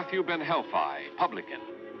by Matthew Ben Helphi, publican.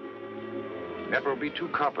 That will be 2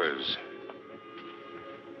 coppers.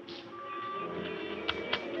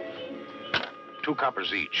 2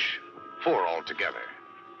 coppers each. 4 altogether.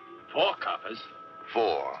 4 coppers?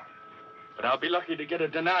 4. But I'll be lucky to get a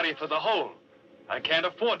denarii for the whole. I can't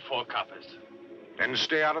afford 4 coppers. Then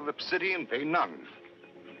stay out of the city and pay none.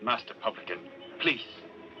 Master Publican, please,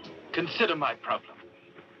 consider my problem.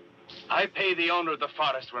 I pay the owner of the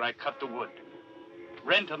forest where I cut the wood.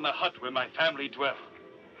 Rent on the hut where my family dwell.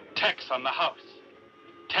 Tax on the house.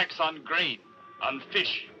 Tax on grain, on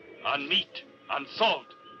fish, on meat, on salt.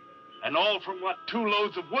 And all from what 2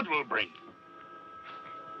 loads of wood will bring.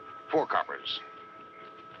 4 coppers.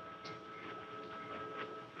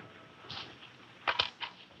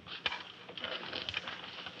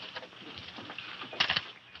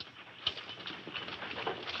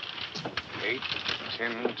 $8,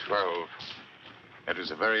 10, 12. That is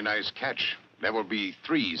a very nice catch. There will be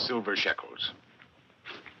 3 silver shekels.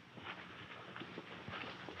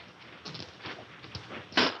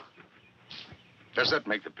 Does that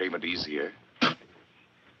make the payment easier?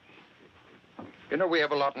 You know, we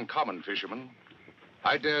have a lot in common, fishermen.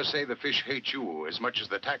 I dare say the fish hate you as much as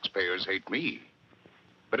the taxpayers hate me.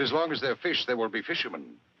 But as long as they're fish, there will be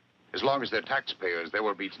fishermen. As long as they're taxpayers, there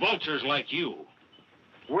will be... vultures like you.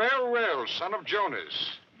 Well, well, son of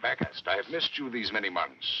Jonas. Bacchus, I have missed you these many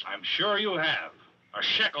months. I'm sure you have. A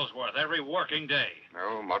shekel's worth every working day.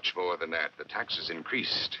 No, much more than that. The tax has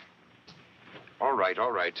increased. All right,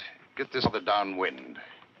 all right. Get this other downwind.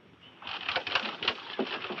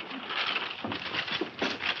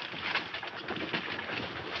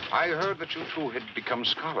 I heard that you two had become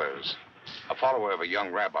scholars. A follower of a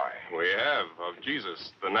young rabbi. We have, of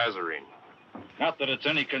Jesus, the Nazarene. Not that it's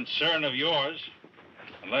any concern of yours,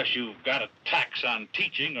 unless you've got a tax on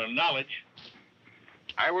teaching or knowledge.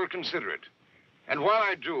 I will consider it. And while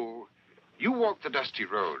I do, you walk the dusty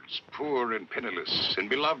roads, poor and penniless, and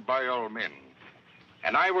beloved by all men.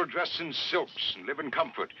 And I will dress in silks and live in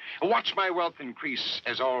comfort, and watch my wealth increase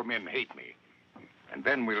as all men hate me. And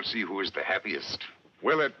then we'll see who is the happiest.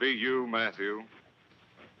 Will it be you, Matthew?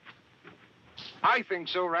 I think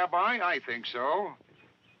so, Rabbi. I think so.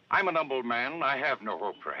 I'm an humble man. I have no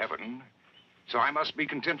hope for heaven. So I must be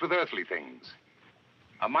content with earthly things.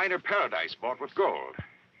 A minor paradise bought with gold.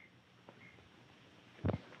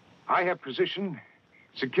 I have position,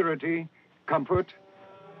 security, comfort.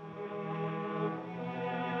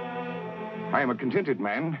 I am a contented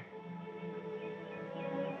man.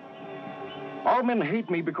 All men hate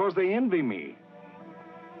me because they envy me.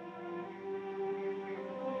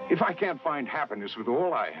 If I can't find happiness with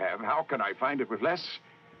all I have, how can I find it with less?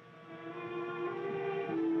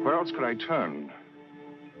 Where else could I turn?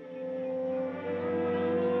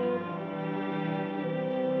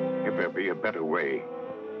 If there be a better way,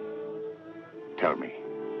 tell me.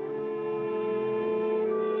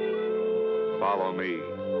 Follow me.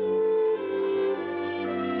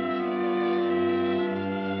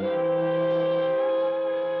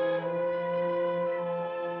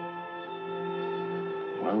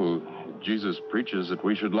 Well, Jesus preaches that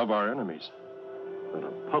we should love our enemies. But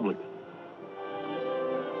a publican.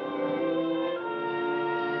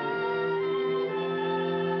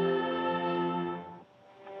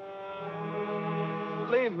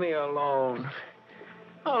 Leave me alone.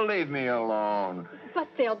 Oh, leave me alone. But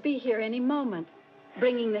they'll be here any moment,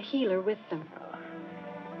 bringing the healer with them.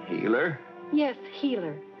 Healer? Yes,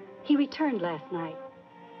 healer. He returned last night.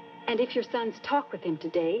 And if your sons talk with him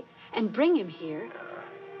today and bring him here,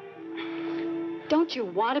 don't you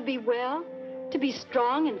want to be well? To be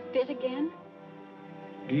strong and fit again?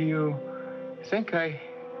 Do you think I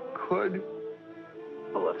could?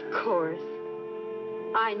 Oh, of course.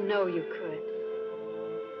 I know you could.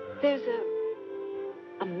 There's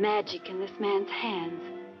a magic in this man's hands.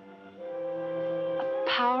 A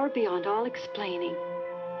power beyond all explaining.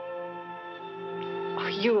 Oh,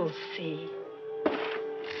 you'll see.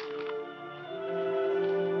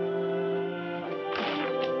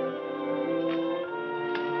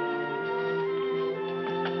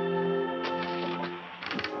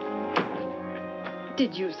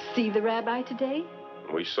 Did you see the rabbi today?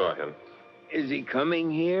 We saw him. Is he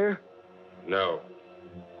coming here? No.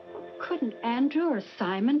 Couldn't Andrew or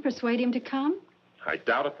Simon persuade him to come? I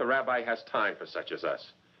doubt if the rabbi has time for such as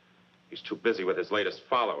us. He's too busy with his latest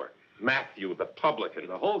follower, Matthew, the publican.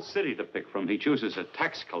 The whole city to pick from. He chooses a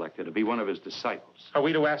tax collector to be one of his disciples. Are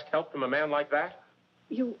we to ask help from a man like that?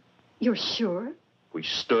 You're sure? We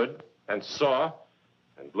stood and saw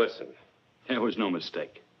and listened. There was no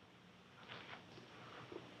mistake.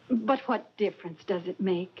 But what difference does it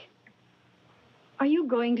make? Are you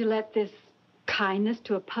going to let this kindness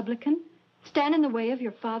to a publican stand in the way of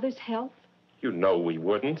your father's health? You know we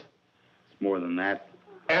wouldn't. It's more than that.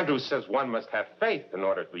 Andrew says one must have faith in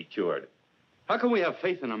order to be cured. How can we have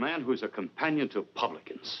faith in a man who's a companion to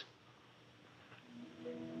publicans?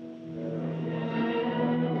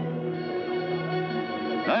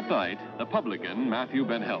 That night, the publican, Matthew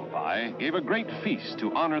ben Helphi, gave a great feast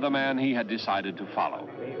to honor the man he had decided to follow.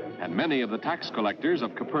 And many of the tax collectors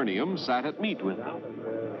of Capernaum sat at meat with him.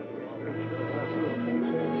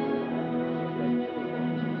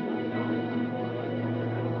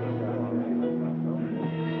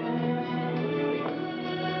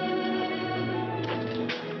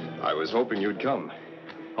 I was hoping you'd come.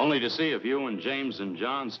 Only to see if you and James and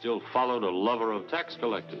John still followed a lover of tax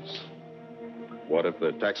collectors. What if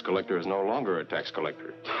the tax collector is no longer a tax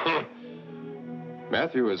collector?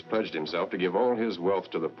 Matthew has pledged himself to give all his wealth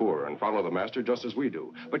to the poor and follow the master just as we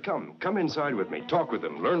do. But come inside with me. Talk with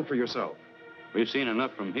him. Learn for yourself. We've seen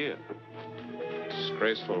enough from here.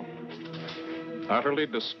 Disgraceful. Utterly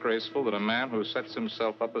disgraceful that a man who sets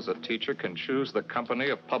himself up as a teacher can choose the company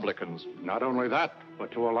of publicans. Not only that,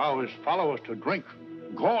 but to allow his followers to drink,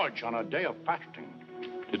 gorge on a day of fasting.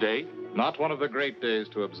 Today? Not one of the great days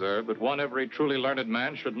to observe, but one every truly learned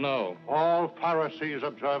man should know. All Pharisees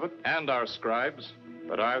observe it. And our scribes.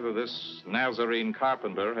 But either this Nazarene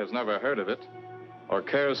carpenter has never heard of it, or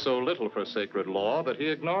cares so little for sacred law that he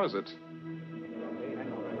ignores it.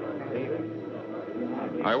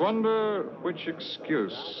 I wonder which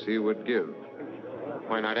excuse he would give.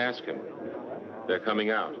 Why not ask him? They're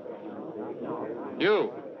coming out.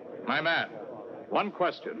 You, my man, one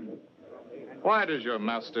question. Why does your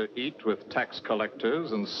master eat with tax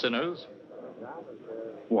collectors and sinners?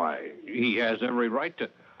 Why, he has every right to.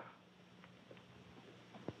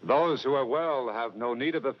 Those who are well have no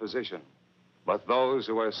need of a physician, but those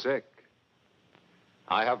who are sick.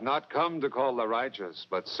 I have not come to call the righteous,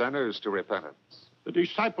 but sinners to repentance. The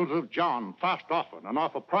disciples of John fast often and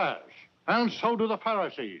offer prayers, and so do the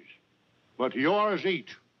Pharisees. But yours eat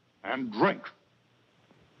and drink.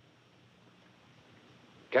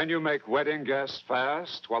 Can you make wedding guests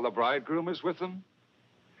fast while the bridegroom is with them?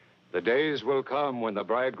 The days will come when the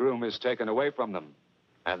bridegroom is taken away from them,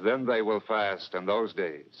 and then they will fast in those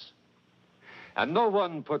days. And no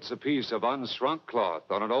one puts a piece of unshrunk cloth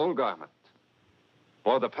on an old garment,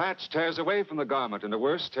 for the patch tears away from the garment, and a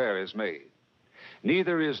worse tear is made.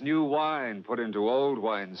 Neither is new wine put into old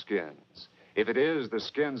wineskins. If it is, the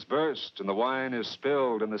skins burst, and the wine is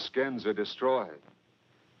spilled, and the skins are destroyed.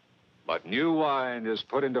 But new wine is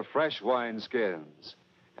put into fresh wineskins,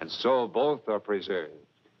 and so both are preserved.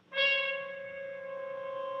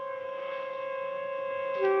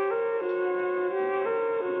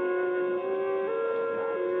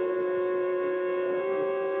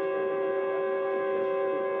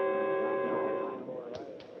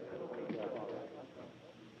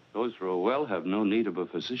 Those who are well have no need of a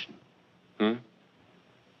physician.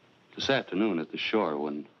 This afternoon at the shore,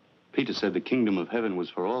 when Peter said the kingdom of heaven was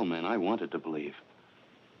for all men, I wanted to believe.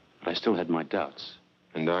 But I still had my doubts.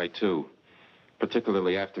 And I, too.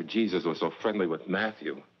 Particularly after Jesus was so friendly with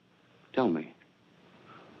Matthew. Tell me,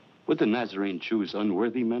 would the Nazarene choose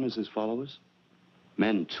unworthy men as his followers?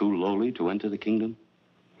 Men too lowly to enter the kingdom?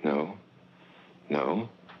 No. No.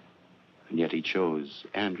 And yet he chose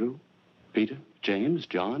Andrew, Peter, James,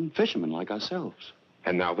 John, fishermen like ourselves.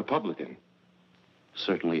 And now the publican.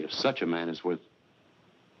 Certainly, if such a man is worth...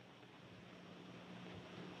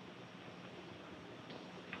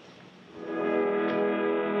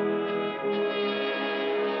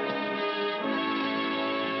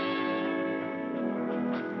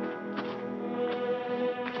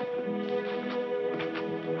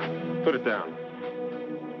 Put it down.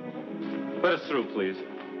 Let us through, please.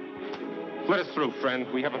 Let us through, friend.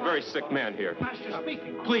 We have a very sick man here. Master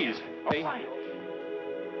speaking. Please.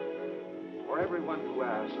 For everyone who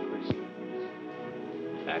asks receives,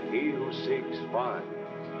 and he who seeks finds.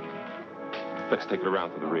 Let's take it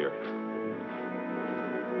around to the rear.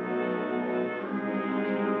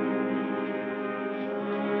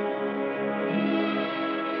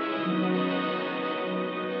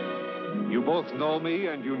 You both know me,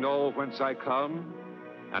 and you know whence I come,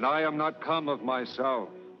 and I am not come of myself,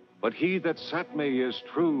 but he that sent me is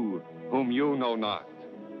true, whom you know not.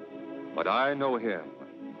 But I know him,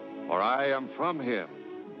 for I am from him,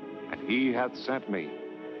 and he hath sent me.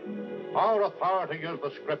 Our authority is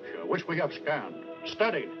the Scripture, which we have scanned,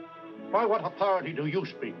 studied. By what authority do you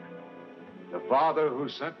speak? The Father who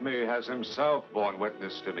sent me has himself borne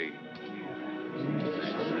witness to me.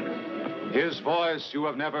 His voice you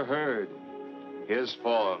have never heard. His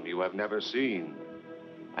form you have never seen.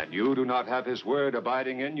 And you do not have his word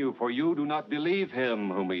abiding in you, for you do not believe him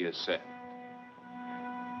whom he has sent.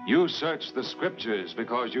 You search the Scriptures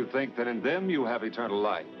because you think that in them you have eternal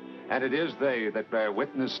life, and it is they that bear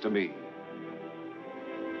witness to me.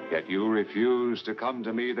 Yet you refuse to come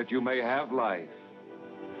to me that you may have life.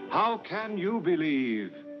 How can you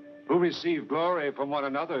believe, who receive glory from one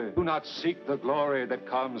another? Do not seek the glory that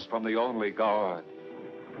comes from the only God.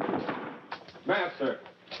 Master!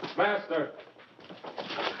 Master!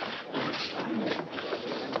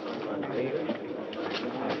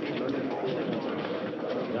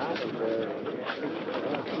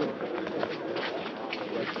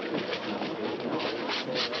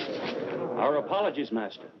 Our apologies,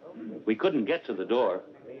 Master. We couldn't get to the door.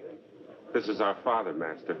 This is our father,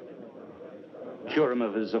 Master. Cure him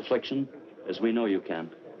of his affliction, as we know you can.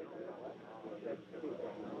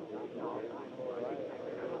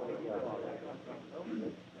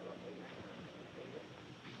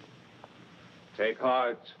 Take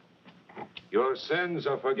heart. Your sins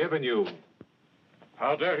are forgiven you.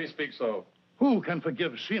 How dare he speak so? Who can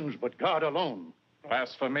forgive sins but God alone?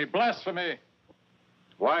 Blasphemy, blasphemy.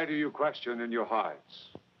 Why do you question in your hearts?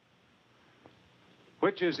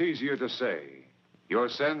 Which is easier to say, your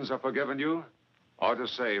sins are forgiven you, or to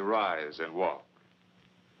say, rise and walk?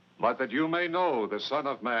 But that you may know the Son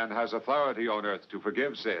of Man has authority on earth to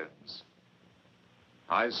forgive sins.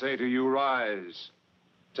 I say to you, rise,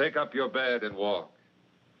 take up your bed and walk.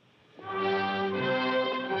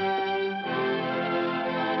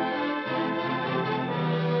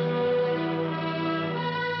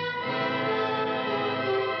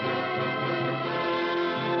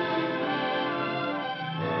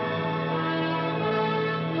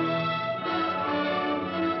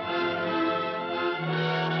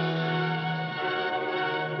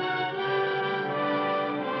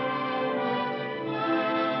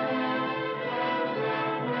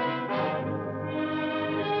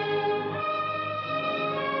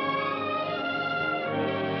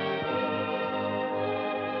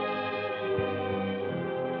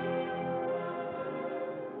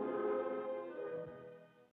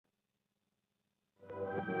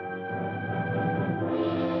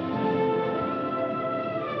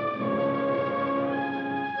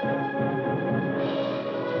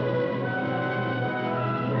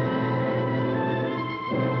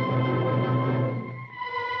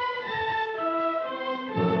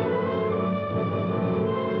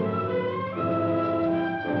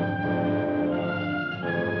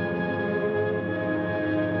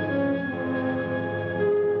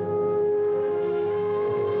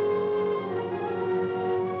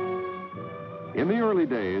 In the early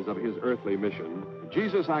days of his earthly mission,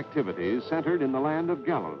 Jesus' activities centered in the land of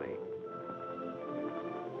Galilee.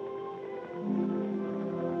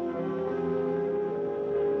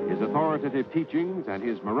 His authoritative teachings and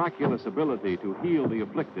his miraculous ability to heal the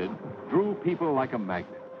afflicted drew people like a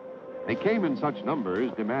magnet. They came in such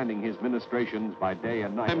numbers, demanding his ministrations by day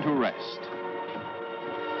and night. And to rest.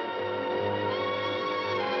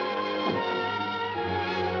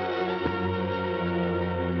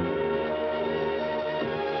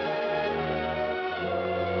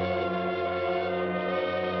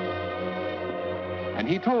 And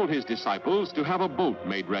he told his disciples to have a boat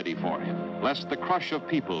made ready for him, lest the crush of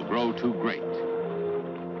people grow too great.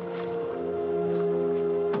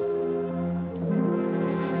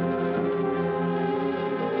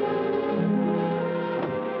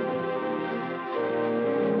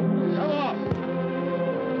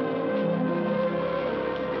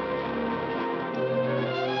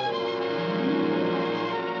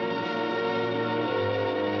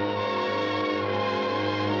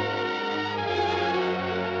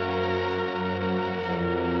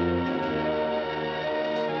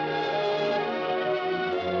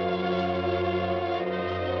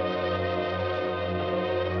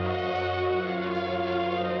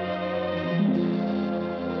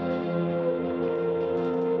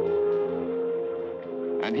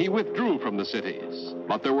 And he withdrew from the cities,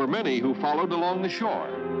 but there were many who followed along the shore.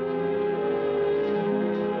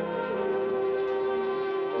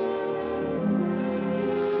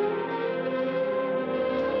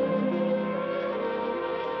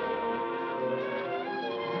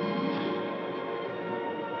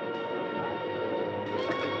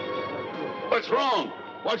 What's wrong?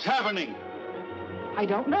 What's happening? I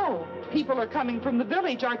don't know. People are coming from the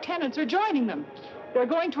village. Our tenants are joining them. They're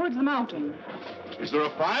going towards the mountain. Is there a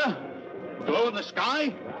fire? Glow in the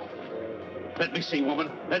sky? Let me see,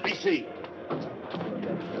 woman. Let me see.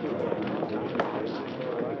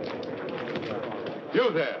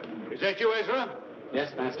 You there. Is that you, Ezra?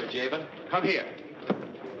 Yes, Master Jabin. Come here.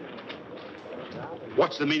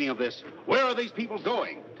 What's the meaning of this? Where are these people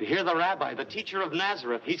going? To hear the rabbi, the teacher of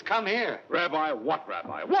Nazareth. He's come here. Rabbi, what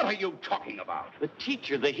rabbi? What are you talking about? The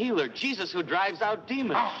teacher, the healer, Jesus who drives out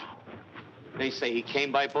demons. They say he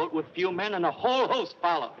came by boat with few men and a whole host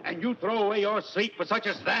followed. And you throw away your sleep for such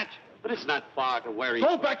as that? But it's not far to where he...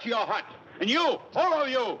 Go back to your hut. And you, all of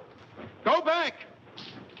you, go back.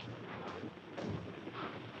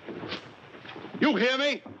 You hear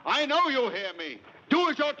me? I know you hear me. Do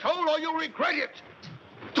as you're told or you'll regret it.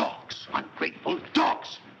 Dogs, ungrateful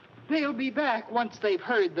dogs. They'll be back once they've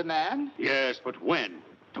heard the man. Yes, but when?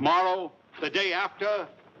 Tomorrow? The day after?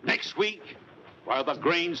 Next week? While the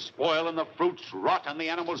grains spoil and the fruits rot and the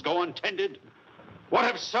animals go untended? What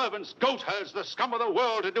have servants, goat herds, the scum of the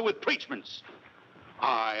world to do with preachments?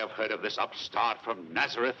 I have heard of this upstart from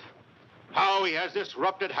Nazareth. How he has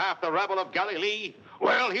disrupted half the rabble of Galilee.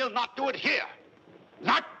 Well, he'll not do it here.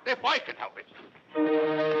 Not if I can help it.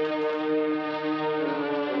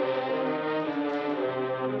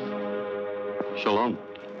 Shalom.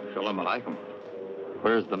 Shalom Aleichem.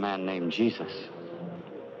 Where's the man named Jesus?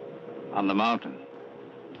 On the mountain.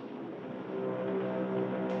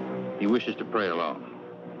 He wishes to pray alone.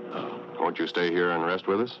 Won't you stay here and rest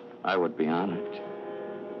with us? I would be honored.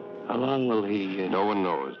 How long will he... No one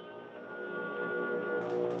knows.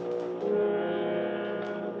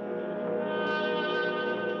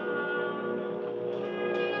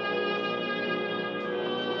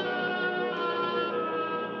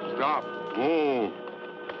 Stop. Whoa.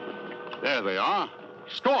 There they are.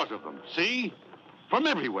 Scores of them. See? From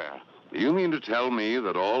everywhere. Do you mean to tell me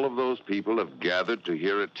that all of those people have gathered to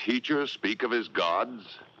hear a teacher speak of his gods?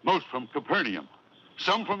 Most from Capernaum.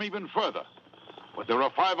 Some from even further. But there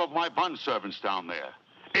are 5 of my bondservants down there.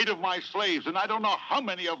 8 of my slaves, and I don't know how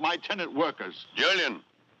many of my tenant workers. Julian!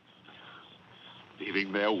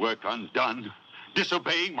 Leaving their work undone.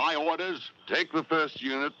 Disobeying my orders. Take the first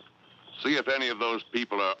unit. See if any of those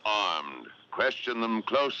people are armed. Question them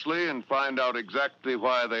closely and find out exactly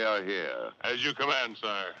why they are here. As you command,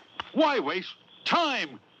 sire. Why waste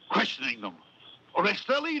time questioning them? Arrest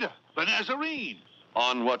their leader, the Nazarene.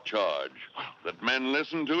 On what charge? That men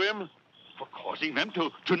listen to him? For causing them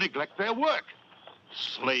to neglect their work.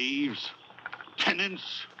 Slaves, tenants,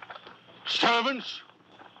 servants.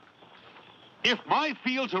 If my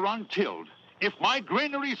fields are untilled, if my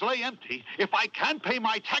granaries lay empty, if I can't pay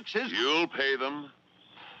my taxes... You'll pay them.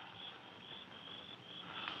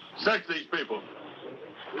 Search these people.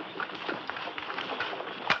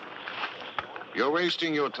 You're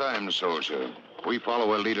wasting your time, soldier. We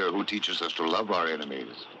follow a leader who teaches us to love our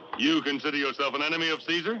enemies. You consider yourself an enemy of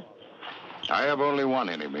Caesar? I have only one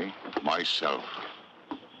enemy, myself.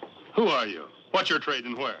 Who are you? What's your trade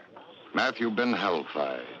and where? Matthew ben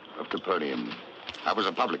Helphi of Capernaum. I was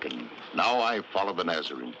a publican. Now I follow the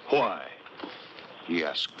Nazarene. Why? He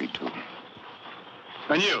asked me to.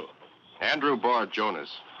 And you? Andrew Bar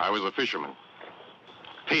Jonas. I was a fisherman.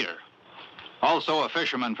 Peter, also a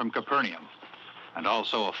fisherman from Capernaum, and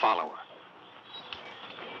also a follower.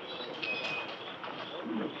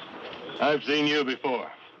 I've seen you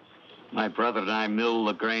before. My brother and I mill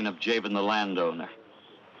the grain of Jabin the landowner.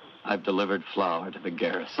 I've delivered flour to the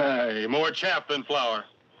garrison. Hey, more chaff than flour.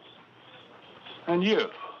 And you?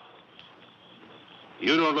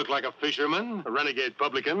 You don't look like a fisherman, a renegade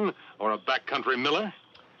publican, or a backcountry miller.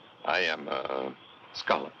 I am a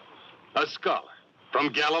scholar. A scholar? From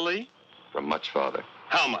Galilee? From much farther.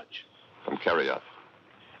 How much? From Kerioth.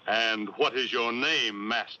 And what is your name,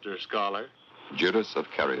 Master Scholar? Judas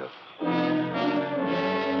of Kerioth. Men,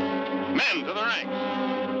 to the ranks.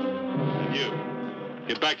 And you,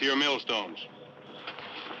 get back to your millstones.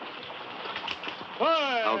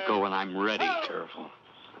 I'll go when I'm ready, Turfel.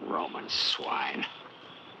 Roman swine.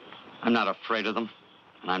 I'm not afraid of them,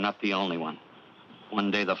 and I'm not the only one. One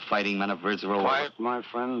day the fighting men of Israel... Quiet, my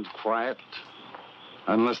friend, quiet.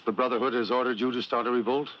 Unless the Brotherhood has ordered you to start a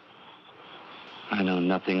revolt? I know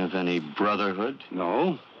nothing of any brotherhood.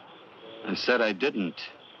 No? I said I didn't.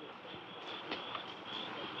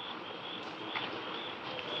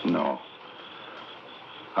 No.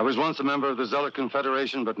 I was once a member of the Zealot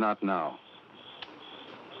Confederation, but not now.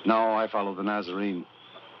 Now I follow the Nazarene.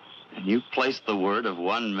 And you place the word of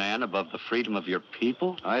one man above the freedom of your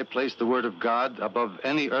people? I place the word of God above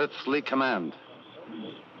any earthly command.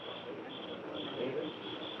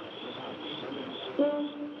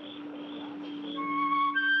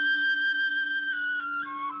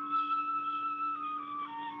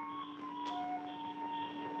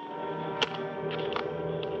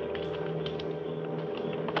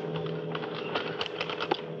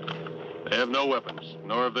 They have no weapons,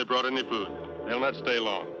 nor have they brought any food. They'll not stay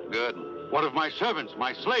long. Good. What of my servants,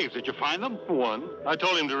 my slaves? Did you find them? One. I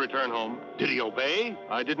told him to return home. Did he obey?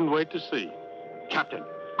 I didn't wait to see. Captain,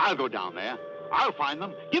 I'll go down there. I'll find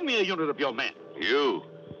them. Give me a unit of your men. You?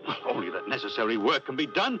 Only that necessary work can be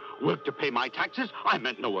done. Work to pay my taxes. I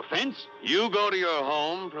meant no offense. You go to your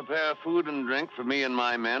home, prepare food and drink for me and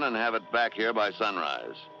my men, and have it back here by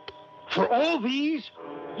sunrise. For all these?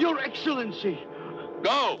 Your Excellency.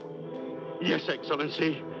 Go! Yes,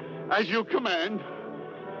 Excellency. As you command.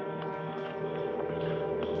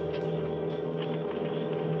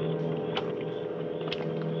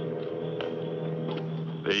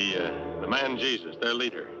 The man Jesus, their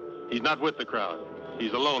leader. He's not with the crowd.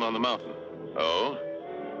 He's alone on the mountain. Oh?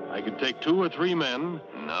 I could take 2 or 3 men.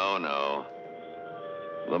 No.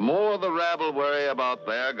 The more the rabble worry about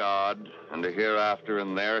their God and the hereafter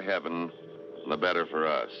in their heaven, the better for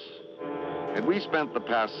us. Had we spent the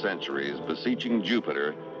past centuries beseeching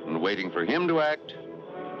Jupiter and waiting for him to act,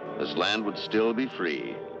 this land would still be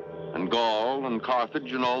free. And Gaul and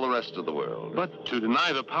Carthage and all the rest of the world. But to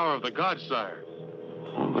deny the power of the gods, sire.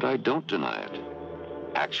 But I don't deny it.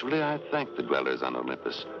 Actually, I thank the dwellers on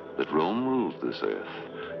Olympus that Rome ruled this earth,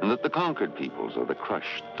 and that the conquered peoples are the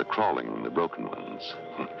crushed, the crawling, the broken ones.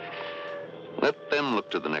 Let them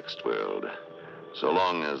look to the next world, so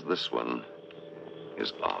long as this one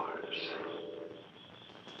is ours.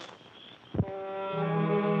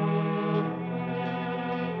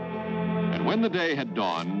 And when the day had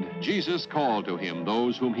dawned, Jesus called to him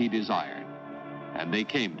those whom he desired, and they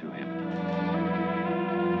came to him.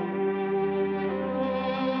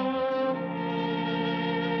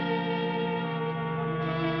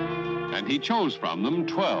 And he chose from them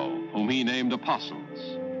 12, whom he named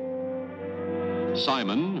apostles.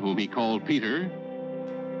 Simon, whom he called Peter,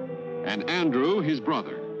 and Andrew, his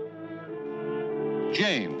brother,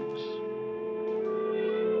 James,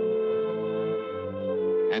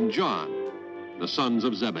 and John, the sons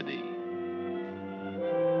of Zebedee,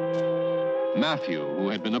 Matthew, who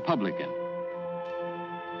had been a publican,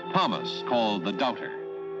 Thomas, called the Doubter,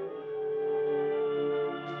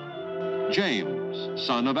 James,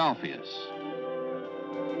 son of Alphaeus,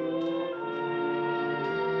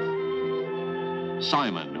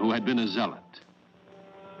 Simon, who had been a zealot,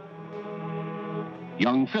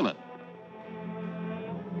 young Philip,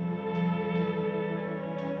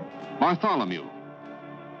 Bartholomew,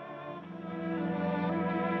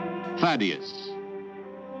 Thaddeus,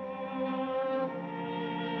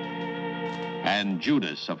 and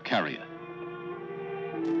Judas of Cariot.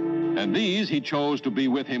 And these he chose to be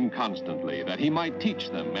with him constantly, that he might teach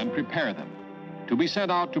them and prepare them, to be sent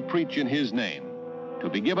out to preach in his name, to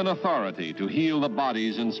be given authority to heal the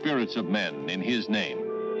bodies and spirits of men in his name.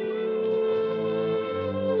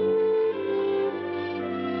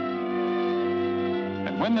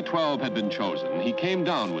 And when the 12 had been chosen, he came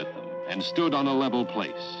down with them and stood on a level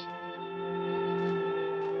place.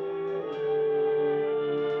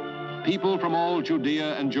 People from all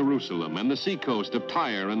Judea and Jerusalem and the seacoast of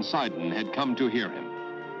Tyre and Sidon had come to hear him.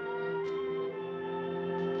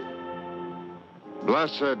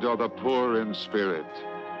 Blessed are the poor in spirit,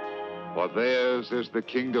 for theirs is the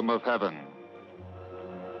kingdom of heaven.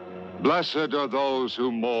 Blessed are those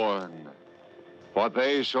who mourn, for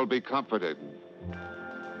they shall be comforted.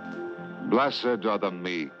 Blessed are the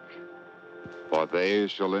meek, for they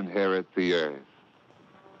shall inherit the earth.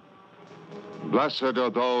 Blessed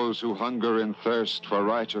are those who hunger and thirst for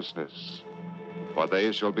righteousness, for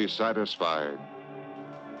they shall be satisfied.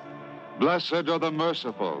 Blessed are the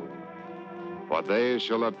merciful, for they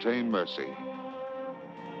shall obtain mercy.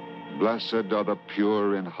 Blessed are the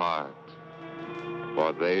pure in heart,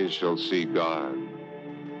 for they shall see God.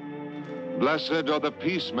 Blessed are the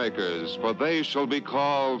peacemakers, for they shall be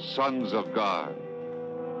called sons of God.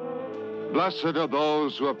 Blessed are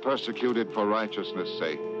those who are persecuted for righteousness'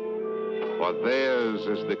 sake, for theirs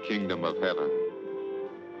is the kingdom of heaven.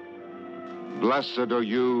 Blessed are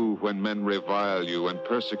you when men revile you and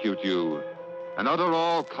persecute you, and utter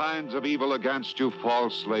all kinds of evil against you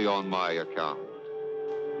falsely on my account.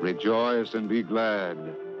 Rejoice and be glad,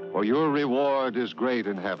 for your reward is great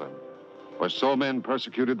in heaven. For so men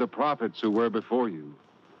persecuted the prophets who were before you.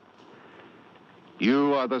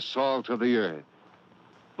 You are the salt of the earth.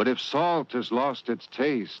 But if salt has lost its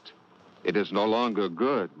taste, it is no longer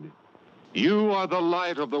good. You are the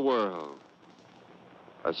light of the world.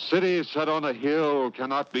 A city set on a hill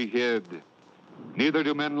cannot be hid. Neither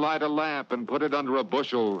do men light a lamp and put it under a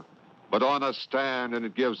bushel, but on a stand, and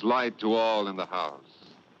it gives light to all in the house.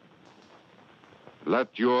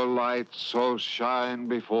 Let your light so shine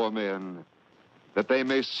before men that they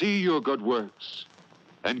may see your good works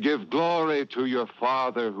and give glory to your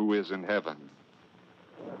Father who is in heaven.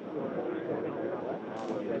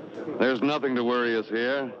 There's nothing to worry us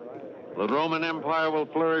here. The Roman Empire will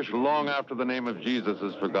flourish long after the name of Jesus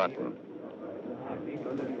is forgotten.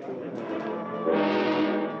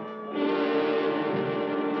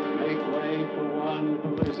 Make way for one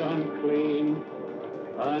who is unclean,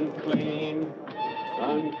 unclean,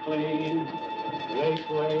 unclean. Make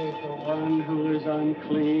way for one who is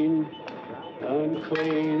unclean,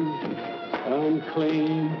 unclean,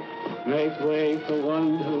 unclean. Make way for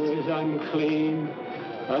one who is unclean,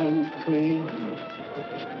 unclean.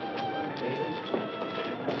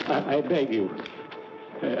 I beg you,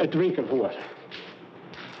 a drink of water.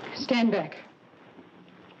 Stand back.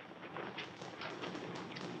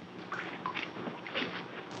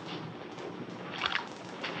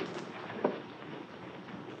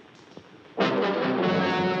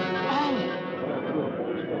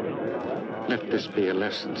 Let this be a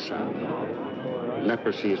lesson, son.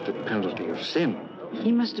 Leprosy is the penalty of sin.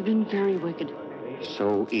 He must have been very wicked.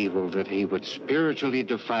 So evil that he would spiritually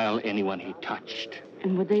defile anyone he touched.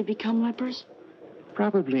 And would they become lepers?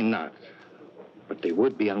 Probably not. But they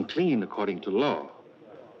would be unclean according to law.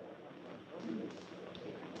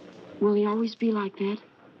 Will he always be like that?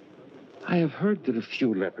 I have heard that a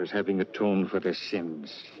few lepers, having atoned for their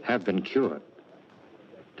sins, have been cured.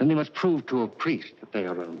 Then they must prove to a priest that they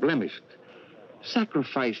are unblemished.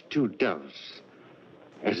 Sacrifice 2 doves,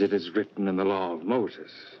 as it is written in the law of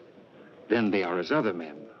Moses. Then they are as other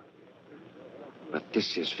men. But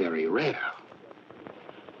this is very rare.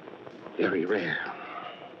 Very rare.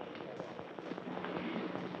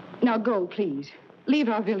 Now go, please. Leave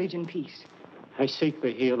our village in peace. I seek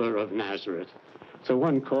the healer of Nazareth, the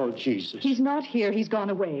one called Jesus. He's not here. He's gone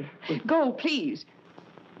away. Go, please.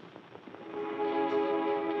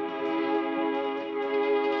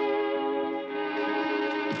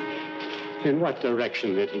 In what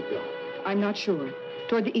direction did he go? I'm not sure.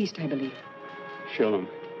 Toward the east, I believe. Show him.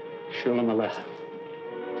 Show him a left.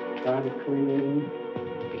 Try to clean.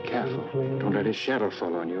 Be careful. Don't let his shadow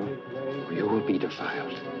fall on you, or you will be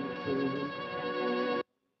defiled.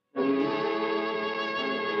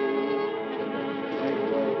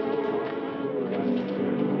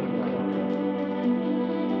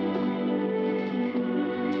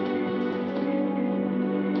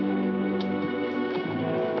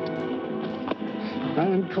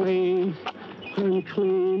 Unclean,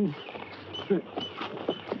 unclean.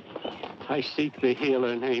 I seek the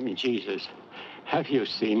healer named Jesus. Have you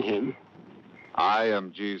seen him? I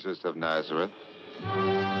am Jesus of Nazareth.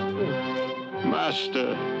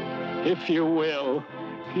 Master, if you will,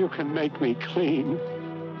 you can make me clean.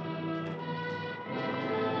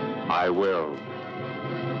 I will.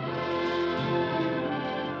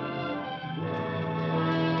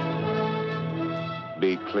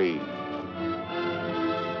 Be clean.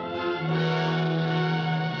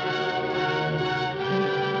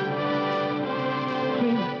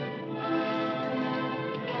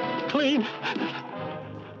 Clean.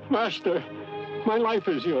 Master, my life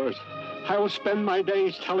is yours. I will spend my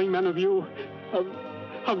days telling men of you,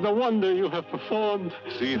 of the wonder you have performed.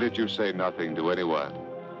 See that you say nothing to anyone,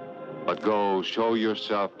 but go show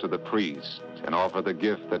yourself to the priest and offer the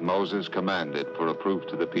gift that Moses commanded for a proof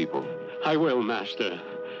to the people. I will, Master.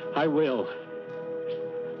 I will.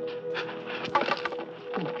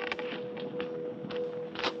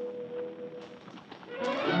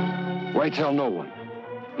 Why tell no one?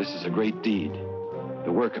 This is a great deed,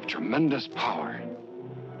 the work of tremendous power,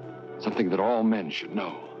 something that all men should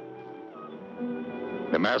know.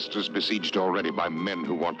 The master's besieged already by men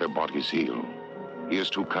who want their bodies healed. He is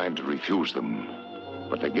too kind to refuse them,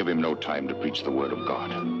 but they give him no time to preach the word of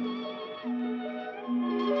God.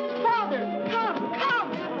 Father, come,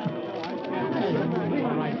 come!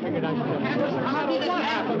 What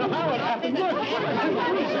happened? How it happened?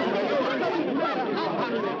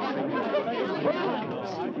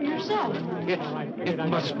 Yourself. It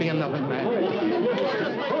must be another man.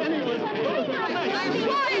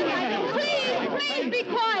 Please, be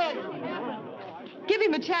quiet. Give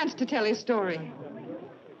him a chance to tell his story.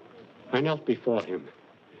 I knelt before him,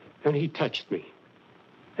 and he touched me,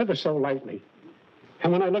 ever so lightly.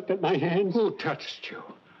 And when I looked at my hands... Who touched you?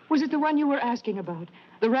 Was it the one you were asking about?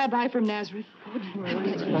 The rabbi from Nazareth?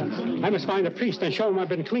 I must find a priest and show him I've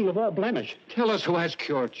been clean of all blemish. Tell us who has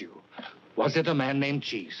cured you. Was it a man named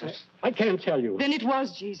Jesus? I can't tell you. Then it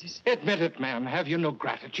was Jesus. Admit it, ma'am. Have you no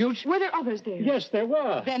gratitude? Were there others there? Yes, there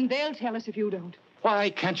were. Then they'll tell us if you don't. Why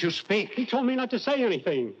can't you speak? He told me not to say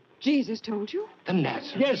anything. Jesus told you? The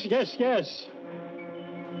Nazareth. Yes.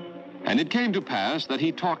 And it came to pass that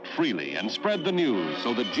he talked freely and spread the news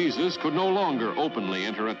so that Jesus could no longer openly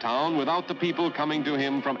enter a town without the people coming to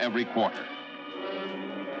him from every quarter.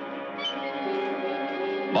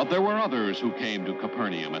 But there were others who came to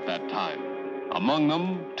Capernaum at that time. Among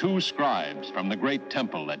them, 2 scribes from the great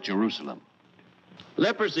temple at Jerusalem.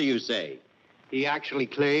 Leprosy, you say? He actually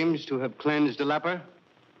claims to have cleansed a leper?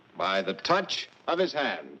 By the touch of his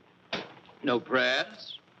hand. No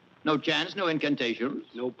prayers? No chants, no incantations?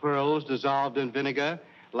 No pearls dissolved in vinegar,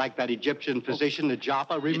 like that Egyptian physician at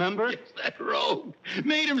Joppa, remember? Yes, that rogue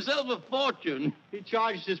made himself a fortune. He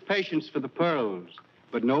charged his patients for the pearls,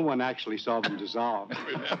 but no one actually saw them dissolve.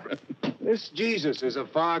 Remember? This Jesus is a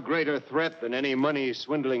far greater threat than any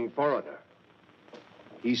money-swindling foreigner.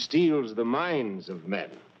 He steals the minds of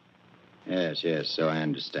men. Yes, so I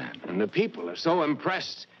understand. And the people are so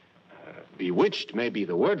impressed. Bewitched may be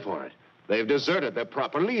the word for it. They've deserted their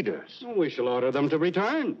proper leaders. We shall order them to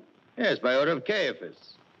return. Yes, by order of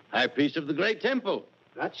Caiaphas, high priest of the great temple.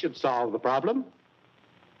 That should solve the problem.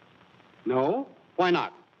 No? Why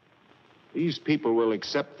not? These people will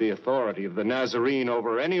accept the authority of the Nazarene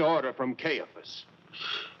over any order from Caiaphas.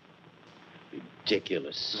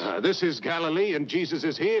 ridiculous. This is Galilee, and Jesus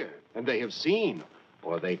is here. And they have seen,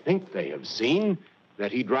 or they think they have seen,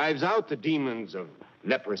 that he drives out the demons of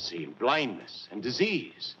leprosy, blindness, and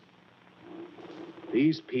disease.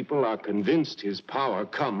 These people are convinced his power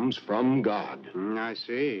comes from God. I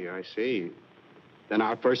see. Then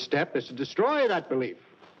our first step is to destroy that belief.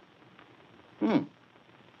 There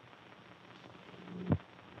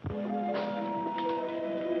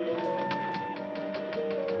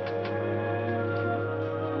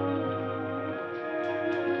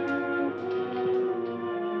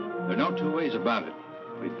are no two ways about it.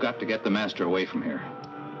 We've got to get the master away from here.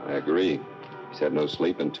 I agree. He's had no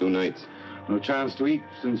sleep in 2 nights. No chance to eat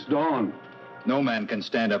since dawn. No man can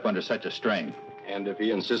stand up under such a strain. And if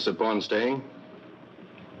he insists upon staying?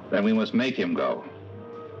 Then we must make him go.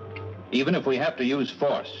 Even if we have to use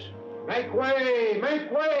force. Make way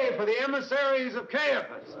for the emissaries of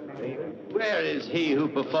Caiaphas. Where is he who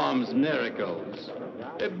performs miracles?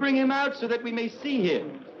 Bring him out so that we may see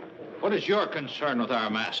him. What is your concern with our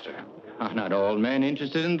master? Are not all men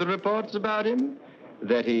interested in the reports about him?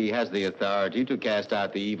 That he has the authority to cast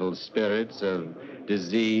out the evil spirits of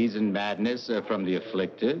disease and madness from the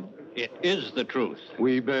afflicted? It is the truth.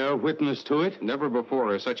 We bear witness to it. Never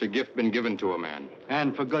before has such a gift been given to a man.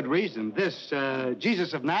 And for good reason. This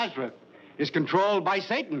Jesus of Nazareth is controlled by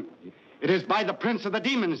Satan. It is by the prince of the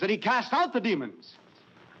demons that he cast out the demons.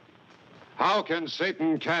 How can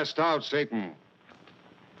Satan cast out Satan?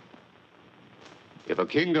 If a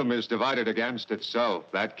kingdom is divided against itself,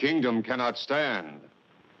 that kingdom cannot stand.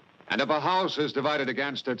 And if a house is divided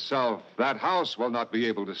against itself, that house will not be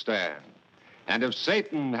able to stand. And if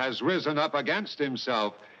Satan has risen up against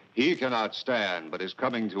himself, he cannot stand, but is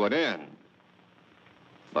coming to an end.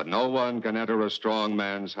 But no one can enter a strong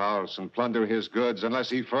man's house and plunder his goods unless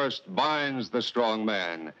he first binds the strong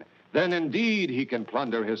man. Then indeed he can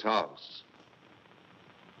plunder his house.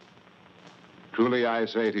 Truly I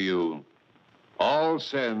say to you, all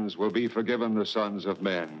sins will be forgiven the sons of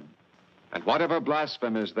men, and whatever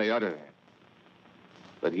blasphemies they utter.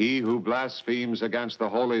 But he who blasphemes against the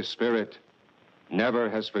Holy Spirit never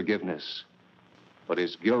has forgiveness, but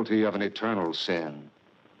is guilty of an eternal sin.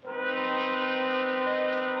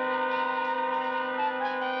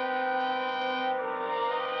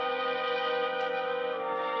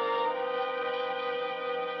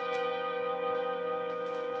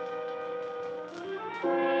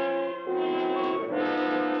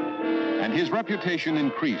 And his reputation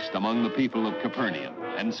increased among the people of Capernaum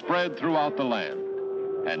and spread throughout the land.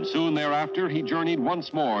 And soon thereafter, he journeyed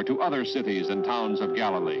once more to other cities and towns of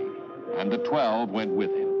Galilee, and the 12 went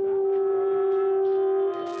with him.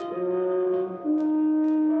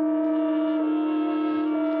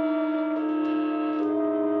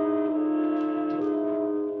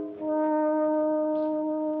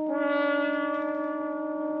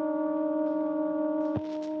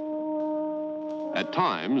 At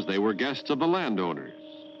times, they were guests of the landowners,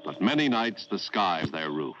 but many nights the sky was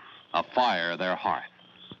their roof, a fire their hearth.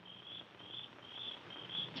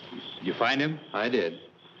 Did you find him? I did.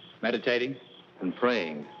 Meditating? And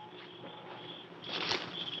praying.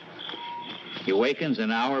 He wakens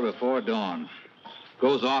an hour before dawn,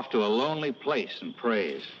 goes off to a lonely place and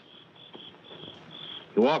prays.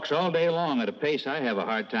 He walks all day long at a pace I have a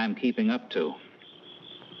hard time keeping up to.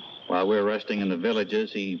 While we're resting in the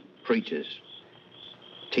villages, he preaches,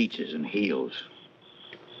 teaches, and heals.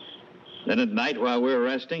 Then at night, while we're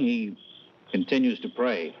resting, he continues to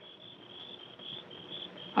pray.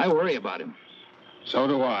 I worry about him. So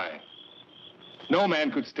do I. No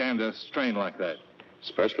man could stand a strain like that.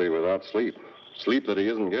 Especially without sleep. Sleep that he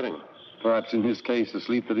isn't getting. Perhaps in his case, the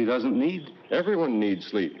sleep that he doesn't need. Everyone needs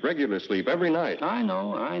sleep, regular sleep, every night. I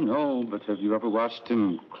know, but have you ever watched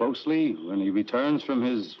him closely when he returns from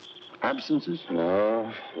his absences?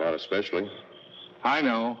 No, not especially. I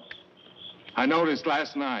know. I noticed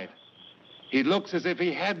last night. He looks as if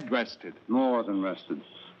he had rested. More than rested.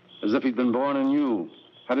 As if he'd been born anew.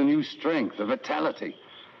 Had a new strength, a vitality.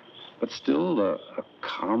 But still, a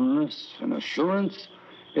calmness, an assurance.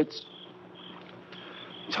 It's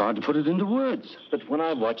hard to put it into words. But when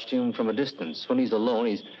I watched him from a distance, when he's alone,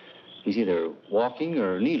 he's either walking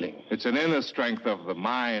or kneeling. It's an inner strength of the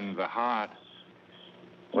mind, the heart.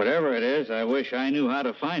 Whatever it is, I wish I knew how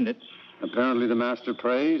to find it. Apparently the master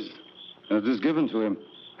prays, and it is given to him.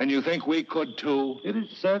 And you think we could, too? It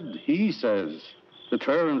is said, he says, the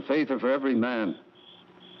prayer and faith are for every man.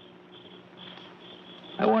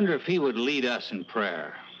 I wonder if he would lead us in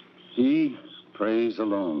prayer. He prays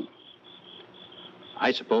alone.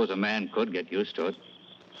 I suppose a man could get used to it.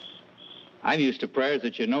 I'm used to prayers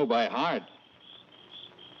that you know by heart.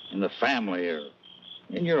 In the family or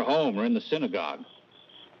in your home or in the synagogue.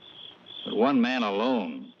 But one man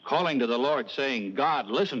alone, calling to the Lord, saying, God,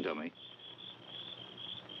 listen to me.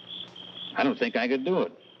 I don't think I could do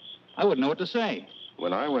it. I wouldn't know what to say.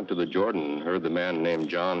 When I went to the Jordan and heard the man named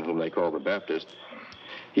John, whom they call the Baptist,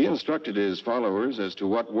 he instructed his followers as to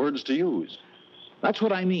what words to use. That's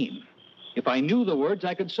what I mean. If I knew the words,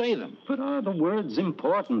 I could say them. But are the words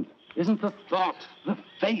important? Isn't the thought, the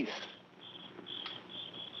faith?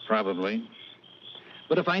 Probably.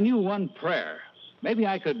 But if I knew one prayer, maybe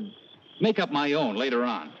I could make up my own later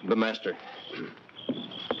on. The master.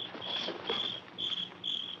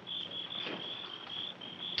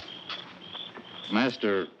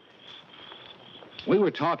 Master, we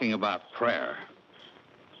were talking about prayer,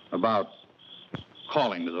 about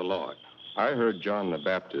calling to the Lord. I heard John the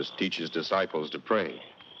Baptist teach his disciples to pray.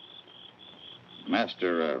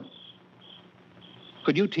 Master,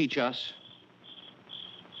 could you teach us?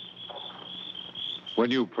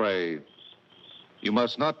 When you pray, you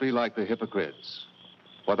must not be like the hypocrites,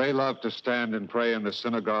 for they love to stand and pray in the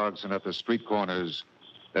synagogues and at the street corners,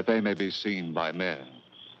 that they may be seen by men.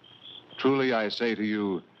 Truly, I say to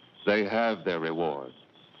you, they have their reward.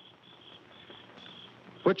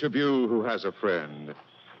 Which of you who has a friend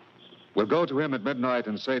will go to him at midnight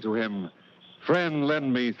and say to him, Friend,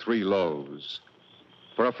 lend me 3 loaves,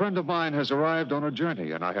 for a friend of mine has arrived on a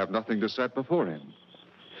journey, and I have nothing to set before him?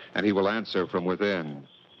 And he will answer from within,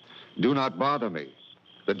 Do not bother me.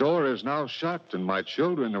 The door is now shut, and my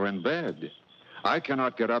children are in bed. I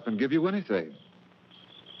cannot get up and give you anything.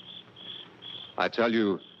 I tell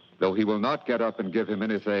you, though he will not get up and give him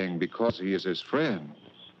anything because he is his friend,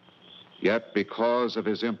 yet because of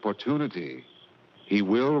his importunity, he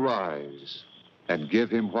will rise and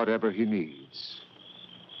give him whatever he needs.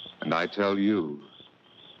 And I tell you,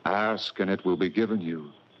 ask and it will be given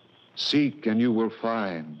you. Seek and you will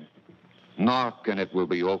find. Knock and it will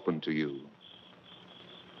be opened to you.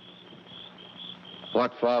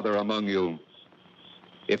 What father among you,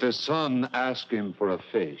 if his son asks him for a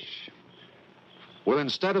fish, will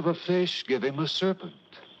instead of a fish give him a serpent?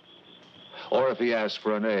 Or if he asks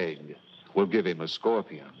for an egg, will give him a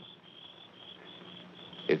scorpion?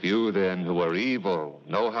 If you then, who are evil,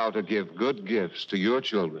 know how to give good gifts to your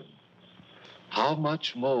children, how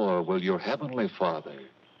much more will your heavenly Father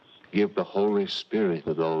give the Holy Spirit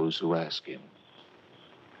to those who ask him?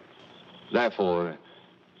 Therefore,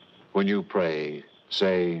 when you pray,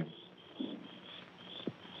 say,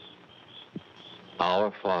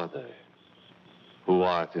 Our Father, who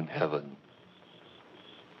art in heaven,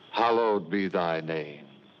 hallowed be thy name.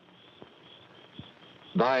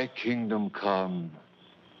 Thy kingdom come,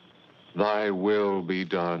 thy will be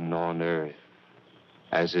done on earth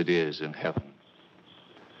as it is in heaven.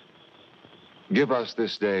 Give us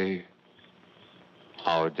this day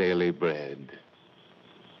our daily bread,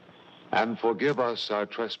 and forgive us our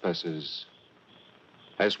trespasses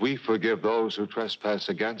as we forgive those who trespass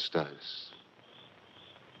against us.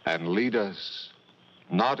 And lead us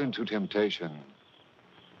not into temptation,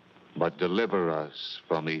 but deliver us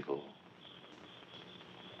from evil.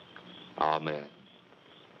 Amen.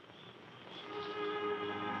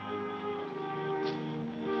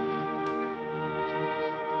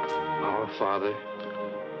 Our Father,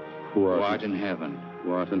 who art in heaven,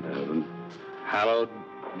 hallowed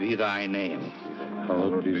be thy name.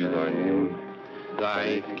 Hallowed be thy name.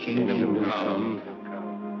 Thy kingdom come.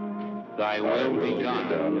 Thy will be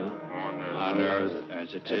done on earth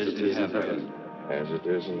as it is in heaven. As it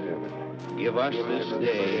is in heaven. Give us this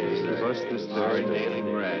day our daily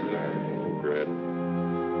bread.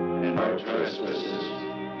 And our trespasses,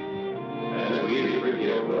 as we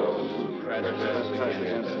forgive those who trespass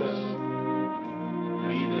against us.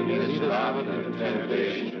 And lead us not into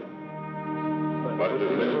temptation, but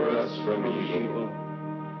deliver us from evil.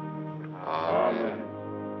 Amen.